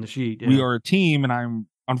put it on the sheet. Yeah. We are a team, and I'm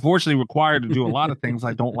unfortunately required to do a lot of things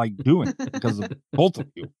I don't like doing because of both of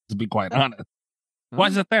you. To be quite honest, why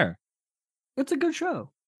is it there? It's a good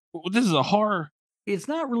show. This is a horror. It's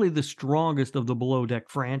not really the strongest of the Below Deck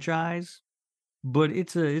franchise, but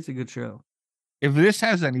it's a good show. If this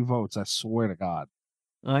has any votes, I swear to God.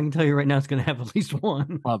 I can tell you right now it's going to have at least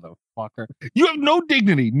one. Motherfucker. You have no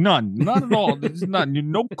dignity. None. None at all. There's none. You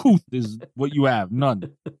no couth is what you have. None.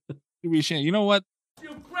 You be ashamed. You know what? You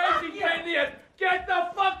crazy idiot! Get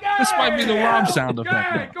the fuck out! This might be the wrong sound effect.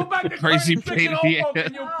 Ahead, go back to crazy pain in the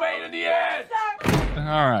ass. You pain in the ass!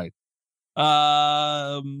 All right.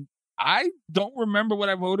 I don't remember what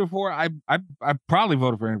I voted for. I probably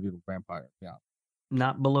voted for Interview with Vampire. Yeah.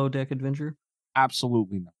 Not Below Deck Adventure?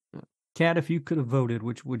 Absolutely not. Kat, if you could have voted,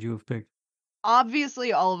 which would you have picked?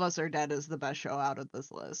 Obviously, All of Us Are Dead is the best show out of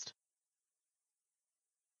this list.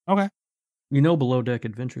 Okay. You know Below Deck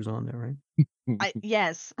Adventure's on there, right?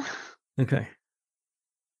 Yes. Okay.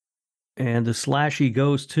 And the Slashy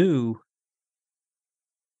goes to...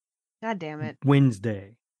 God damn it.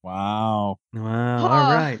 Wednesday. Wow. Wow.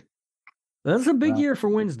 All right. That's a big year for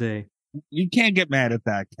Wednesday. You can't get mad at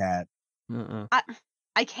that, Kat.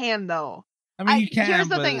 I can, though. I mean, you can. Here's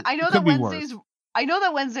the thing. I know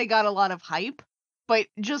that Wednesday got a lot of hype, but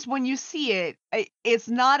just when you see it, it's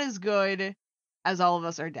not as good as All of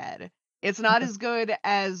Us Are Dead. It's not as good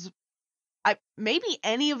as maybe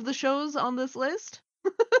any of the shows on this list.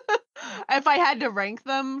 If I had to rank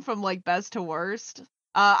them from like best to worst,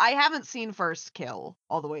 I haven't seen First Kill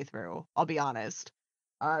all the way through, I'll be honest.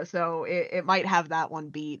 So it might have that one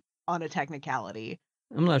beat on a technicality.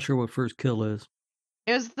 I'm not sure what First Kill is.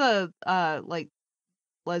 It was the like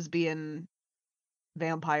lesbian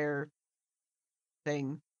vampire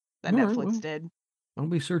thing that Netflix did. I'll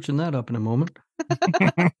be searching that up in a moment.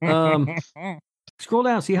 Scroll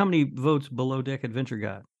down, see how many votes Below Deck Adventure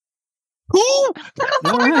got. Who?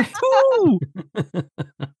 Who? Are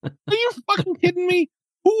you fucking kidding me?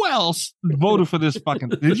 Who else voted for this fucking?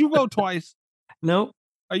 Did you vote twice? Nope.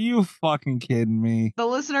 Are you fucking kidding me? The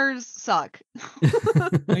listeners suck.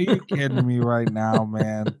 Are you kidding me right now,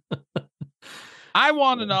 man? I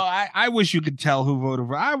want to know. I wish you could tell who voted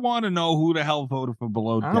for. I want to know who the hell voted for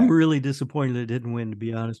Below Deck. I'm really disappointed it didn't win, to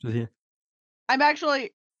be honest with you. I'm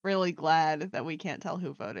actually really glad that we can't tell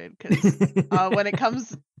who voted, because when it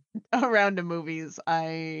comes around to movies,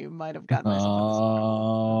 I might have gotten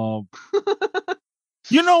myself.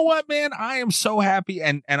 You know what, man? I am so happy,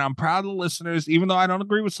 and I'm proud of the listeners, even though I don't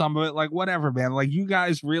agree with some of it. Like, whatever, man. Like, you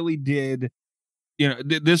guys really did. You know,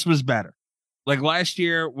 this was better. Like, last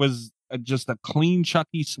year was just a clean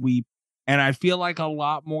Chucky sweep, and I feel like a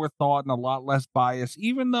lot more thought and a lot less bias.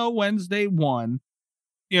 Even though Wednesday won,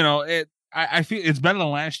 you know, I feel it's better than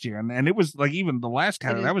last year, and it was like even the last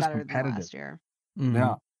category that was competitive. Last year.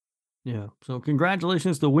 Mm-hmm. Yeah. So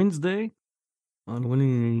congratulations to Wednesday on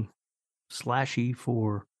winning a Slashy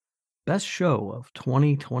for best show of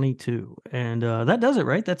 2022, and that does it,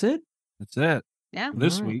 right? That's it. That's it. Yeah.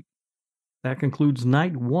 This week. That concludes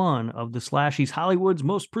night one of the Slashies Hollywood's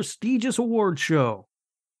most prestigious award show.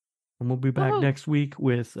 And we'll be back next week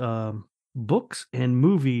with books and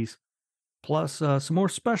movies, plus some more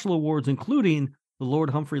special awards, including the Lord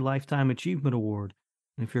Humphrey Lifetime Achievement Award.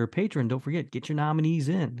 And if you're a patron, don't forget, get your nominees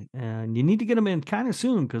in. And you need to get them in kind of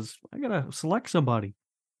soon, because I got to select somebody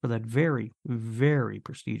for that very, very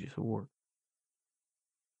prestigious award.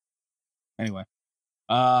 Anyway.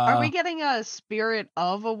 Are we getting a Spirit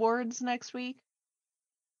of Awards next week?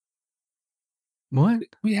 What?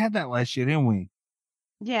 We had that last year, didn't we?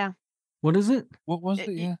 Yeah. What is it? What was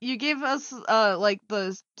it? Yeah. You gave us like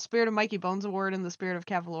the Spirit of Mikey Bones Award and the Spirit of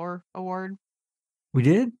Cavallor Award. We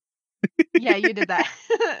did? Yeah, you did that.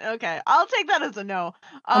 Okay. I'll take that as a no.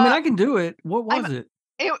 I mean, I can do it. What was it?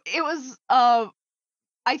 It was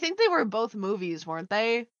I think they were both movies, weren't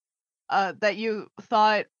they? That you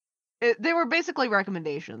thought they were basically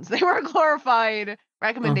recommendations. They were a glorified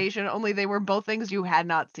recommendation, only they were both things you had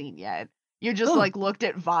not seen yet. You just like looked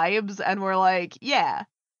at vibes and were like, yeah,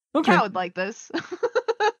 okay, I would like this.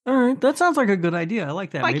 All right, that sounds like a good idea. I like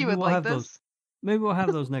that. Mikey Maybe would we'll like have this. those. Maybe we'll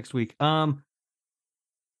have those next week.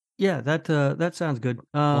 Yeah, that sounds good.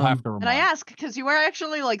 We'll have to and I ask because you were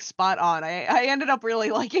actually like spot on. I ended up really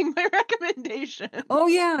liking my recommendation. Oh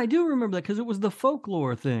yeah, I do remember that because it was the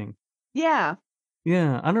folklore thing. Yeah.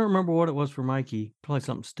 Yeah, I don't remember what it was for Mikey. Probably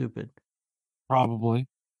something stupid. Probably.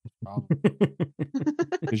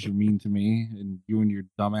 Because you're mean to me, and you and your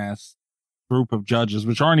dumbass group of judges,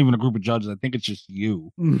 which aren't even a group of judges. I think it's just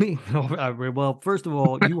you. Me? Well, first of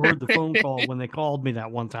all, you heard the phone call when they called me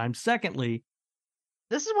that one time. Secondly,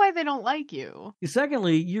 this is why they don't like you.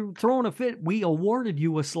 Secondly, you're throwing a fit. We awarded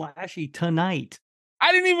you a Slashy tonight.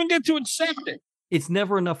 I didn't even get to accept it. It's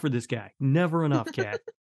never enough for this guy. Never enough, Cat.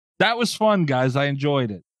 That was fun, guys. I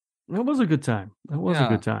enjoyed it. That was a good time. That was a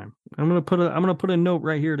good time. I'm gonna put a note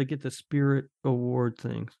right here to get the Spirit Award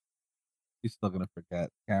things. He's still gonna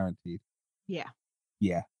forget, guaranteed. Yeah.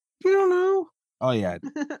 Yeah. You don't know. Oh yeah.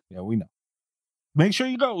 Yeah, we know. Make sure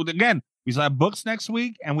you go. Again, we have books next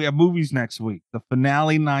week and we have movies next week. The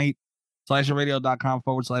finale night,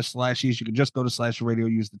 slasherradio.com/slashies. You can just go to Slasher Radio,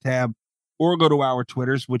 use the tab, or go to our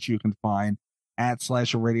Twitters, which you can find at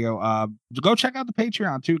Slasher Radio. Go check out the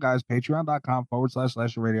Patreon too, guys.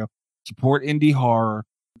 Patreon.com/Slasher Radio. Support indie horror.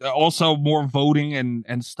 Also, more voting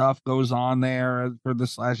and stuff goes on there for the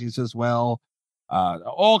Slashies as well.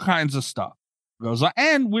 All kinds of stuff goes on.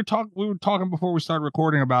 And we were talking before we started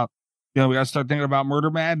recording about, we got to start thinking about Murder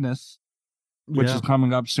Madness, which is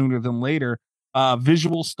coming up sooner than later.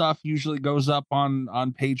 Visual stuff usually goes up on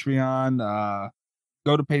Patreon.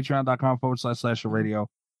 Go to patreon.com/Slasher Radio.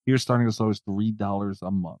 Here, starting as low as $3 a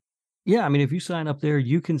month. Yeah, I mean, if you sign up there,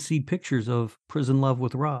 you can see pictures of Prison Love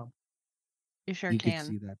with Rob. You sure can. You can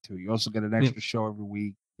see that too. You also get an extra show every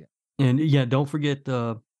week. Yeah. And yeah, don't forget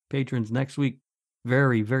patrons next week.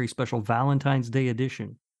 Very, very special Valentine's Day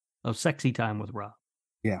edition of Sexy Time with Rob.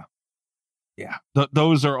 Yeah. Yeah.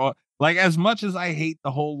 Those are all, like, as much as I hate the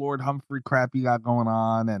whole Lord Humphrey crap you got going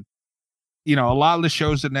on, and a lot of the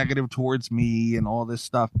shows are negative towards me and all this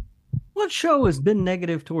stuff. What show has been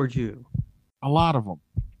negative towards you? A lot of them.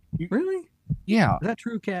 Really? Yeah. Is that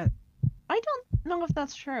true, Kat? I don't know if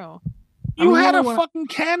that's true. You had a fucking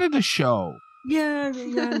Canada show. Yeah,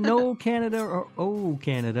 no Canada or Oh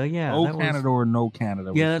Canada. Yeah, Oh Canada or No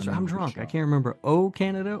Canada. Yeah, that's. I'm drunk. I can't remember Oh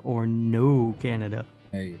Canada or No Canada.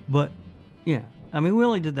 Hey. But yeah, I mean, we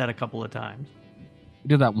only did that a couple of times. We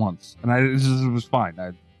did that once, and it was fine.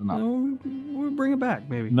 We'll bring it back,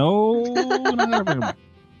 maybe. No, we're not gonna bring it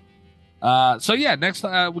back. So yeah, next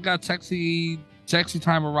we got sexy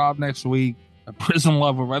time with Rob next week. Prison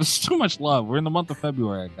Love with Red. It's too much love. We're in the month of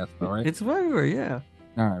February, I guess, though, right? It's February, yeah.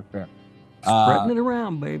 All right, fair. Spreading it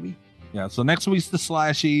around, baby. Yeah. So next week's the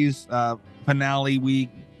Slashies finale week.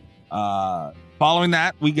 Following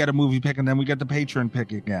that, we get a movie pick, and then we get the Patreon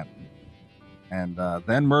pick again, and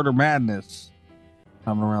then Murder Madness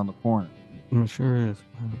coming around the corner. It sure is.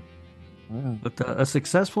 Yeah. But a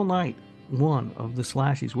successful night, one of the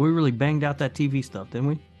Slashies. We really banged out that TV stuff, didn't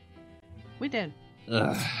we? We did.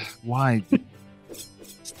 Why?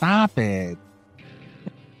 Stop it.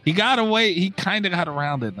 He got away. He kind of got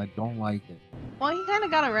around it, and I don't like it. Well, he kind of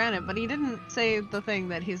got around it, but he didn't say the thing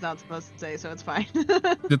that he's not supposed to say, so it's fine.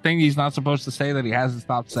 The thing he's not supposed to say that he hasn't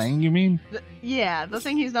stopped saying, you mean? The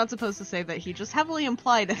thing he's not supposed to say that he just heavily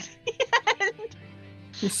implied at the end.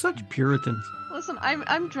 You're such Puritans. Listen,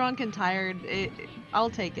 I'm drunk and tired. I'll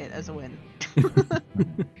take it as a win.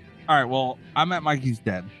 All right, well, I'm at Mikey's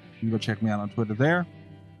Dead. You can go check me out on Twitter there.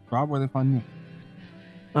 Rob, where they find you?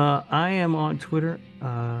 I am on Twitter,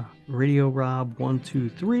 Radio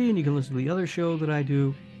Rob123, and you can listen to the other show that I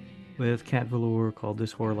do with Kat Velour called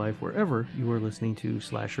This Horror Life, wherever you are listening to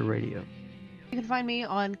Slasher Radio. You can find me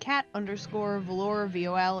on cat_Velour,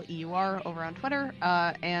 VOLEUR, over on Twitter,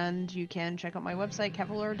 and you can check out my website,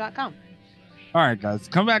 catvelour.com. All right, guys.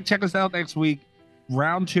 Come back, check us out next week.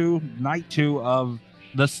 Round 2, night 2 of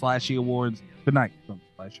the Slashy Awards. Good night from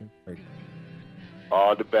Slasher Radio.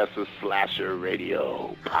 All the best of Slasher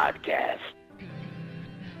Radio podcast.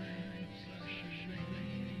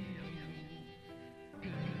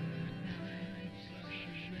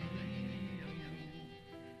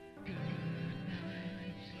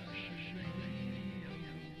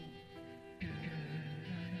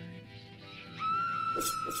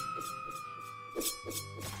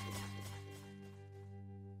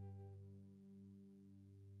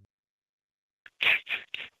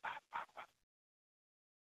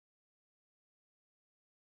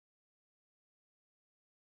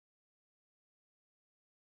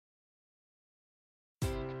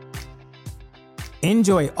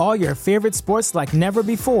 Enjoy all your favorite sports like never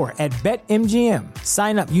before at BetMGM.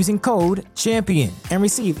 Sign up using code CHAMPION and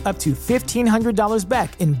receive up to $1,500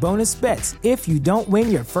 back in bonus bets if you don't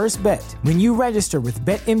win your first bet. When you register with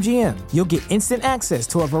BetMGM, you'll get instant access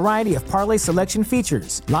to a variety of parlay selection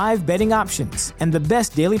features, live betting options, and the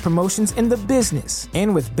best daily promotions in the business.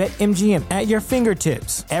 And with BetMGM at your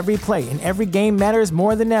fingertips, every play and every game matters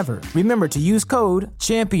more than ever. Remember to use code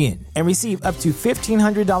CHAMPION and receive up to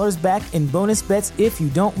 $1,500 back in bonus bets if you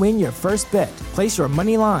don't win your first bet. Place your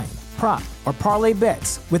money line, prop, or parlay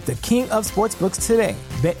bets with the king of sportsbooks today.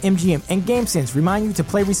 BetMGM and GameSense remind you to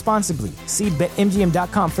play responsibly. See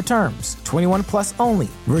BetMGM.com for terms. 21 plus only.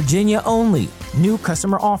 Virginia only. New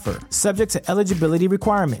customer offer. Subject to eligibility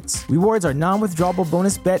requirements. Rewards are non-withdrawable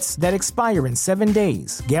bonus bets that expire in 7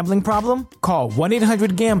 days. Gambling problem? Call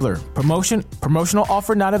 1-800-GAMBLER. Promotional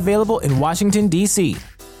offer not available in Washington, D.C.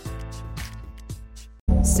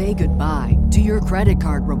 Say goodbye to your credit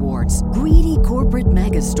card rewards. Greedy corporate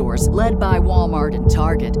mega stores, led by Walmart and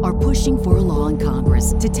Target, are pushing for a law in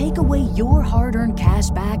Congress to take away your hard-earned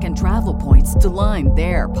cash back and travel points to line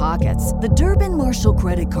their pockets. The Durbin-Marshall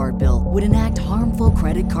credit card bill would enact harmful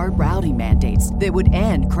credit card routing mandates that would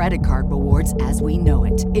end credit card rewards as we know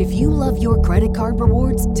it. If you love your credit card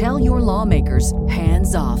rewards, tell your lawmakers,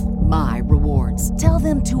 hands off my rewards. Tell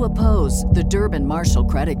them to oppose the Durbin-Marshall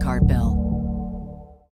credit card bill.